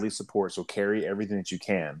direct Bradley support, so carry everything that you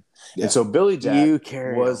can. Yeah. And so Billy Jack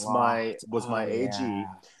was my AG. Yeah.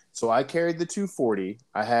 So I carried the 240.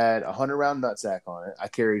 I had a 100-round nutsack on it. I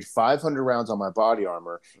carried 500 rounds on my body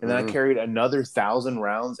armor, and then I carried another 1,000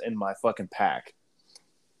 rounds in my fucking pack.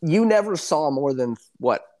 You never saw more than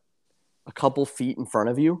what, a couple feet in front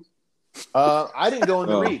of you? I didn't go in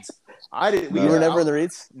the reeds. You were never in the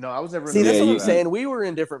reeds? No, I was never. See, that's what I'm saying. We were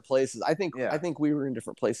in different places. I think we were in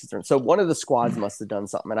different places. So one of the squads must have done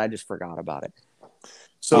something, and I just forgot about it.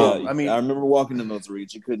 So I remember walking in those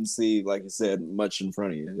reeds. You couldn't see, like you said, much in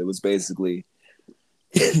front of you. It was basically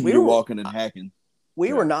we were walking and hacking.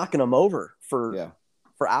 We were knocking them over for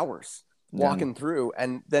hours, walking through,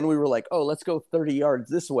 and then we were like, "Oh, let's go 30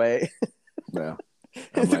 yards this way." Yeah,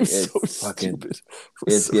 it's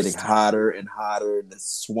getting hotter and hotter in the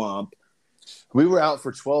swamp. We were out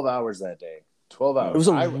for 12 hours that day. 12 hours. It was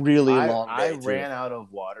a really long day. I ran out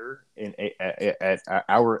of water at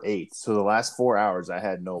hour 8. So the last 4 hours, I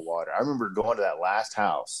had no water. I remember going to that last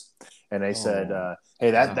house, and they said,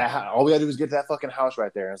 "Hey, that all we got to do is get to that fucking house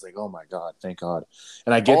right there." And I was like, "Oh my god, thank God!"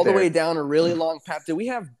 And I get all the way down a really long path. Did we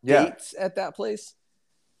have dates at that place?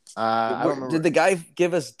 I don't remember. Did the guy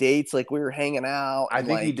give us dates? Like we were hanging out? I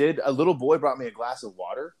think he did. A little boy brought me a glass of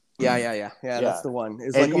water. Yeah. That's the one.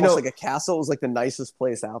 It's like almost like a castle. It was like the nicest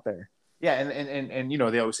place out there. Yeah, and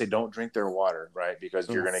they always say don't drink their water, right? Because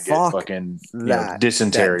you're gonna get fucking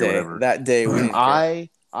dysentery or whatever. That day,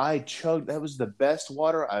 I chugged. That was the best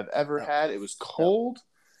water I've ever had. It was cold,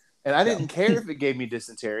 and I didn't care if it gave me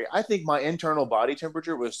dysentery. I think my internal body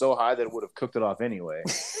temperature was so high that it would have cooked it off anyway.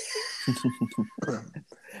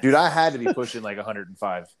 Dude, I had to be pushing like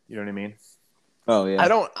 105. You know what I mean? Oh yeah.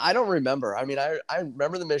 I don't remember. I mean, I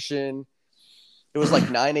remember the mission. It was like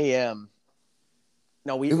 9 a.m.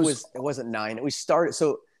 No, it wasn't 9. We started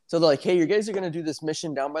so they're like, hey, you guys are gonna do this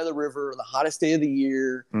mission down by the river, the hottest day of the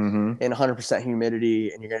year, in 100%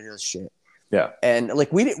 humidity, and you're gonna do this shit. Yeah. And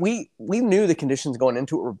like we knew the conditions going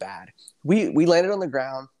into it were bad. We landed on the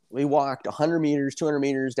ground. We walked 100 meters, 200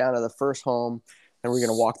 meters down to the first home, and we're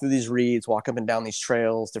gonna walk through these reeds, walk up and down these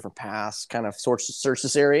trails, different paths, kind of search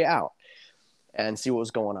this area out and see what was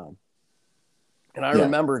going on. And I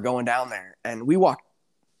remember going down there, and we walked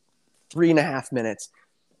 3.5 minutes,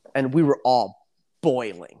 and we were all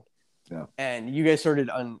boiling. Yeah. And you guys started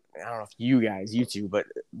I don't know if you two, but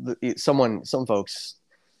some folks,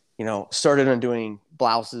 started on doing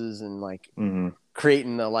blouses and like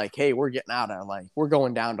creating the like, hey, we're getting out of like, we're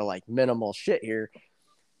going down to like minimal shit here.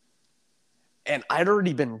 And I'd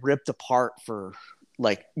already been ripped apart for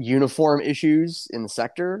like uniform issues in the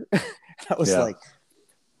sector. I was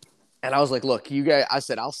like, look, you guys, I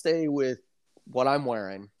said, I'll stay with what I'm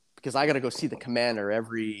wearing because I got to go see the commander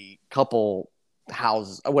every couple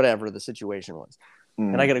houses or whatever the situation was.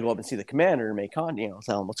 And I got to go up and see the commander and make tell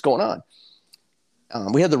him what's going on.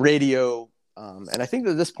 We had the radio. And I think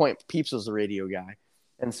that at this point, Peeps was the radio guy.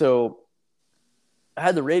 And so I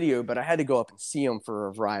had the radio, but I had to go up and see him for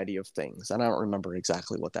a variety of things. And I don't remember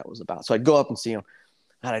exactly what that was about. So I'd go up and see him.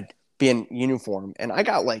 I'd be in uniform. And we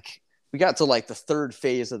got to like the third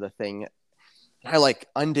phase of the thing. And I like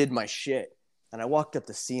undid my shit. And I walked up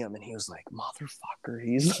to see him, and he was like, motherfucker.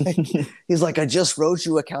 He's like, I just wrote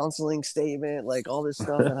you a counseling statement, like all this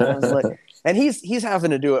stuff. And I was like, and he's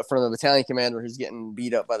having to do it for the battalion commander who's getting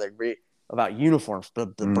beat up by the about uniforms, the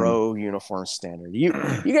bro uniform standard. You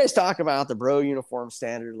guys talk about the bro uniform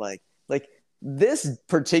standard, like this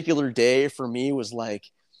particular day for me was like,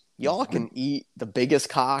 y'all can eat the biggest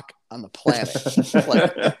cock on the planet.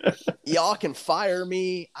 Like, y'all can fire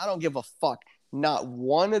me. I don't give a fuck. Not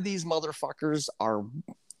one of these motherfuckers are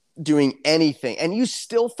doing anything, and you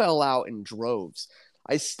still fell out in droves.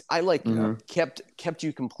 I like kept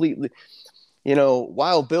you completely. You know,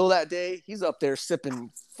 Wild Bill that day, he's up there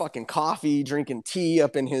sipping fucking coffee, drinking tea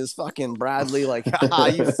up in his fucking Bradley. Like, you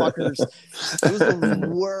fuckers. It was the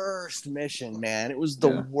worst mission, man. It was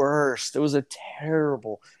the worst. It was a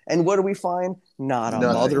terrible. And what do we find? Not a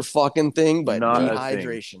motherfucking thing, but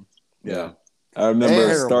dehydration. Yeah. I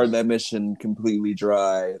remember starting that mission completely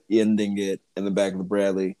dry, ending it in the back of the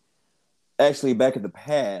Bradley. Actually, back at the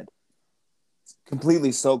pad,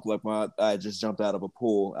 completely soaked like I just jumped out of a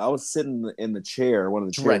pool. I was sitting in the chair, one of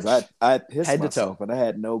the chairs. I pissed head myself, but I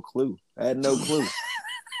had no clue. I'm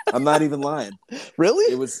not even lying.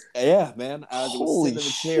 Really? It was, man. I was sitting in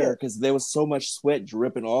the chair because there was so much sweat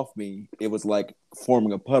dripping off me. It was like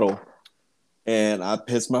forming a puddle. And I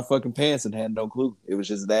pissed my fucking pants and had no clue. It was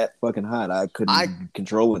just that fucking hot. I couldn't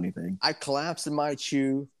control anything. I collapsed in my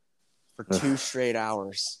chew for 2 straight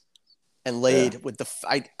hours. And laid with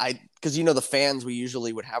because the fans, we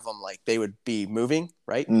usually would have them like they would be moving,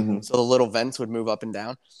 right? Mm-hmm. So the little vents would move up and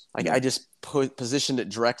down. I just positioned it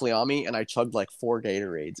directly on me, and I chugged like 4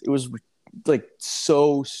 Gatorades. It was like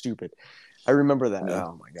so stupid. I remember that. Yeah.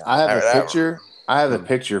 Oh my god! I have a picture. I have a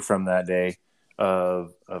picture from that day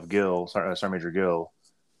of Gil, Sergeant Major Gil,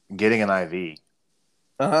 getting an IV.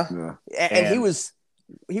 Yeah. And he was.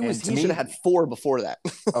 He should have had 4 before that.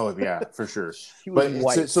 Oh yeah, for sure.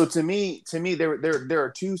 But so to me, there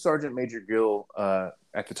are 2 Sergeant Major Gill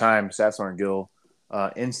at the time, Staff Sergeant Gill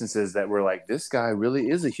instances that were like, this guy really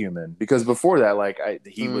is a human. Because before that, like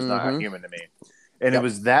he was not a human to me. And it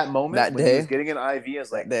was that moment when he was getting an IV. I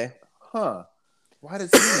was like, why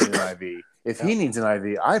does he need an IV? If he needs an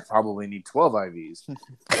IV, I probably need 12 IVs.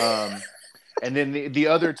 And then the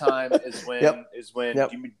other time is when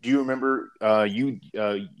do you remember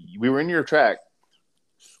we were in your track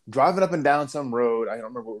driving up and down some road. I don't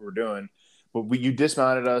remember what we were doing, but you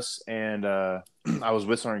dismounted us, and I was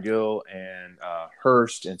with Sergeant Gill and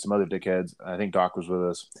Hurst and some other dickheads. I think Doc was with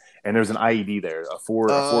us, and there was an IED there, a four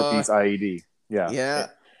piece IED. Yeah.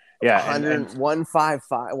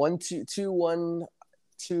 155 1 2 2 1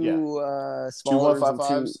 2 smaller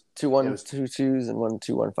 2 2 1 2 2s and 1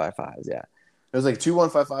 2 155s. Yeah. It was like 2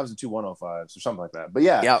 155s and 2 105s or something like that. But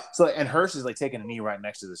yeah. So and Hurst is like taking a knee right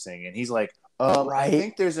next to this thing, and he's like, I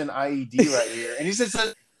think there's an IED right here. And he says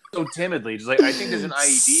so timidly, just like, I think there's an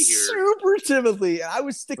IED here. Super timidly. I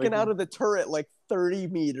was sticking out of the turret like 30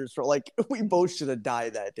 meters for like we both should have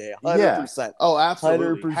died that day. 100%. Yeah. Oh,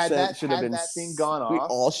 absolutely. 100% had that thing gone off, we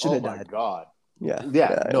all should have died. Oh my god. Yeah.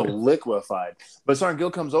 Liquefied. But Sergeant Gill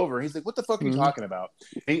comes over. He's like, "What the fuck are you talking about?"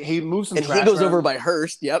 He moves some. And trash he goes around. over by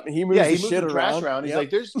Hurst. Yep. He moves the shit around. He's like,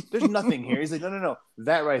 "There's nothing here." He's like, "No,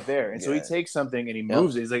 that right there." And so he takes something and he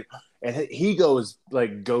moves it. He's like, and he goes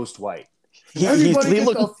like ghost white. Everybody get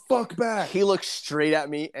the fuck back. He looks straight at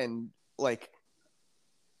me and like,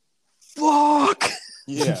 fuck.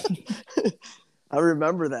 Yeah. I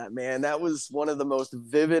remember that, man. That was one of the most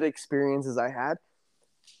vivid experiences I had.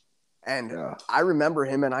 And I remember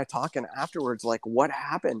him and I talking afterwards, like, what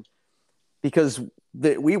happened? Because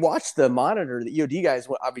we watched the monitor. The EOD guys,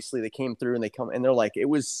 obviously, they came through and they're like, it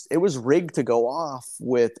was rigged to go off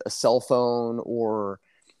with a cell phone or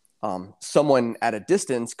someone at a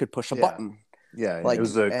distance could push a button. Yeah, like, it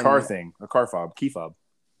was a car thing, a car fob, key fob.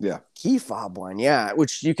 Yeah, key fob one. Yeah,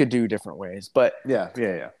 which you could do different ways, but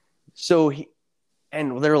yeah. So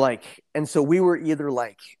they're like, and so we were either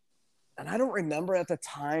like. And I don't remember at the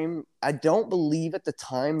time. I don't believe at the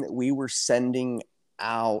time that we were sending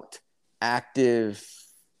out active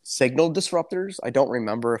signal disruptors. I don't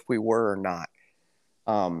remember if we were or not.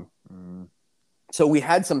 So we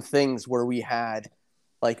had some things where we had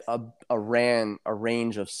like a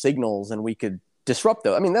range of signals, and we could disrupt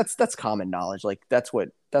those. I mean, that's common knowledge. Like that's what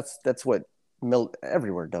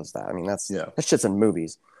everywhere does that. I mean, that shit's in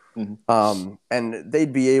movies. Mm-hmm. And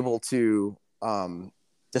they'd be able to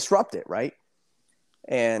disrupt it, right?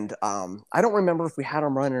 And I don't remember if we had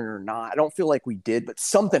them running or not. I don't feel like we did, but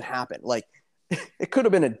something happened. Like it could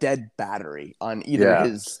have been a dead battery on either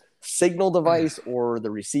his signal device or the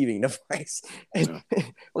receiving device. And,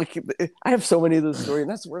 like I have so many of those stories,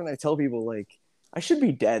 and that's when I tell people, like, I should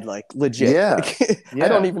be dead, like legit. Yeah. Like, Yeah. I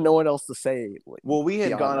don't even know what else to say. Like, Well, we had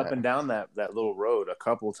beyond gone that. up and down that little road a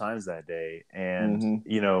couple of times that day, and Mhm.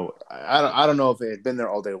 you know, I don't know if it had been there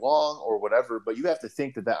all day long or whatever, but you have to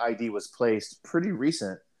think that ID was placed pretty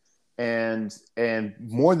recent, and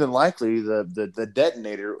more than likely the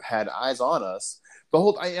detonator had eyes on us.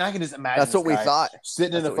 I can just imagine That's what we this guy thought.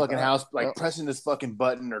 sitting in That's the what we fucking thought. house, like Yep. pressing this fucking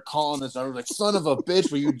button or calling this number, like, son of a bitch,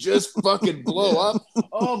 will you just fucking blow up?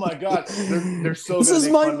 Oh my god, they're so. This gonna is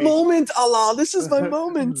make my fun of me. moment, Allah. This is my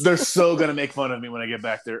moment. They're so gonna make fun of me when I get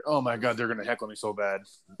back there. Oh my god, they're gonna heckle me so bad.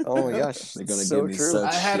 Oh my gosh, They're gonna so give me true.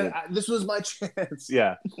 such- I had this was my chance.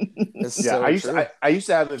 Yeah, It's yeah. so true. I used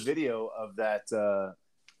to have a video of that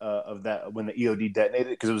when the EOD detonated,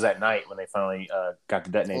 because it was at night when they finally got to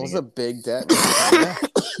It detonating. was It. a big detonator.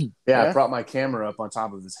 Yeah, I Yeah. brought my camera up on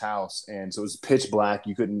top of this house, and so it was pitch black.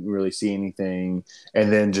 You couldn't really see anything,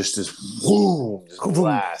 and then just this boom, just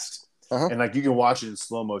blast. Uh-huh. And like you can watch it in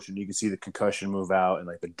slow motion. You can see the concussion move out, and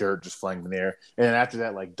like the dirt just flying in the air. And then after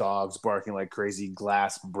that, like dogs barking like crazy,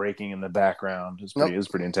 glass breaking in the background. It was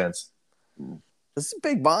pretty intense. This is a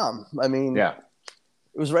big bomb. I mean, Yeah.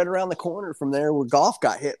 It was right around the corner from there where golf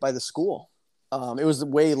got hit by the school. It was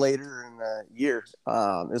way later in the year.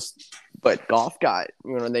 But golf got,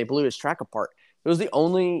 they blew his track apart. It was the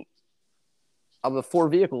only of the 4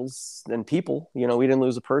 vehicles and people, we didn't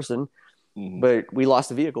lose a person, but we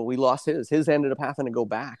lost a vehicle. We lost his. His ended up having to go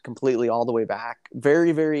back completely all the way back.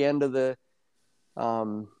 Very, very end of the,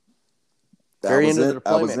 very end of the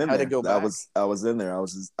deployment. Had to go back. I was in there. I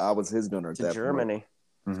was his gunner at to that Germany.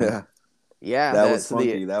 point. Yeah. Yeah. That was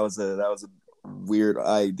funky. That was a weird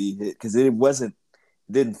IED hit because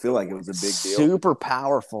didn't feel like it was a big deal. Super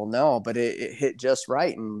powerful, no, but it hit just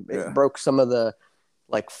right and it broke some of the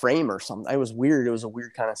like frame or something. It was weird. It was a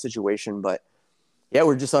weird kind of situation, but yeah,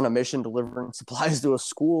 we're just on a mission delivering supplies to a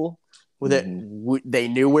school with it. They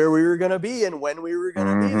knew where we were going to be and when we were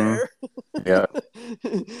going to be there. Yeah.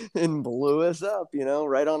 And blew us up,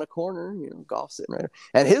 right on a corner, golf sitting right.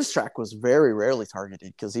 And his track was very rarely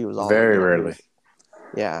targeted because he was all very rarely.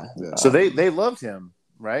 Yeah. So they loved him,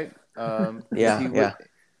 right? Yeah.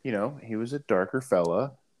 He was a darker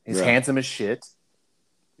fella. He's handsome as shit.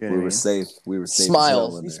 You know we what I were mean? safe. We were safe.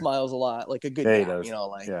 Smiles. He smiles a lot, like a good Yeah, he guy.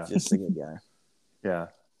 does. Just a good guy. Yeah.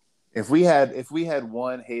 If we had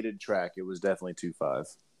one hated track, it was definitely 2-5,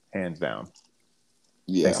 hands down.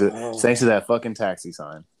 Yeah. Thanks to that fucking taxi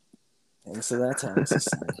sign. Thanks to that taxi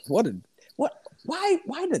sign. Why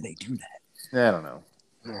did they do that? I don't know.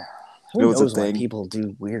 Yeah. It Who was a knows why thing. people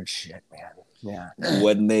do weird shit, man? Yeah.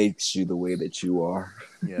 What makes you the way that you are?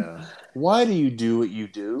 Yeah. Why do you do what you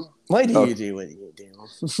do? Why do you do what you do?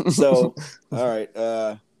 So, all right.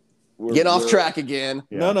 Get off track again.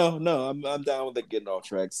 Yeah. No. I'm down with it getting off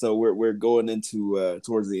track. So we're going into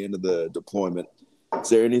towards the end of the deployment. Is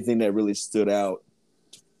there anything that really stood out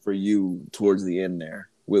for you towards the end there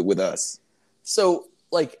with us? So,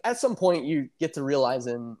 like, at some point you get to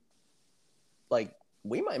realizing, like,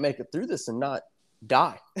 we might make it through this and not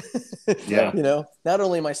die. Yeah. Not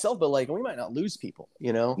only myself, but like we might not lose people,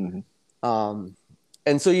 and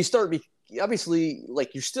so you start obviously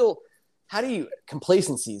like you're still,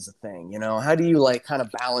 complacency is a thing, how do you like kind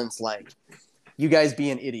of balance like you guys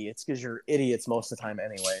being idiots because you're idiots most of the time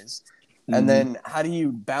anyways. And then how do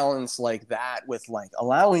you balance like that with like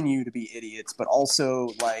allowing you to be idiots, but also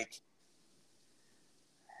like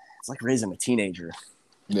it's like raising a teenager.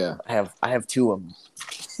 Yeah, I have 2 of them.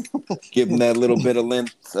 Give them that little bit of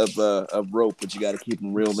length of rope, but you got to keep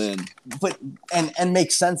them reeled in. But and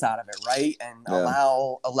make sense out of it, right? And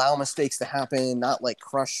allow mistakes to happen, not like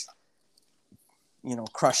crush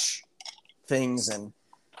things. And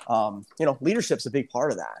leadership's a big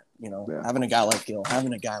part of that. Having a guy like Gil,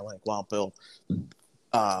 having a guy like Wild Bill,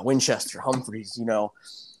 Winchester, Humphreys.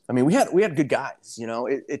 I mean, we had good guys.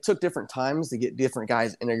 It took different times to get different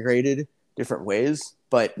guys integrated different ways,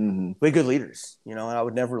 but we had good leaders, and I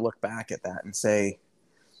would never look back at that and say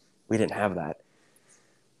we didn't have that.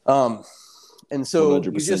 And so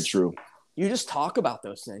 100% true. You just talk about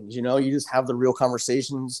those things, you just have the real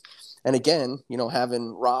conversations. And again,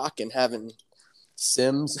 having Rock and having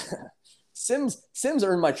Sims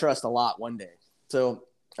earned my trust a lot one day. So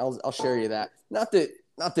I'll share you that. Not that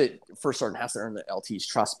First Sergeant has to earn the LT's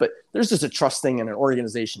trust, but there's just a trust thing in an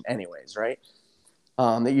organization anyways, right?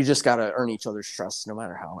 That you just got to earn each other's trust no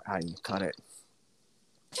matter how you cut it.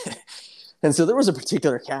 And so there was a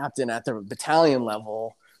particular captain at the battalion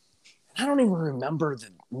level. I don't even remember the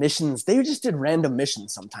missions. They just did random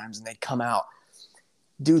missions sometimes and they'd come out.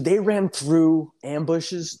 Dude, they ran through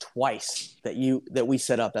ambushes twice that we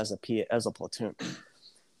set up as a platoon.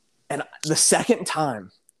 And the second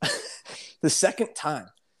time The second time,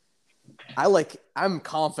 I'm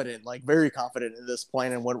confident, like very confident in this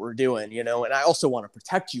plan and what we're doing, you know, and I also want to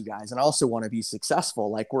protect you guys and I also want to be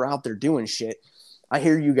successful. Like we're out there doing shit. I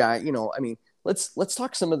hear you guys, you know, I mean, let's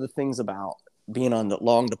talk some of the things about being on the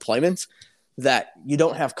long deployments that you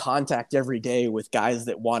don't have contact every day with guys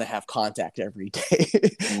that want to have contact every day.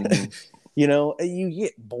 Mm-hmm. You know, you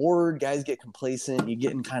get bored, guys get complacent, you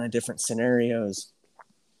get in kind of different scenarios.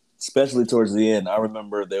 Especially towards the end. I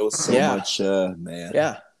remember there was so much, man.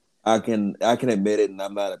 Yeah. I can admit it, and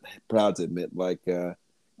I'm not proud to admit, like,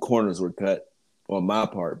 corners were cut on my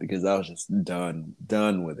part because I was just done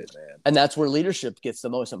with it, man. And that's where leadership gets the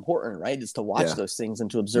most important, right? Is to watch those things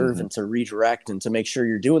and to observe and to redirect and to make sure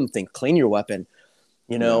you're doing things, clean your weapon,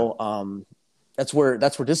 you know, that's where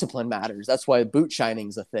discipline matters. That's why boot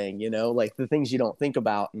shining's a thing, you know, like the things you don't think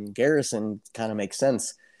about in garrison kind of make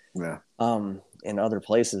sense. Yeah. In other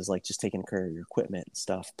places, like just taking care of your equipment and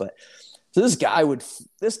stuff. But so this guy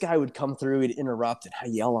would come through, he'd interrupt and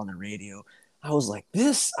I'd yell on the radio. I was like,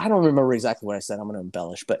 I don't remember exactly what I said. I'm going to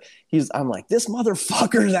embellish, but I'm like, this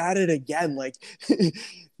motherfucker's at it again. Like,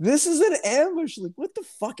 this is an ambush. Like, what the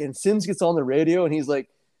fuck? And Sims gets on the radio and he's like,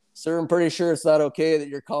 sir, I'm pretty sure it's not okay that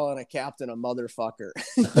you're calling a captain a motherfucker.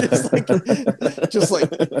 just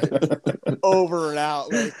like over and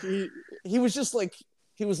out. Like he was just like,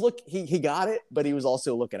 he got it, but he was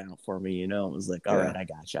also looking out for me, you know. It was like, all right, I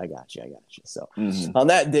got you. So on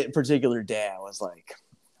that particular day, I was like,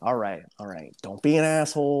 all right, don't be an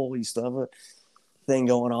asshole. You still have a thing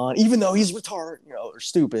going on, even though he's retarded, you know, or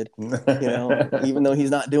stupid, you know, even though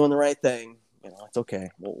he's not doing the right thing, you know, it's okay.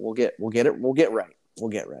 We'll get right.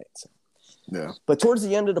 So. Yeah. But towards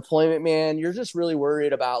the end of deployment, man, you're just really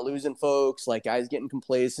worried about losing folks, like guys getting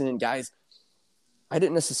complacent, guys. I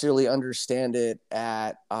didn't necessarily understand it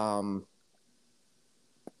at that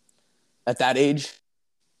age.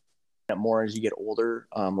 More as you get older,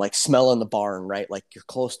 like smelling the barn, right? Like you're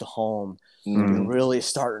close to home. You're really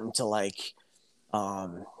starting to like,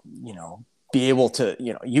 you know, be able to,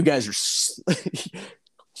 you know, you guys are.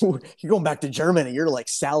 You're going back to Germany. You're like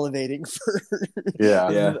salivating for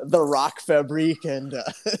the Rock Fabrique and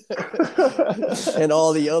and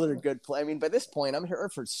all the other good. I mean, by this point, I'm here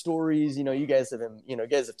for stories. You know, you guys have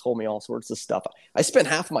told me all sorts of stuff. I spent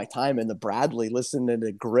half my time in the Bradley listening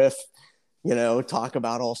to Griff, you know, talk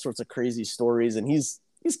about all sorts of crazy stories. And he's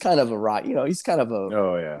kind of a rock. You know, he's kind of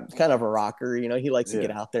a rocker. You know, he likes to get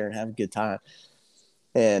out there and have a good time.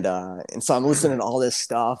 And so I'm listening to all this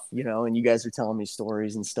stuff, you know, and you guys are telling me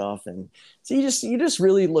stories and stuff. And so you just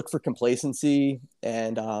really look for complacency,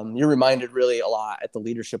 and you're reminded really a lot at the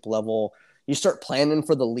leadership level. You start planning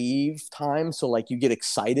for the leave time. So like you get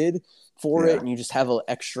excited for it and you just have an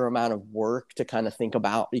extra amount of work to kind of think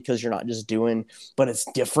about because you're not just doing, but it's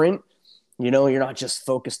different. You know, you're not just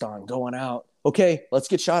focused on going out. Okay, let's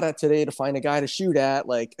get shot at today to find a guy to shoot at.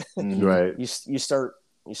 Like, right.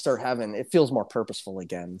 You start having, it feels more purposeful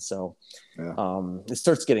again. So it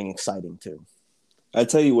starts getting exciting too. I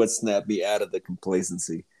tell you what snapped me out of the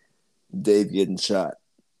complacency. Dave getting shot.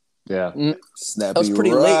 Yeah. Snapped that was me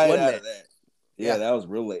pretty right late, wasn't out it? of that. Yeah, that was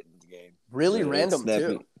real late in the game. Really random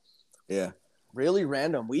too. Yeah. Really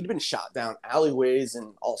random. We'd been shot down alleyways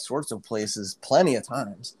and all sorts of places plenty of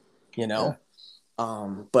times, you know? Yeah.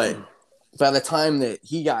 But by the time that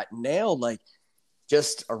he got nailed, like,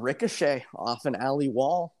 just a ricochet off an alley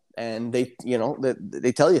wall, and they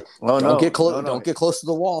tell you, don't get close. Don't get close to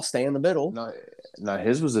the wall. Stay in the middle. No,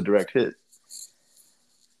 his was a direct hit.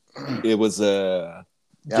 It was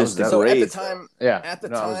just a so raid. at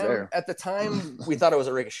the time, we thought it was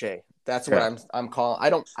a ricochet. That's what I'm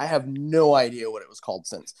calling. I have no idea what it was called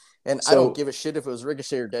since, and I don't give a shit if it was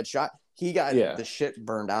ricochet or dead shot. He got the shit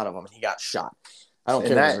burned out of him. He got shot. I don't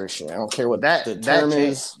care. I don't care what the term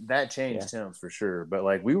is. That changed him for sure. But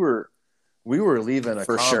like we were leaving a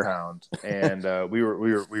compound, and we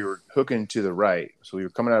were hooking to the right. So we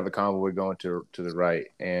were coming out of a convoy going to the right,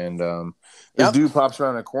 and this dude pops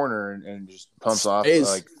around a corner and just pumps off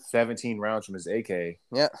like 17 rounds from his AK.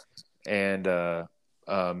 Yeah. And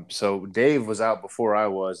so Dave was out before I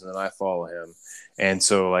was, and then I follow him. And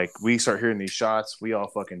so like we start hearing these shots, we all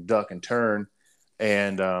fucking duck and turn.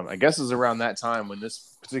 And I guess it was around that time when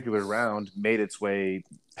this particular round made its way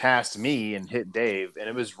past me and hit Dave. And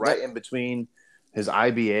it was right in between his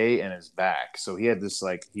IBA and his back. So he had this,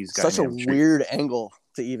 like, he's got such a weird angle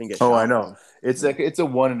to even get shot. Oh, I know. It's like, it's a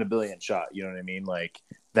 1 in a billion shot. You know what I mean? Like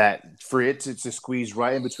that, for it to squeeze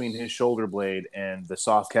right in between his shoulder blade and the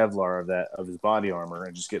soft Kevlar of his body armor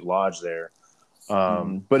and just get lodged there.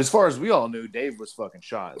 But as far as we all knew, Dave was fucking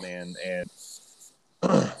shot, man. And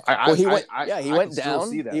he went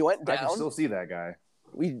down. He went down. I can still see that guy.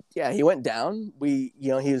 he went down. He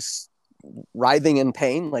was writhing in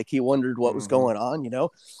pain, like he wondered what was going on.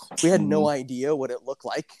 We had no idea what it looked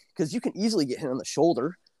like, because you can easily get hit on the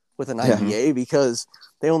shoulder with an IVA because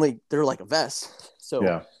they're like a vest.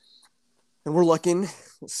 So, and we're looking,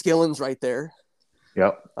 Skillen's right there.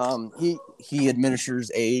 Yep. He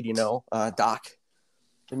administers aid, Doc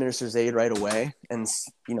administers aid right away, and,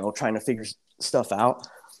 trying to figure stuff out.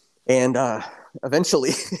 And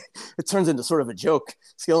eventually it turns into sort of a joke.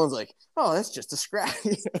 Skillen's like, oh, that's just a scratch,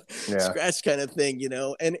 scratch kind of thing,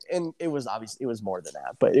 and it was obviously, it was more than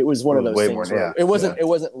that, but it was one of those things where it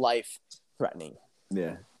wasn't life threatening.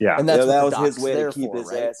 Yeah. And that's that was his way to keep his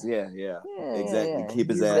ass. Yeah, exactly.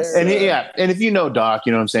 Keep his ass. And and if Doc,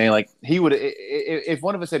 you know what I'm saying? Like, he would, if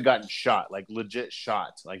one of us had gotten shot, like legit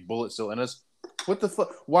shot, like bullet still in us, what the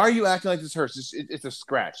fuck? Why are you acting like this hurts? It's a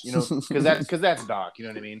scratch, because that's Doc, you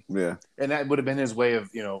know what I mean? Yeah. And that would have been his way of,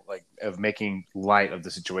 of making light of the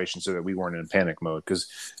situation so that we weren't in panic mode. Because,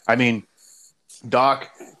 I mean, Doc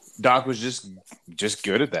was just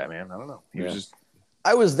good at that, man. I don't know. He was just.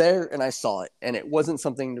 I was there and I saw it, and it wasn't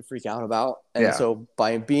something to freak out about. And so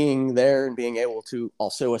by being there and being able to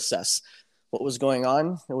also assess what was going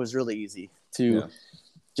on, it was really easy to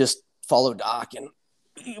just follow Doc, and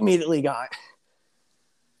immediately got,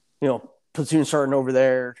 platoon sergeant over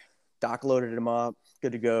there. Doc loaded him up,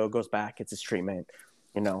 good to go, goes back, gets his treatment,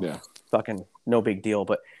 fucking no big deal.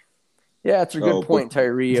 But yeah, it's a good point,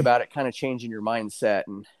 Tyree, about it kind of changing your mindset,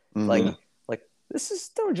 and like, this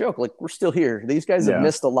is no joke. Like, we're still here. These guys have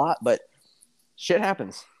missed a lot, but shit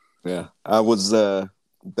happens. Yeah. I was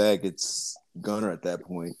Baggett's gunner at that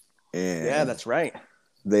point. And yeah, that's right.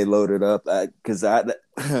 They loaded up because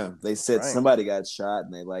they said somebody got shot,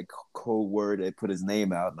 and they like cold word, they put his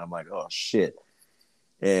name out, and I'm like, oh shit.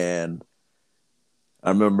 And I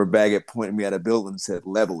remember Baggett pointing me at a building and said,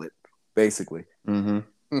 level it, basically.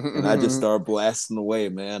 And I just started blasting away,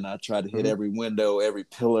 man. I tried to hit every window, every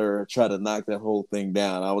pillar, try to knock that whole thing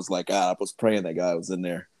down. I was like, I was praying that guy was in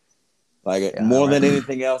there. Like, more than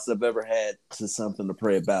anything else I've ever had, to something to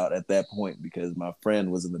pray about at that point, because my friend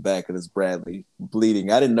was in the back of this Bradley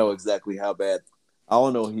bleeding. I didn't know exactly how bad. All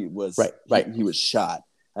I know, he was he was shot.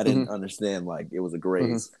 I didn't understand, like, it was a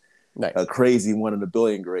graze, a crazy one in a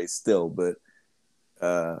billion graze still, but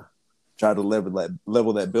tried to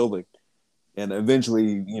level that building. And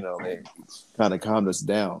eventually, they kind of calmed us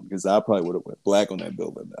down, because I probably would have went black on that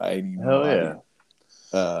building. I ain't even know.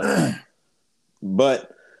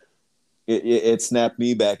 But it snapped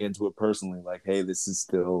me back into it personally. Like, hey, this is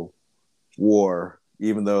still war.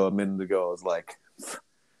 Even though a minute ago I was like,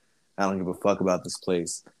 I don't give a fuck about this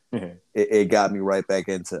place. It got me right back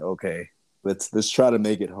into, okay, let's try to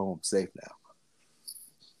make it home safe now.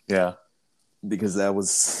 Yeah, because that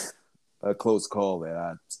was a close call that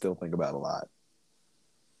I still think about a lot.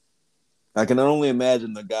 I can only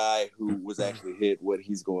imagine the guy who was actually hit, what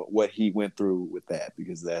he went through with that,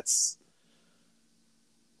 because that's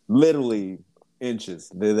literally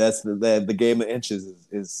inches. That's the game of inches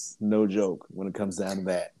is no joke when it comes down to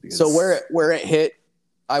that. So where it hit,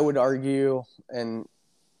 I would argue, and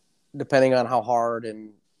depending on how hard,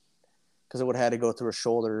 and because it would have had to go through a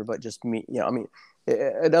shoulder, but just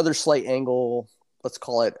another slight angle, let's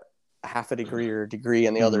call it a half a degree or a degree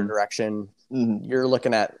in the other direction, you're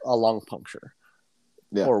looking at a lung puncture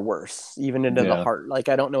or worse, even into the heart. Like,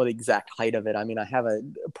 I don't know the exact height of it. I mean, I have a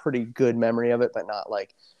pretty good memory of it, but not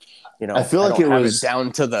like, I feel like it was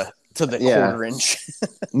down to the quarter inch.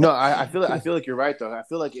 No, I feel like you're right though. I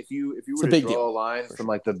feel like if you were to draw a line from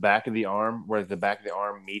like the back of the arm, where the back of the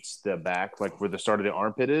arm meets the back, like where the start of the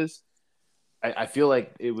armpit is, I feel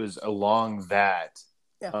like it was along that.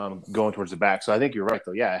 Going towards the back. So I think you're right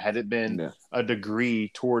though. Yeah. Had it been a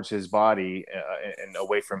degree towards his body and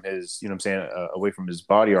away from his, away from his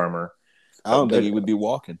body armor, I don't think he would be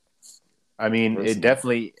walking. I mean, personally. It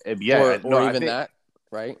definitely, or even that,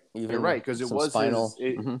 right? Even you're right. Cause it was spinal.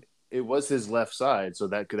 It was his left side. So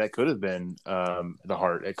that could have been the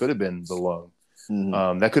heart. It could have been the lung.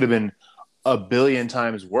 That could have been a billion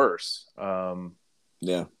times worse. So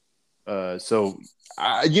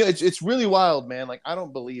it's really wild, man. Like, I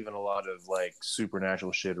don't believe in a lot of like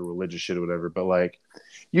supernatural shit or religious shit or whatever, but like,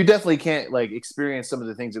 you definitely can't like experience some of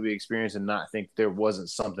the things that we experience and not think there wasn't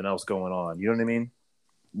something else going on. You know what I mean?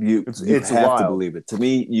 You have wild to believe it. To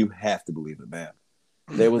me, you have to believe it, man.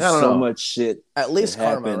 There was so much shit. At least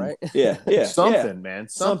karma, right? Yeah. Something, man.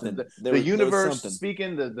 Something. The universe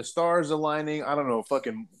speaking, the stars aligning. I don't know.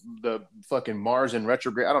 The fucking Mars in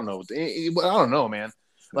retrograde. I don't know. I don't know, man.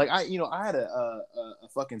 Like, I had a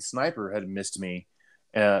fucking sniper had missed me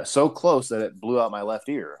so close that it blew out my left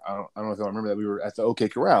ear. I don't know if you remember that. We were at the OK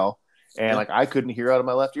Corral, And like I couldn't hear out of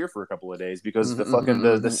my left ear for a couple of days because the fucking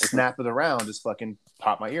the snap of the round just fucking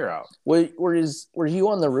popped my ear out. Were you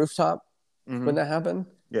on the rooftop when that happened?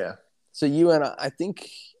 Yeah. So you and I think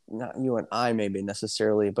not you and I maybe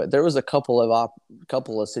necessarily, but there was a couple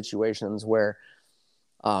of situations where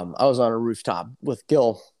I was on a rooftop with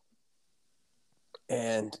Gil,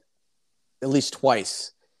 and at least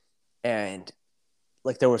twice, and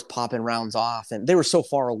like there was popping rounds off, and they were so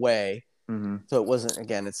far away, so it wasn't.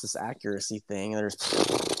 Again, it's this accuracy thing. There's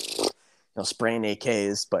spraying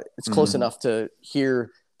AKs, but it's close enough to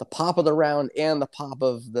hear the pop of the round and the pop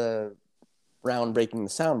of the round breaking the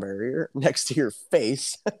sound barrier next to your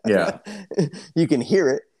face. Yeah, you can hear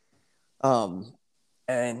it.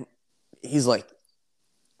 And he's like,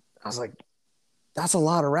 I was like, that's a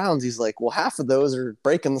lot of rounds. He's like, well, half of those are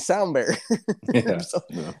breaking the sound barrier. So,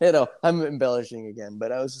 I'm embellishing again,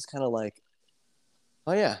 but I was just kind of like,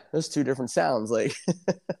 oh yeah, there's two different sounds. Like,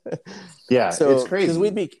 yeah, so it's crazy because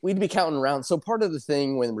we'd be counting rounds. So part of the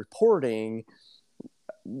thing when reporting,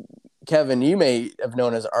 Kevin, you may have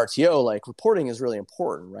known as RTO, like reporting is really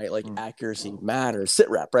important, right? Like accuracy matters. Sit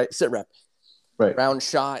rep, right? Sit rep. Right. Round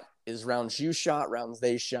shot is rounds you shot, rounds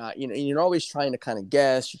they shot. You're always trying to kind of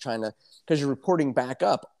guess. You're trying to, because you're reporting back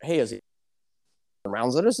up. Hey, is it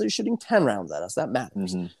rounds at us? Are you shooting 10 rounds at us? That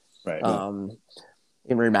matters. Right.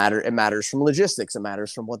 It matters from logistics. It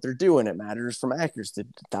matters from what they're doing. It matters from accuracy.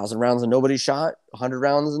 1,000 rounds and nobody shot. 100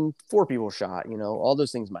 rounds and 4 people shot. All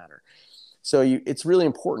those things matter. So it's really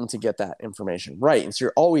important to get that information right. And so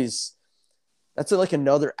you're always, that's like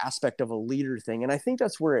another aspect of a leader thing. And I think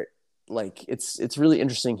that's where it's really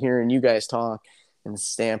interesting hearing you guys talk, and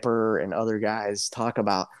Stamper and other guys talk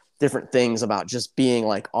about different things about just being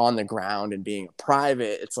like on the ground and being a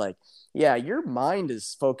private. It's like, yeah, your mind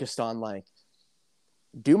is focused on like,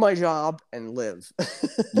 do my job and live.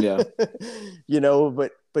 Yeah.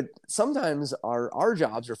 But sometimes our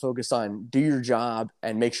jobs are focused on do your job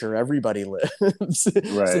and make sure everybody lives.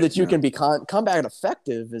 Right. So that you can be combat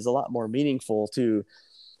effective is a lot more meaningful to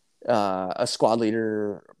a squad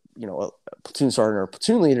leader, a platoon sergeant or a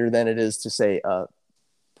platoon leader than it is to say a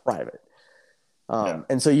private.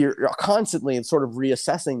 And so you're constantly sort of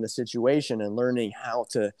reassessing the situation and learning how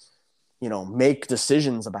to make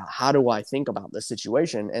decisions about how do I think about this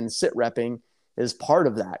situation, and sit repping is part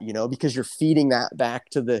of that, because you're feeding that back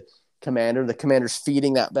to the commander. The commander's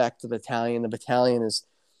feeding that back to the battalion. The battalion is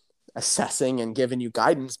assessing and giving you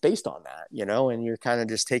guidance based on that, and you're kind of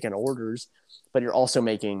just taking orders, but you're also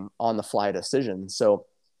making on the fly decisions. So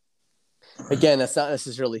again, that's not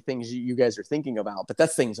necessarily things you guys are thinking about, but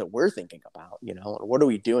that's things that we're thinking about, what are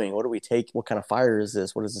we doing? What do we take? What kind of fire is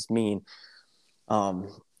this? What does this mean?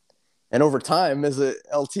 And over time, as a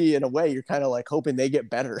LT, in a way, you're kind of like hoping they get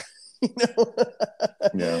better,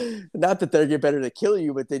 Yeah. Not that they get better to kill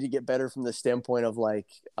you, but they get better from the standpoint of like,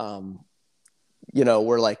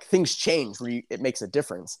 where like things change, where it makes a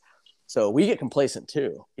difference. So we get complacent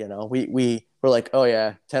too. We're like, oh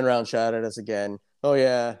yeah, 10 round shot at us again. Oh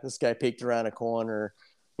yeah, this guy peeked around a corner,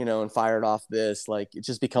 and fired off this. Like it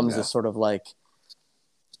just becomes this sort of like,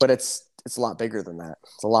 but it's a lot bigger than that.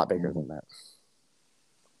 It's a lot bigger than that.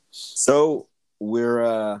 So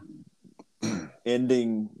we're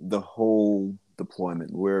ending the whole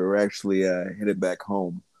deployment. We're actually headed back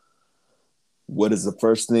home. What is the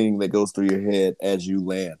first thing that goes through your head as you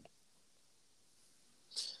land?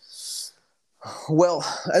 Well,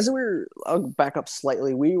 I'll back up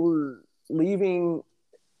slightly. We were leaving.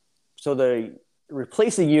 So the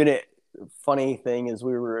replacing unit, funny thing is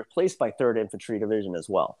we were replaced by 3rd Infantry Division as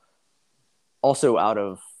well. Also out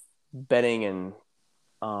of Benning and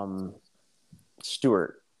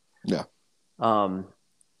Stewart. Yeah.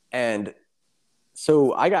 And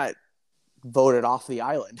so I got voted off the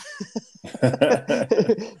island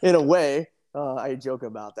in a way. I joke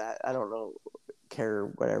about that. I don't care,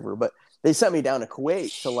 whatever, but they sent me down to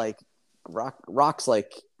Kuwait to like Rock's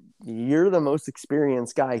like, you're the most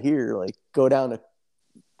experienced guy here. Like go down to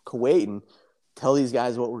Kuwait and tell these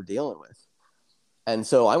guys what we're dealing with. And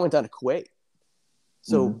so I went down to Kuwait.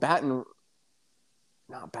 So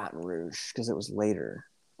not Baton Rouge, because it was later.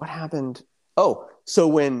 What happened? Oh, so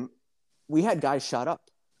when we had guys shot up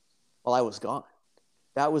while I was gone,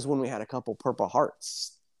 that was when we had a couple Purple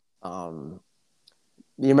Hearts. You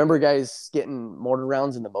remember guys getting mortar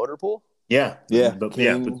rounds in the motor pool? Yeah. But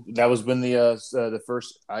that was when the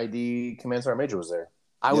first ID Command Sergeant Major was there.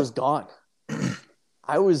 I was gone.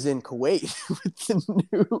 I was in Kuwait with the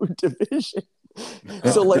new division.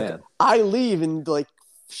 So like I leave and like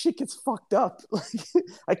shit gets fucked up. Like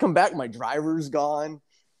I come back, my driver's gone.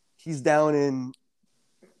 He got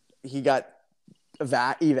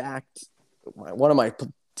evac. One of my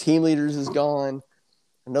team leaders is gone.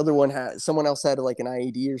 Another one someone else had like an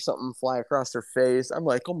IED or something fly across their face. I'm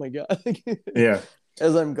like, oh my God. Yeah.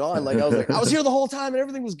 As I'm gone, like I was here the whole time and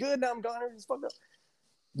everything was good. Now I'm gone. Everything's fucked up.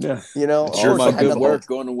 Yeah. You know, All my good work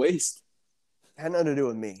going to waste. Had nothing to do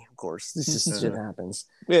with me, of course. This just shit happens.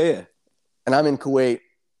 Yeah. And I'm in Kuwait.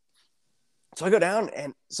 So I go down,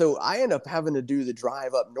 and so I end up having to do the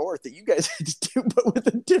drive up north that you guys had to do, but with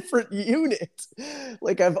a different unit.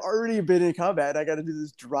 Like, I've already been in combat. I got to do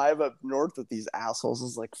this drive up north with these assholes. I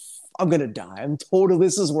was like, I'm going to die.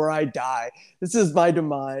 This is where I die. This is my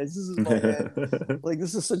demise. This is my end. Like,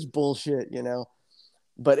 this is such bullshit, you know?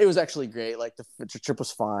 But it was actually great. Like, the trip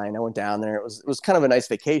was fine. I went down there. It was kind of a nice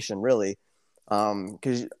vacation, really.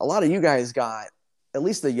 Because a lot of you guys got, at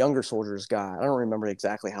least the younger soldiers got, I don't remember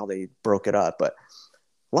exactly how they broke it up, but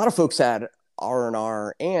a lot of folks had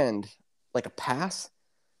R&R and like a pass.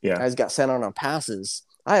 Yeah. Guys got sent on passes.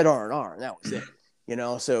 I had R&R, and that was it. You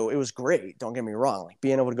know, so it was great. Don't get me wrong. Like,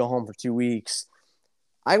 being able to go home for 2 weeks.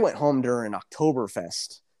 I went home during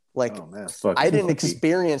Oktoberfest. Like, I didn't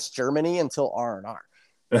experience Germany until R&R.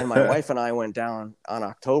 And my wife and I went down on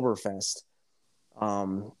Oktoberfest.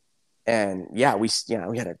 And yeah, we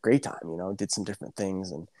had a great time, you know, did some different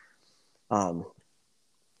things. And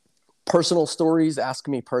personal stories, ask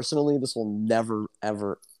me personally. This will never,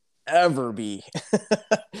 ever, ever be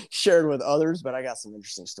shared with others, but I got some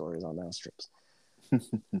interesting stories on those trips.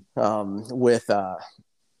 With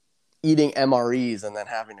eating MREs and then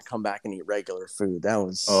having to come back and eat regular food. That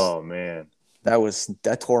was, oh man,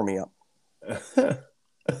 that tore me up.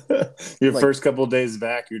 Your first couple of days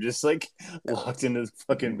back, you're just like locked into the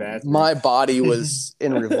fucking bathroom. My body was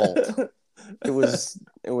in revolt. It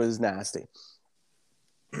was nasty.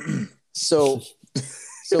 So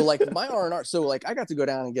like my R&R, so like I got to go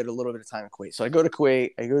down and get a little bit of time in Kuwait. So I go to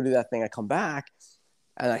Kuwait, I go do that thing, I come back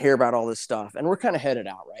and I hear about all this stuff, and we're kind of headed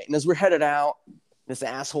out, right? And as we're headed out, this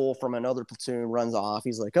asshole from another platoon runs off.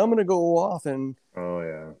 He's like, I'm gonna go off and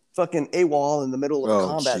fucking AWOL in the middle of a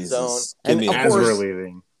combat zone. And as we're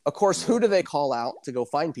leaving, of course, who do they call out to go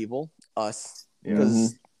find people? Us,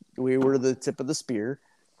 because we were the tip of the spear.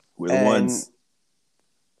 We're the ones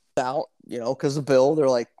out, you know, because of Bill. They're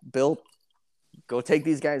like, Bill, go take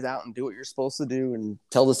these guys out and do what you're supposed to do, and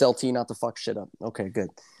tell this LT not to fuck shit up. Okay, good.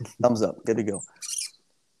 Thumbs up. Good to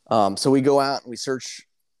go. So we go out and we search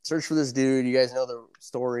for this dude. You guys know the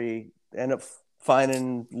story. End up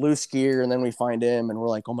finding loose gear, and then we find him, and we're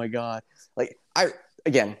like, oh my God. Like,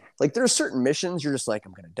 like there are certain missions you're just like,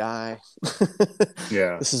 I'm gonna die.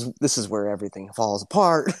 Yeah. This is where everything falls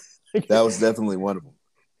apart. That was definitely one of them.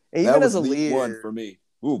 And even as a leader, one for me.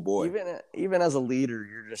 Oh boy. Even as a leader,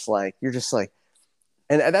 you're just like,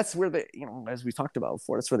 and that's where you know, as we talked about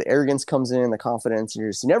before, that's where the arrogance comes in, the confidence, and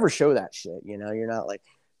you never show that shit. You know, you're not like,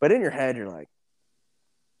 but in your head, you're like,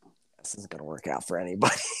 this isn't gonna work out for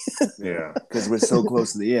anybody. Yeah, because we're so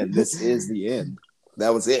close to the end. This is the end.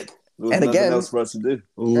 That was it. There was and nothing again, else for us to do.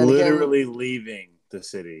 Literally leaving the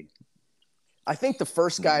city. I think the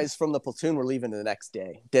first guys from the platoon were leaving the next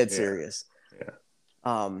day. Dead serious.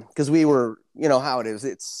 Yeah. Because we were, you know how it is.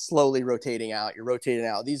 It's slowly rotating out. You're rotating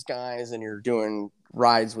out these guys, and you're doing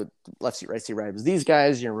rides with left seat, right seat, right. But these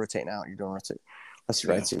guys, you're rotating out. You're doing left seat,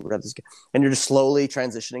 right seat, right. And you're just slowly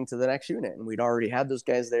transitioning to the next unit. And we'd already had those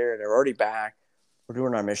guys there. They're already back. We're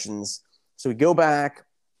doing our missions. So we go back,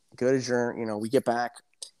 go to Journey. You know, we get back.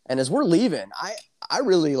 And as we're leaving, I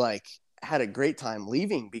really like had a great time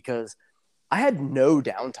leaving because I had no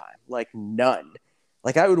downtime, like none.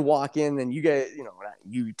 Like I would walk in and you guys, you know, not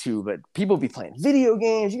you too, but people be playing video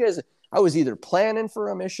games. You guys, I was either planning for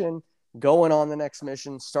a mission, going on the next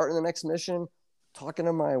mission, starting the next mission, talking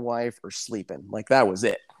to my wife, or sleeping. Like that was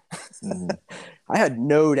it. Mm-hmm. I had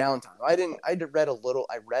no downtime. I read a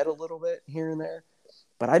little bit here and there,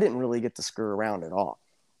 but I didn't really get to screw around at all.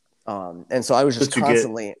 And so I was just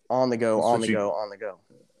constantly on the go.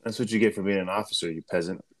 That's what you get for being an officer, you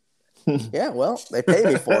peasant. Yeah, well, they pay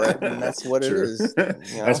me for it, and that's what it is. You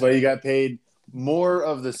know? That's why you got paid more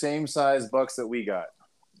of the same size bucks that we got.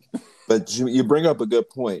 But you bring up a good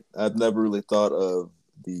point. I've never really thought of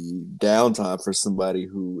the downtime for somebody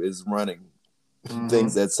who is running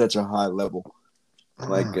things at such a high level.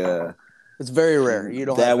 Like it's very rare. You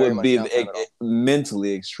don't. That would be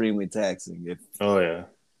mentally extremely taxing. Oh yeah.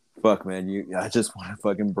 Fuck, man. I just want to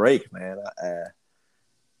fucking break, man.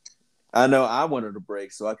 I know I wanted a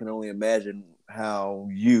break, so I can only imagine how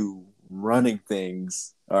you running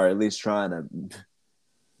things, or at least trying to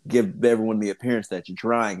give everyone the appearance that you're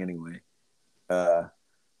trying anyway.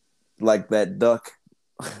 Like that duck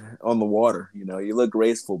on the water, you know, you look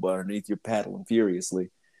graceful, but underneath you're paddling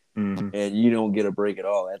furiously. Mm-hmm. and you don't get a break at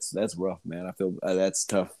all. That's rough, man. I feel that's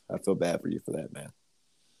tough. I feel bad for you for that, man.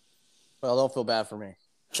 Well, don't feel bad for me.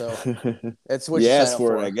 So it's what You you sign asked up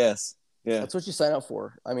for for. it, I guess. Yeah. That's what you sign up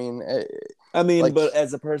for. I mean, I mean, like but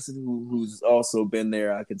as a person who's also been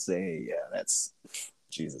there, I could say, hey, yeah, that's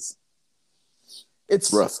Jesus.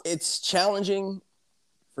 It's rough. it's challenging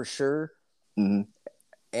for sure, Mm-hmm.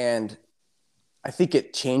 and I think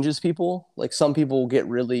it changes people. Like some people get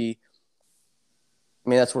really. I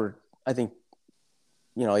mean, that's where I think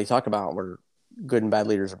you talk about where good and bad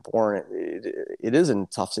leaders are born. It is in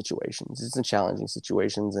tough situations. It's in challenging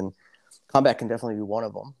situations, and combat can definitely be one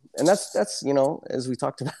of them. And that's as we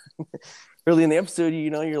talked about early in the episode,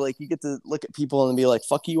 you're like you get to look at people and be like,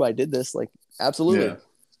 "Fuck you, I did this." Like, absolutely,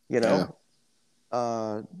 Yeah.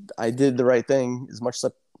 I did the right thing as much as I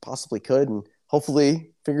possibly could, and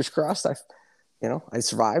hopefully, fingers crossed, I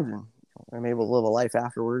survived and I'm able to live a life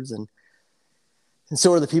afterwards, and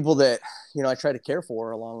so are the people that I try to care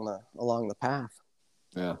for along the path.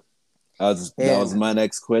 Yeah. That was my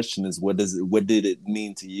next question: is what did it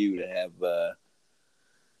mean to you to have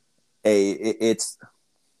it's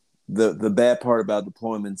the bad part about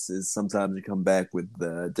deployments is sometimes you come back with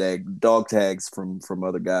dog tags from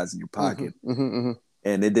other guys in your pocket, and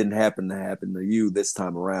it didn't happen to you this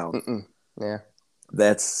time around. Yeah,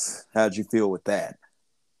 how'd you feel with that?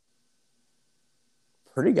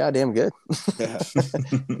 Pretty goddamn good. Yeah.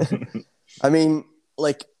 I mean,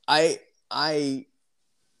 like I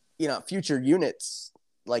future units,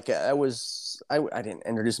 like I didn't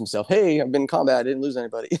introduce myself. Hey, I've been in combat. I didn't lose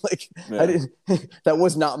anybody. Like I didn't. That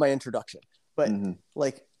was not my introduction. But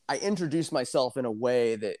like I introduced myself in a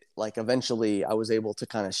way that like eventually I was able to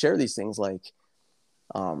kind of share these things. Like,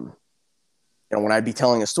 when I'd be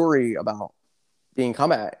telling a story about being in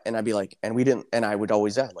combat, and I'd be like, and I would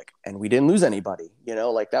always add like, and we didn't lose anybody.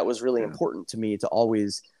 Like that was really important to me to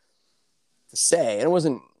always to say. And it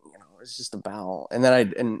wasn't. It's just about, and then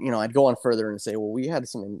I'd go on further and say, well, we had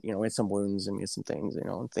some wounds and we had some things,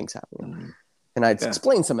 and things happen. And I'd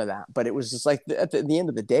explain some of that, but it was just like at the end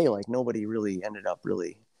of the day, like nobody really ended up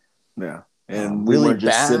really, and we really weren't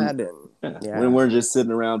just bad. We weren't just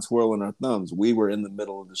sitting around twirling our thumbs. We were in the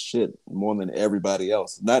middle of the shit more than everybody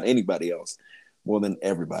else, not anybody else, more than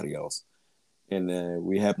everybody else. And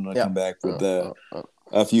we happened to come back with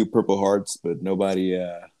a few Purple Hearts, but nobody,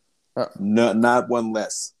 not one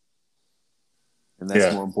less. And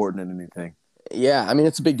that's more important than anything. Yeah, I mean,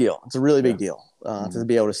 it's a big deal. It's a really big deal to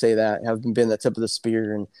be able to say that, having been the tip of the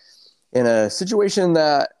spear and in a situation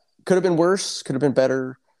that could have been worse, could have been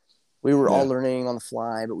better. We were all learning on the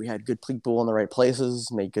fly, but we had good people in the right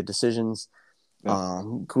places, made good decisions.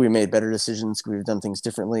 Could we have made better decisions? Could we have done things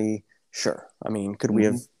differently? Sure. I mean, could we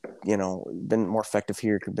have, been more effective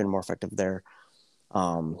here? Could have been more effective there?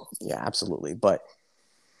 Yeah, absolutely. But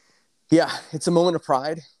yeah, it's a moment of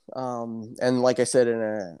pride. And like I said in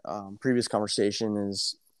a previous conversation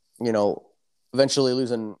is, eventually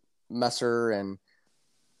losing Messer and,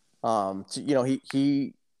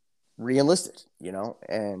 he re-enlisted,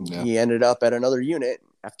 and he ended up at another unit,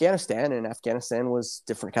 Afghanistan, and Afghanistan was a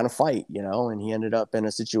different kind of fight, and he ended up in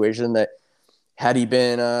a situation that had he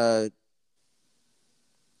been a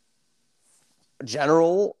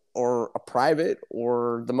general or a private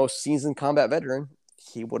or the most seasoned combat veteran,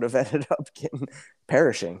 he would have ended up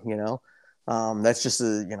perishing, that's just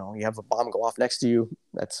you have a bomb go off next to you.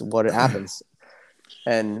 That's what it happens.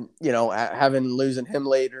 And, losing him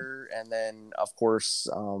later. And then of course,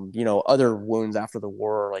 other wounds after the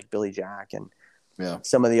war, like Billy Jack and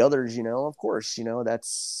some of the others, of course,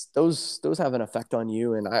 that's those have an effect on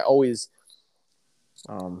you. And I always,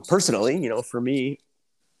 personally, for me,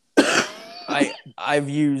 I've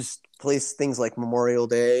used things like Memorial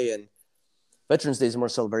Day and Veterans Day is more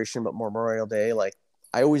celebration, but Memorial Day, like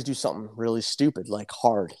I always do something really stupid, like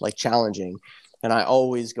hard, like challenging. And I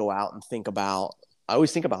always go out and think about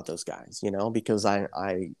those guys, because I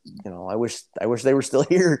wish they were still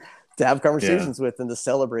here to have conversations with and to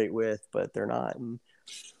celebrate with, but they're not. And,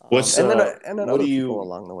 then other people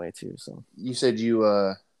along the way too. So you said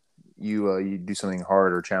you do something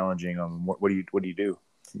hard or challenging. What do you do?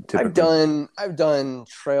 Typically? I've done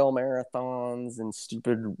trail marathons and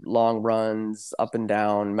stupid long runs up and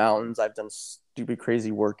down mountains. I've done stupid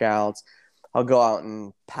crazy workouts. I'll go out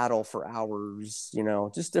and paddle for hours,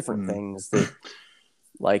 just different things that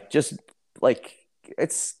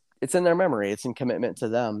it's in their memory. It's in commitment to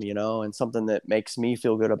them, and something that makes me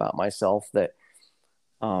feel good about myself that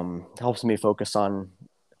helps me focus on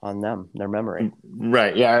them, their memory.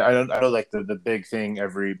 Right. Yeah. I know like the big thing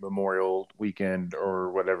every Memorial weekend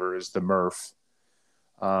or whatever is the Murph.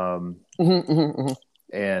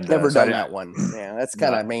 And Never so done that one. Yeah, that's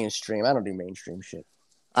kind of mainstream. I don't do mainstream shit.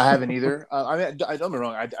 I haven't either. I mean, I don't get me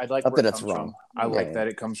wrong. I like Not where that it it's comes wrong. from. I like that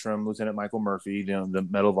it comes from Lieutenant Michael Murphy, the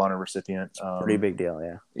Medal of Honor recipient. Pretty big deal,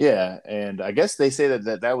 yeah. Yeah, and I guess they say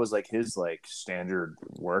that was like his like standard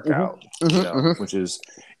workout, which is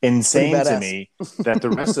insane to me. That the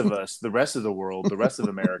rest of us, the rest of the world, the rest of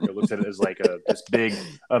America looks at it as like this big,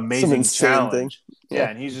 amazing challenge. Yeah,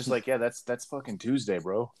 and he's just like, yeah, that's fucking Tuesday,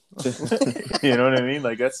 bro. You know what I mean?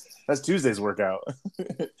 Like that's Tuesday's workout.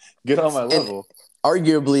 Get on my level.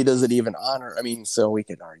 Arguably, does it even honor? I mean, so we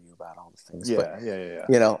could argue about all the things. Yeah.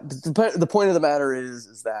 You know, the point of the matter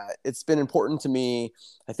is that it's been important to me.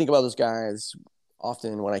 I think about those guys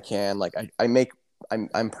often when I can. Like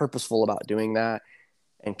I'm purposeful about doing that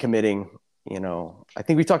and committing. You know, I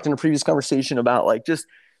think we talked in a previous conversation about like just.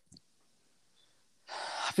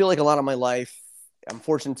 I feel like a lot of my life, I'm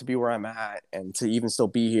fortunate to be where I'm at and to even still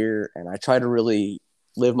be here, and I try to really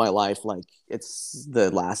live my life like it's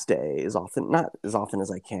the last day not as often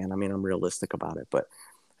as I can. I mean, I'm realistic about it, but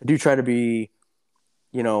I do try to be,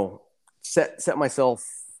 you know, set myself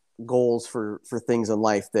goals for things in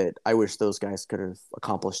life that I wish those guys could have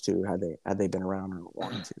accomplished too had they been around or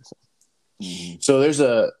wanted to. So there's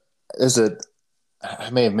a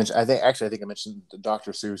I may have mentioned. I think I mentioned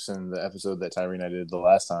Dr. Seuss in the episode that Tyree and I did the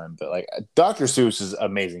last time. But like Dr. Seuss is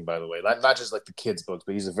amazing, by the way. Not just like the kids' books,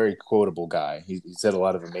 but he's a very quotable guy. He said a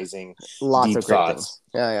lot of amazing, deep of thoughts.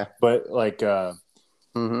 Things. Yeah. But like,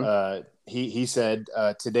 he said,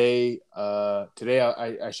 today I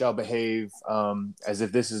shall behave as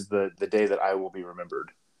if this is the day that I will be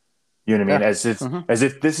remembered. You know what I mean? As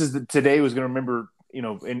if this is today was going to remember. You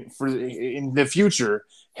know, in the future,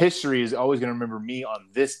 history is always going to remember me on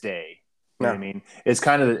this day. You know what I mean? It's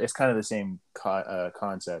kind of the same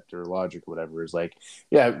concept or logic, or whatever. Is like,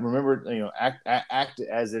 yeah, remember, you know, act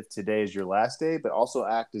as if today is your last day, but also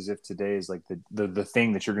act as if today is like the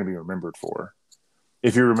thing that you're going to be remembered for.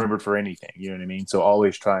 If you're remembered for anything, you know what I mean? So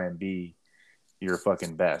always try and be your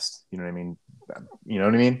fucking best. You know what I mean? You know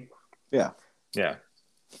what I mean? Yeah.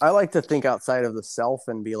 I like to think outside of the self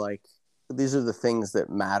and be like, these are the things that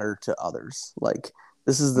matter to others. Like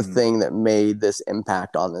this is the thing that made this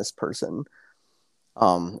impact on this person.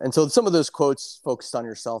 And so some of those quotes focused on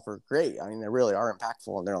yourself are great. I mean, they really are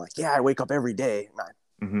impactful, and they're like, yeah, I wake up every day and I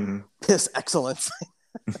piss excellence.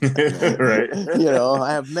 Right. You know,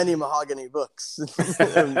 I have many mahogany books.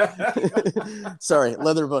 Sorry,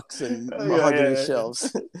 leather books and mahogany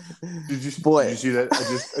shelves. Did you see that?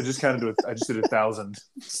 I just counted I just did 1,000.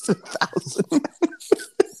 Just 1,000.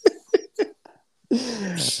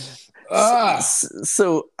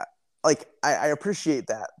 So like I appreciate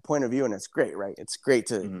that point of view, and it's great, right? It's great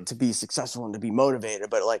to be successful and to be motivated,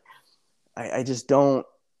 but like I just don't.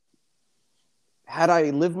 Had I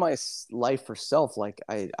lived my life for self, like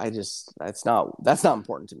I just that's not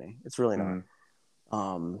important to me. It's really not.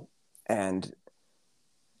 And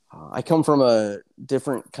I come from a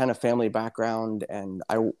different kind of family background, and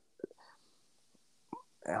I'll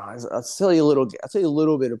tell you a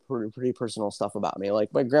little bit of pretty personal stuff about me.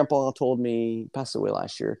 Like my grandpa told me, he passed away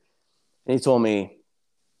last year, and he told me,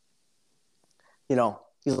 you know,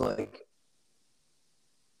 he's like,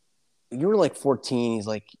 you were like 14. He's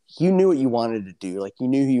like, you knew what you wanted to do. Like you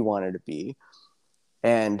knew who you wanted to be.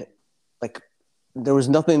 And like, there was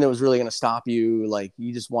nothing that was really going to stop you. Like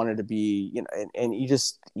you just wanted to be, you know, and you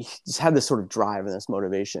just had this sort of drive and this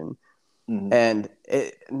motivation. And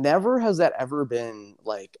it never has that ever been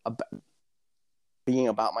like being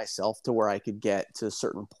about myself to where I could get to a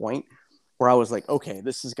certain point where I was like, okay,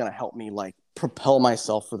 this is going to help me like propel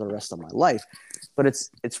myself for the rest of my life. But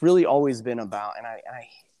it's really always been about, and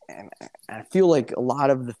I feel like a lot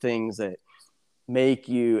of the things that make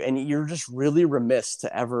you, and you're just really remiss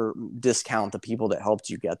to ever discount the people that helped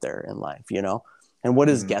you get there in life, you know? And what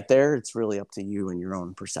is get there? It's really up to you and your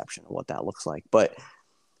own perception of what that looks like. But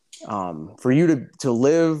for you to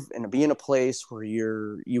live and to be in a place where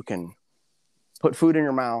you can put food in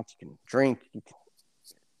your mouth, you can drink, you can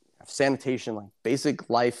have sanitation, like basic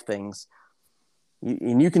life things,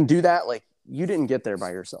 and you can do that. Like you didn't get there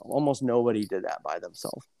by yourself. Almost nobody did that by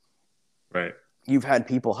themselves. Right. You've had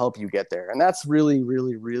people help you get there, and that's really,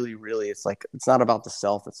 really, really, really. It's like it's not about the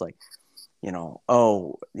self. It's like, you know,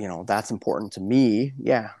 oh, you know, that's important to me,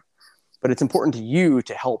 yeah, but it's important to you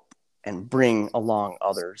to help and bring along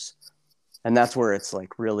others. And that's where it's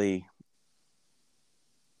like really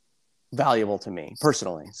valuable to me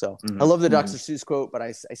personally. So I love the Dr. Seuss quote, but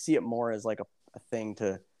I see it more as like a thing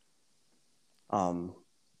to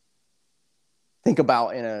think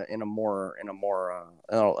about in a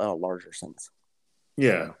larger sense.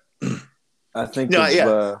 Yeah. I think I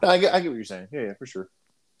get what you're saying. Yeah, for sure.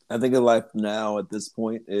 I think of life now at this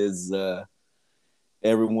point is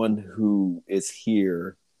everyone who is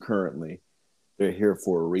here currently, they're here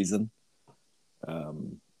for a reason.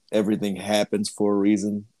 Everything happens for a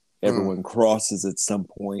reason. Everyone crosses at some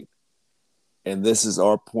point, and this is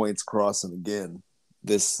our points crossing again.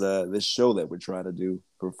 This show that we're trying to do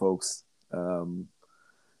for folks.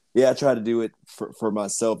 I try to do it for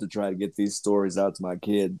myself to try to get these stories out to my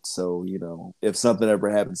kid. So, if something ever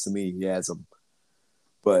happens to me, he has them.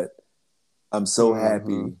 But I'm so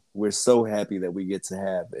happy. We're so happy that we get to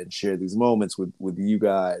have and share these moments with you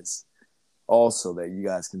guys. Also, that you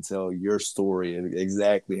guys can tell your story and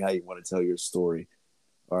exactly how you want to tell your story,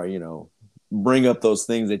 or bring up those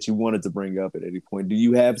things that you wanted to bring up at any point. Do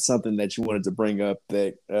you have something that you wanted to bring up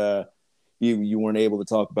that you weren't able to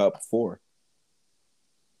talk about before?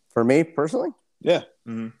 For me personally, yeah.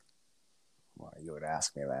 Well, you would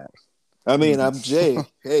ask me that. I mean, I'm Jay.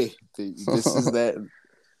 Hey, this is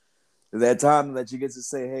that time that you get to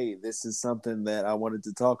say, hey, this is something that I wanted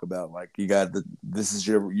to talk about. Like, this is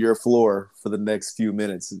your floor for the next few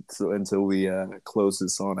minutes until we close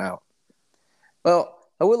this on out. Well,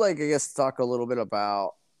 I would like, I guess, to talk a little bit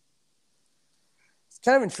about, it's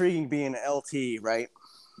kind of intriguing being an LT, right?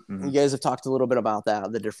 You guys have talked a little bit about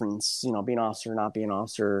that, the difference, being an officer, not being an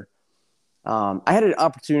officer. I had an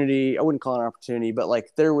opportunity, I wouldn't call it an opportunity, but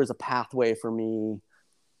like there was a pathway for me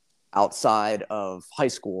outside of high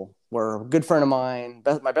school where a good friend of mine,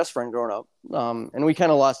 my best friend growing up, and we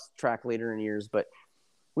kind of lost track later in years, but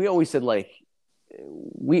we always said like,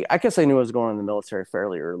 I guess I knew I was going in the military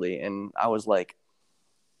fairly early. And I was like,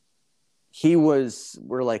 we're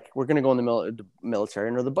going to go in the military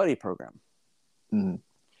under the buddy program.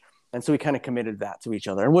 And so we kind of committed that to each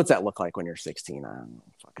other. And what's that look like when you're 16? I don't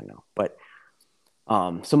fucking know. But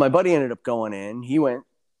so my buddy ended up going in.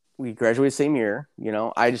 We graduated same year.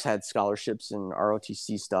 I just had scholarships and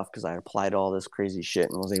ROTC stuff because I applied all this crazy shit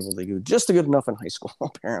and was able to do just good enough in high school,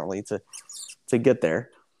 apparently, to get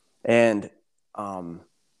there. And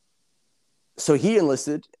so he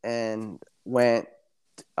enlisted and went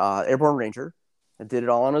Airborne Ranger and did it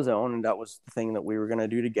all on his own. And that was the thing that we were going to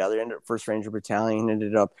do together. Ended up 1st Ranger Battalion,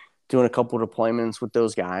 ended up doing a couple of deployments with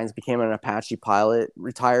those guys, became an Apache pilot,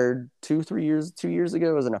 retired 2 years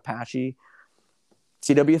ago as an Apache,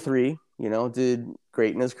 CW3, did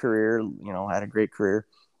great in his career, had a great career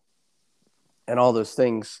and all those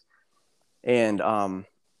things. And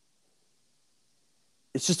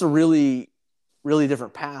it's just a really, really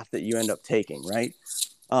different path that you end up taking. Right.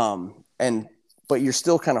 But you're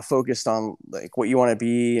still kind of focused on like what you want to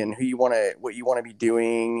be and what you want to be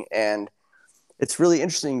doing. And it's really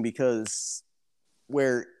interesting because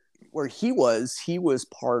where he was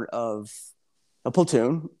part of a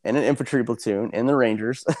platoon and an infantry platoon in the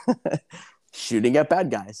Rangers shooting at bad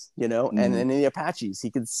guys, and in the Apaches, he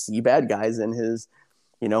could see bad guys in his,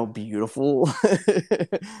 beautiful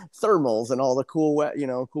thermals and all the cool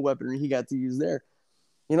weaponry he got to use there.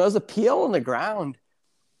 As a PL on the ground,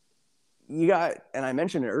 you got, and I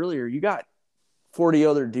mentioned it earlier, you got 40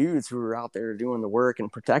 other dudes who are out there doing the work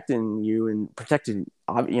and protecting you and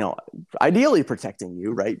ideally protecting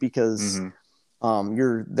you, right? Because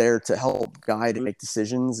you're there to help guide and make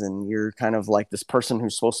decisions, and you're kind of like this person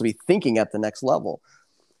who's supposed to be thinking at the next level.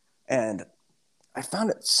 And I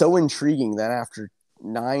found it so intriguing that after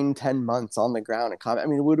 9-10 months on the ground in combat,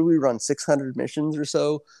 what do we run, 600 missions or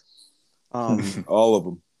so? All of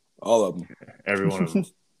them, every one of them.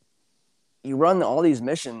 You run all these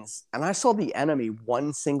missions, and I saw the enemy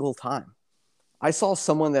one single time. I saw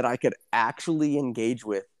someone that I could actually engage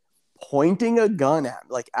with pointing a gun at,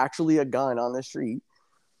 like actually a gun on the street,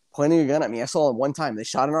 pointing a gun at me. I saw him one time. They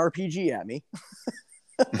shot an RPG at me.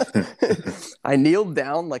 I kneeled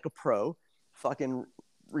down like a pro, fucking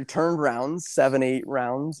returned rounds, 7-8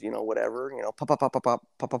 rounds, whatever, pop, pop, pop, pop, pop,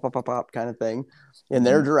 pop, pop, pop, pop, pop kind of thing in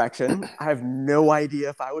their direction. I have no idea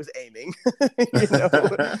if I was aiming,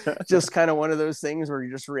 just kind of one of those things where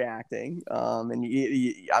you're just reacting. And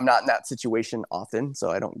I'm not in that situation often, so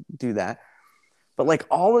I don't do that. But like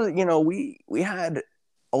all of, we had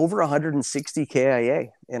over 160 KIA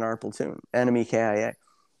in our platoon, enemy KIA,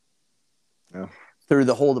 through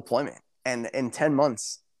the whole deployment. And in 10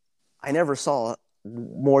 months, I never saw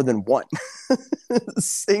more than one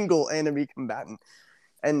single enemy combatant.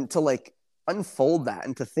 And to like unfold that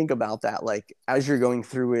and to think about that, like as you're going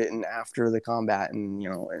through it and after the combat, and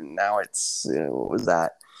and now it's what was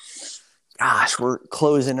that? Gosh, we're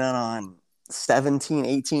closing in on 17,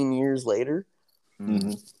 18 years later.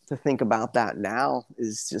 To think about that now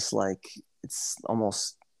is just like, it's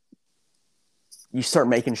almost you start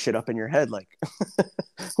making shit up in your head, like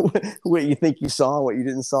what you think you saw, what you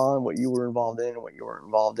didn't saw, and what you were involved in, and what you weren't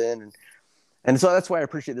involved in, and so that's why I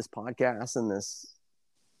appreciate this podcast and this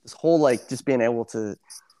whole like just being able to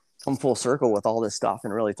come full circle with all this stuff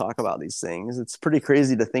and really talk about these things. It's pretty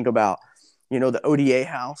crazy to think about, the ODA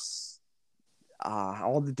house,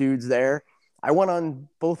 all the dudes there. I went on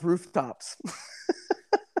both rooftops.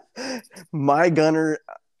 My gunner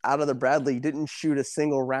out of the Bradley didn't shoot a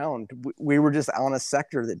single round. We were just on a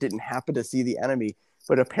sector that didn't happen to see the enemy,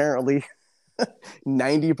 but apparently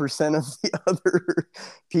 90% of the other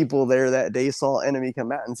people there that day saw enemy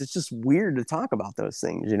combatants. It's just weird to talk about those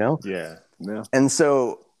things, Yeah. And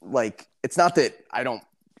so, like, it's not that I don't.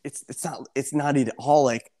 It's not at all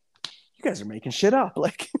like you guys are making shit up.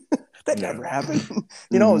 Like that never happened.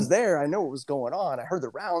 I was there. I know what was going on. I heard the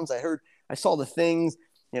rounds. I saw the things.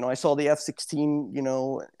 I saw the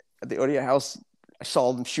F-16. At the ODA house. I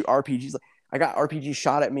saw them shoot RPGs. I got RPG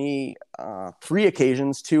shot at me 3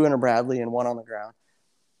 occasions, 2 in a Bradley and 1 on the ground.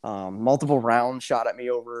 Multiple rounds shot at me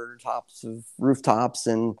over tops of rooftops.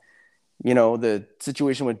 And, the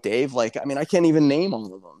situation with Dave, I can't even name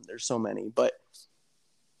all of them. There's so many. But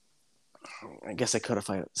I guess I could if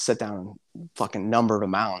I sat down and fucking numbered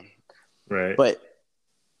them out. Right. But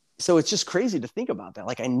so it's just crazy to think about that.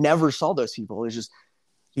 Like, I never saw those people. It's just,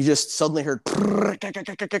 you just suddenly heard,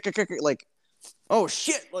 like, oh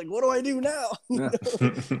shit, like what do I do now?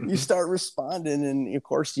 You start responding, and of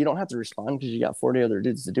course you don't have to respond because you got 40 other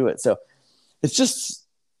dudes to do it. So it's just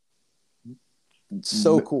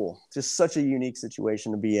so cool, just such a unique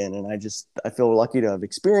situation to be in, and I feel lucky to have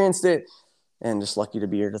experienced it, and just lucky to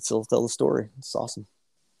be here to still tell the story. It's awesome.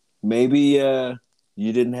 Maybe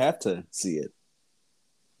you didn't have to see it.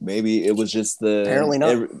 Maybe it was just apparently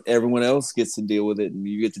not. Everyone else gets to deal with it, and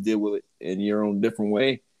you get to deal with it in your own different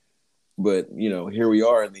way. But, here we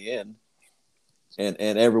are in the end, and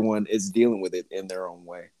everyone is dealing with it in their own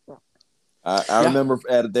way. I remember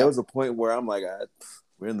there was a point where I'm like,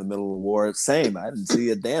 we're in the middle of the war. Same. I didn't see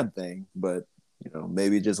a damn thing, but,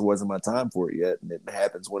 maybe it just wasn't my time for it yet. And it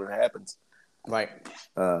happens when it happens. Right.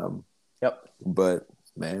 Yep. But,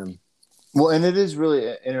 man. Well, and it is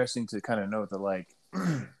really interesting to kind of note that, like,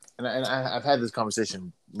 and I've had this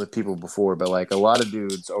conversation with people before, but like a lot of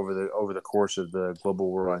dudes over the course of the global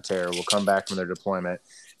war on terror will come back from their deployment.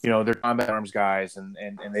 They're combat arms guys, and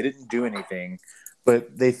they didn't do anything,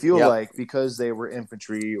 but they feel like because they were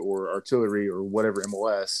infantry or artillery or whatever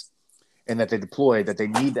MOS, and that they deployed, that they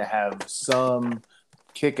need to have some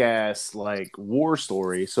kick-ass like war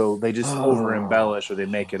story, so they just over embellish or they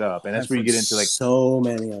make it up, and that's where you get into like so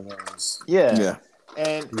many of those. Yeah.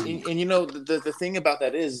 And the thing about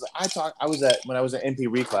that is when I was at MP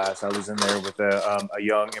reclass, I was in there with a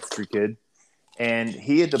young infantry kid, and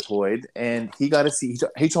he had deployed, and he got to see.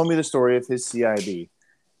 He told me the story of his CIB,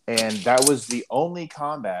 and that was the only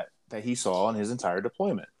combat that he saw in his entire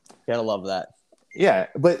deployment. Gotta love that. Yeah,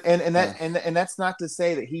 but and that's not to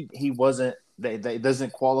say that he wasn't. That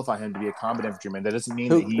doesn't qualify him to be a combat infantryman. That doesn't mean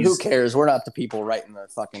that he's... Who cares? We're not the people writing the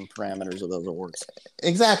fucking parameters of those awards.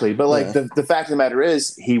 Exactly. But, like, the fact of the matter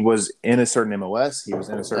is he was in a certain MOS. He was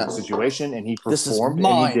in a certain situation, and he performed,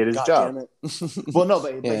 and he did his job. Well, no,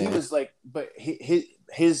 but he was, like... But his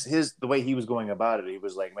the way he was going about it, he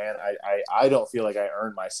was like, man, I don't feel like I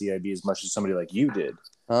earned my CIB as much as somebody like you did.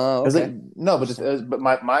 Oh, okay. Like, no, but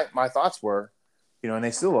my thoughts were, and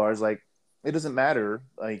they still are, is like, it doesn't matter.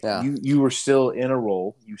 Like you were still in a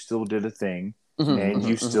role. You still did a thing, and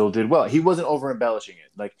you still did well. He wasn't over embellishing it.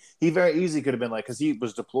 Like he very easily could have been like, because he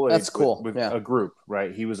was deployed. That's cool. With a group,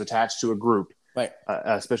 right? He was attached to a group, right?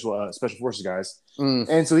 Special forces guys,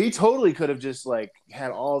 and so he totally could have just like had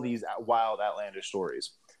all these wild, outlandish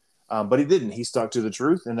stories, but he didn't. He stuck to the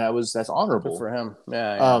truth, and that's honorable. Good for him.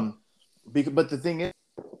 Yeah. But the thing is,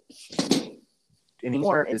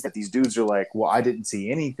 anymore is that these dudes are like, well, I didn't see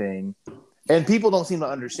anything. And people don't seem to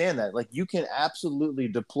understand that. Like, you can absolutely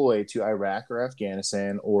deploy to Iraq or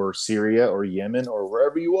Afghanistan or Syria or Yemen or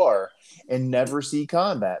wherever you are and never see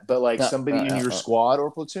combat. But, like, somebody in your squad or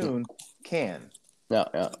platoon can.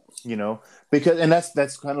 Yeah. Because, and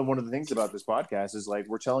that's kind of one of the things about this podcast is, like,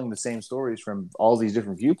 we're telling the same stories from all these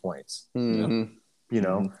different viewpoints.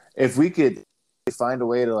 If we could find a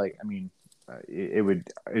way to, like, I mean,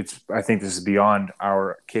 I think this is beyond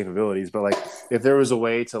our capabilities, but like if there was a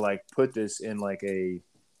way to like put this in like a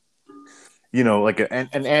like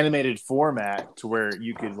an animated format to where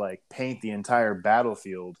you could like paint the entire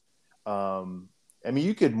battlefield, I mean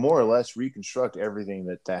you could more or less reconstruct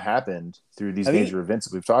everything that happened through these major events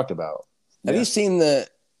that we've talked about. Have you seen the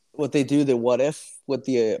what they do, the What If with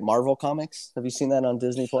the Marvel comics. Have you seen that on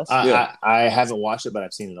Disney Plus? Yeah. I haven't watched it, but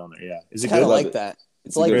I've seen it on there. Yeah, is it Kind good? of Love like it. that.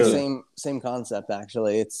 It's It's a like good the show. same concept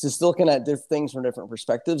actually. It's just looking at things from different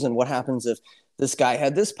perspectives and what happens if this guy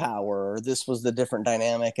had this power or this was the different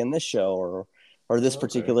dynamic in this show or this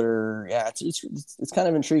particular. Yeah, it's kind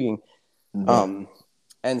of intriguing. Mhm.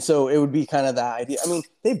 And so it would be kind of that idea. I mean,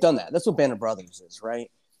 they've done that. That's what Band of Brothers is,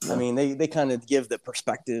 right? I mean, they kind of give the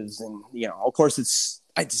perspectives, and of course,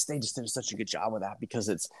 they just did such a good job with that because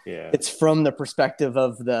it's from the perspective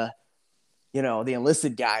of the the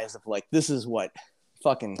enlisted guys of like, this is what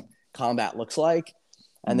fucking combat looks like,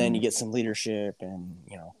 and then you get some leadership and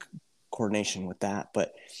coordination with that,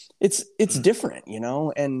 but it's different,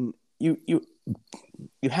 and you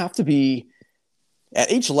have to be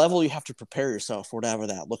at each level. You have to prepare yourself for whatever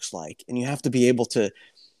that looks like, and you have to be able to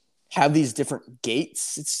have these different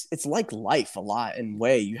gates. It's like life a lot in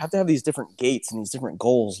way. You have to have these different gates and these different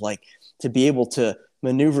goals, like to be able to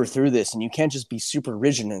maneuver through this. And you can't just be super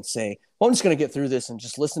rigid and say, well, I'm just going to get through this and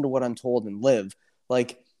just listen to what I'm told and live.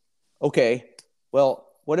 Like, okay, well,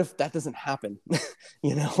 what if that doesn't happen?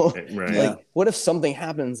 Right. Like, what if something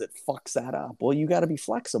happens that fucks that up? Well, you got to be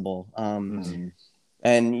flexible.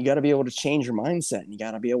 And you got to be able to change your mindset, and you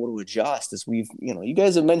got to be able to adjust, as you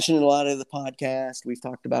guys have mentioned in a lot of the podcast. We've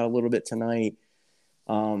talked about a little bit tonight.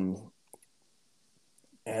 And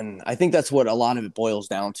I think that's what a lot of it boils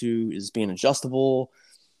down to, is being adjustable,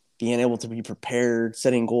 being able to be prepared,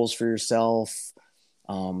 setting goals for yourself.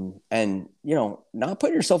 And not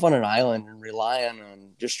putting yourself on an island and relying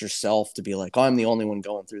on just yourself to be like, oh, I'm the only one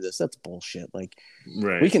going through this. That's bullshit. Like,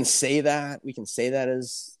 Right. we can say that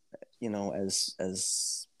as,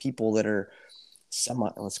 as people that are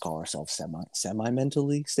let's call ourselves semi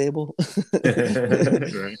mentally stable.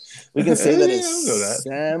 Right. We can say that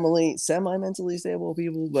as semi mentally stable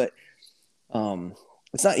people, but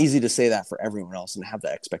it's not easy to say that for everyone else and have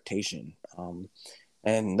the expectation.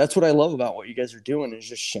 And that's what I love about what you guys are doing, is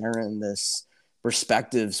just sharing this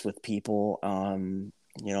perspectives with people.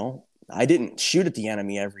 I didn't shoot at the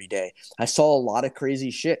enemy every day. I saw a lot of crazy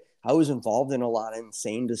shit. I was involved in a lot of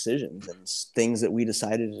insane decisions and things that we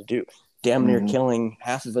decided to do, damn near killing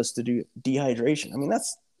half of us to do dehydration. I mean,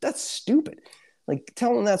 that's stupid. Like,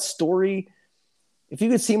 telling that story, if you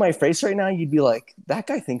could see my face right now, you'd be like, that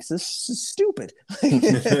guy thinks this is stupid.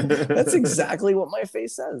 That's exactly what my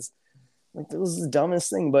face says. Like, this is the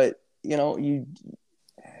dumbest thing, but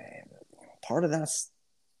part of that's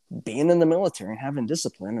being in the military and having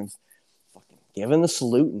discipline of fucking giving the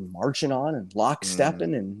salute and marching on and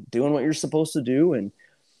lockstepping and doing what you're supposed to do. And,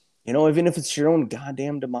 even if it's your own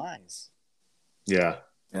goddamn demise. Yeah.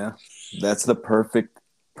 Yeah. That's the perfect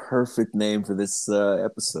name for this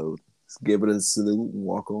episode. Just give it a salute and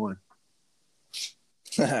walk on.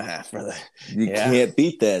 You can't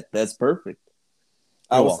beat that. That's perfect.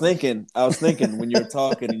 I was thinking when you were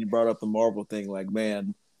talking and you brought up the Marvel thing, like,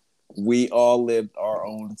 man, we all lived our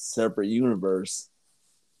own separate universe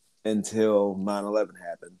until 9/11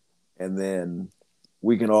 happened. And then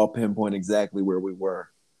we can all pinpoint exactly where we were.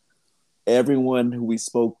 Everyone who we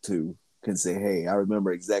spoke to can say, hey, I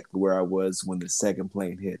remember exactly where I was when the second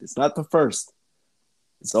plane hit. It's not the first.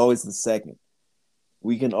 It's always the second.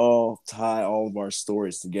 We can all tie all of our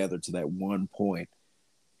stories together to that one point.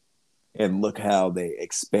 And look how they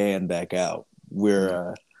expand back out.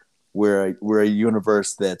 We're a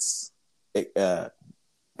universe that's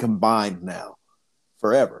combined now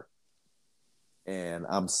forever. And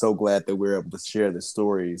I'm so glad that we're able to share the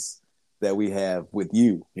stories that we have with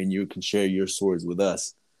you, and you can share your stories with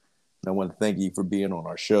us. And I want to thank you for being on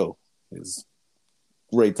our show. It's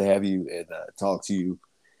great to have you and talk to you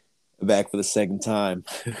back for the second time.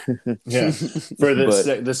 Yeah, for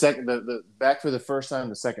the back for the first time,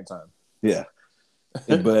 the second time. Yeah.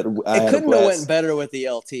 But it couldn't have went better with the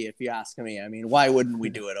LT, if you ask me. I mean, why wouldn't we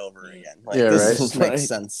do it over again? Like, this just makes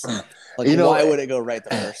sense. Like, why would it go right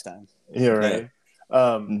the first time? Yeah, right.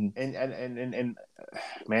 And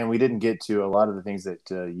man, we didn't get to a lot of the things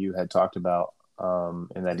that you had talked about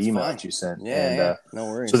in that email that you sent. Yeah, no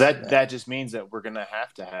worries. So that just means that we're gonna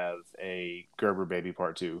have to have a Gerber baby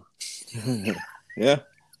part 2. Yeah,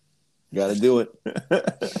 gotta do it.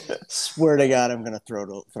 Swear to God, I'm gonna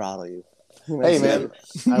throttle you. Hey man,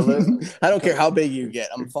 I don't care how big you get.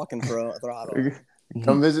 I'm fucking throttle.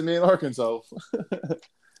 Come visit me in Arkansas.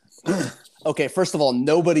 Okay, first of all,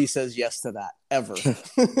 nobody says yes to that ever.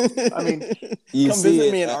 I mean, come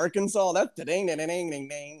visit me in Arkansas. That's ding ding ding ding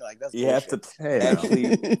ding. Like, that's you bullshit. have to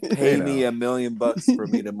actually pay me $1 million for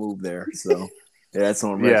me to move there. So that's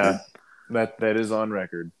on record. Yeah, that is on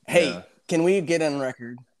record. Hey, can we get on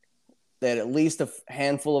record? that at least a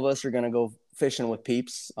handful of us are going to go fishing with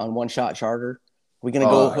Peeps on one shot charter. We going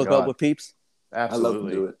to Oh go my hook God. up with Peeps? I love to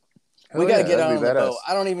Absolutely. do it. We Hell got to yeah, get that'd out be on the badass. boat.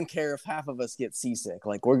 I don't even care if half of us get seasick.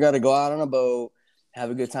 Like, we're going to go out on a boat, have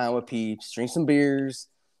a good time with Peeps, drink some beers.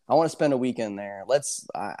 I want to spend a weekend there.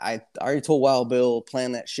 I already told Wild Bill,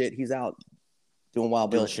 plan that shit. He's out doing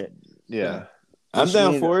Wild Bill shit. Yeah. I'm Just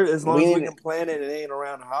down need- for it as long we as we need- can plan it. It ain't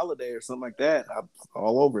around a holiday or something like that. I'm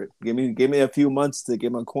all over it. Give me a few months to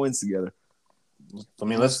get my coins together. I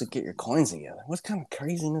mean, Let's get your coins together. What kind of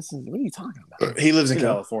craziness is? What are you talking about? he lives in You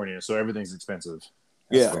know. California, so everything's expensive.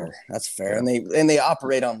 That's fair. And they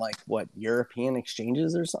operate on like what, European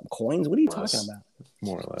exchanges or something? Coins? What are you talking about?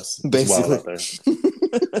 More or less. Basically. It's wild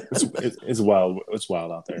out there. it's wild. It's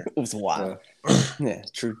wild out there. It was wild. Yeah,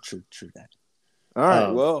 true that. All right.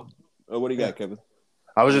 Um, Well, what do you got, Kevin?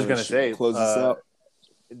 I was just Wanna gonna say, close this out.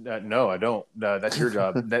 No, I don't. That's your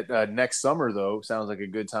job. That next summer though sounds like a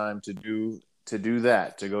good time to do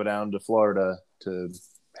that. To go down to Florida to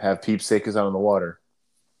have Peeps take us out on the water.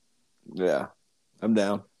 Yeah, I'm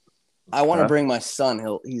down. I want to Huh? bring my son.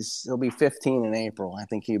 He'll be 15 in April. I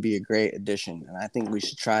think he'd be a great addition, and I think we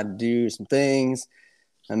should try to do some things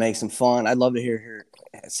and make some fun. I'd love to hear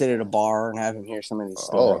sit at a bar and have him hear some of these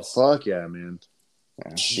Oh stories. fuck yeah, man!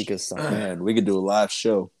 Yeah, because Man, we could do a live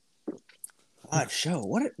show. live show.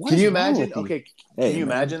 What Can is you wrong imagine? with you? Okay, Hey, can you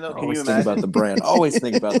man, imagine though? Can you always think imagine? about the brand. Always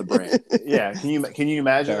think about the brand. Yeah, can you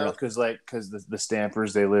imagine Fair though? enough. Because the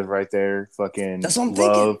Stampers, they live right there. Fucking That's what I'm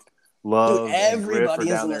thinking. love. Dude, and Griff are everybody is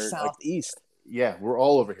down in the there. Like, southeast. yeah, we're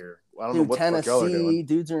all over here. I don't know Dude, what the fuck y'all are doing. Tennessee,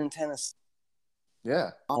 dudes are in Tennessee.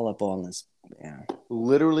 Yeah, All up on this. Yeah.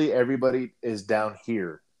 literally everybody is down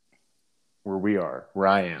here, where we are, where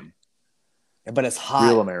I am. But it's hot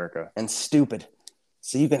Real America. and stupid.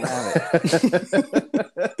 So you can have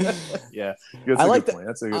it. Yeah, that's I a like good point.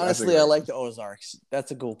 That's a good, Honestly, I like the Ozarks.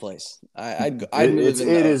 That's a cool place. I'd move in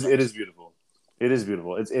the it Ozarks. is beautiful. It is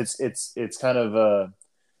beautiful. It's kind of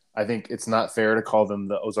I think it's not fair to call them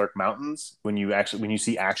the Ozark Mountains when you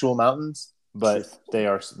see actual mountains, but Truth.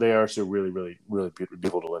 they are so really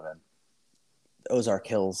beautiful to live in. Ozark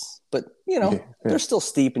Hills, but Yeah. they're still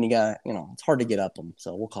steep, and it's hard to get up them.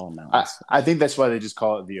 So we'll call them mountains. I think that's why they just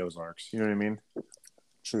call it the Ozarks. You know what I mean?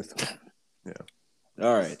 Truth.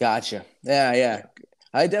 All right. Gotcha. Yeah.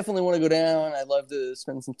 I definitely want to go down. I'd love to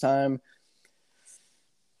spend some time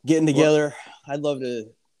getting together. I'd love to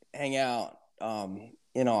hang out.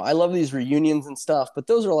 I love these reunions and stuff, but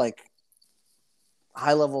those are like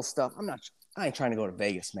high level stuff. I ain't trying to go to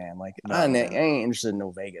Vegas, man. Like, I ain't interested in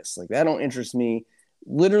no Vegas. Like, that don't interest me.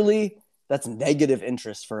 Literally, that's negative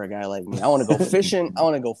interest for a guy like me. I want to go fishing.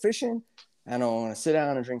 And I want to sit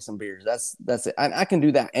down and drink some beers. That's it. I can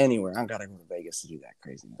do that anywhere. I don't gotta go to Vegas to do that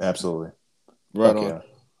craziness. Absolutely. Right Fuck on. yeah.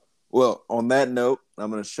 Well, on that note, I'm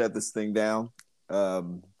going to shut this thing down.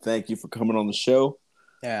 Thank you for coming on the show.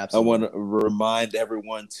 Yeah, I absolutely. want to remind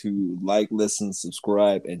everyone to like, listen,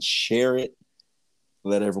 subscribe, and share it.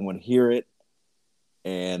 Let everyone hear it.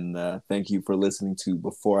 And thank you for listening to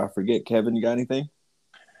Before I Forget. Kevin, you got anything?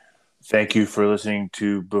 Thank you for listening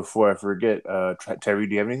to Before I Forget. Terry,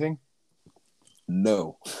 do you have anything?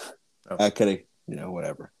 No. Oh. I could have,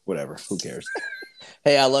 whatever. Who cares?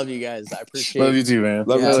 Hey, I love you guys. I appreciate Love you too, man.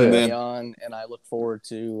 Love you having too, me man. on, and I look forward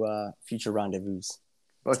to future rendezvous.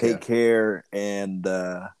 Fuck Take yeah. care and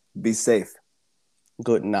be safe.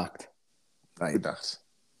 Good night. Night. Good night.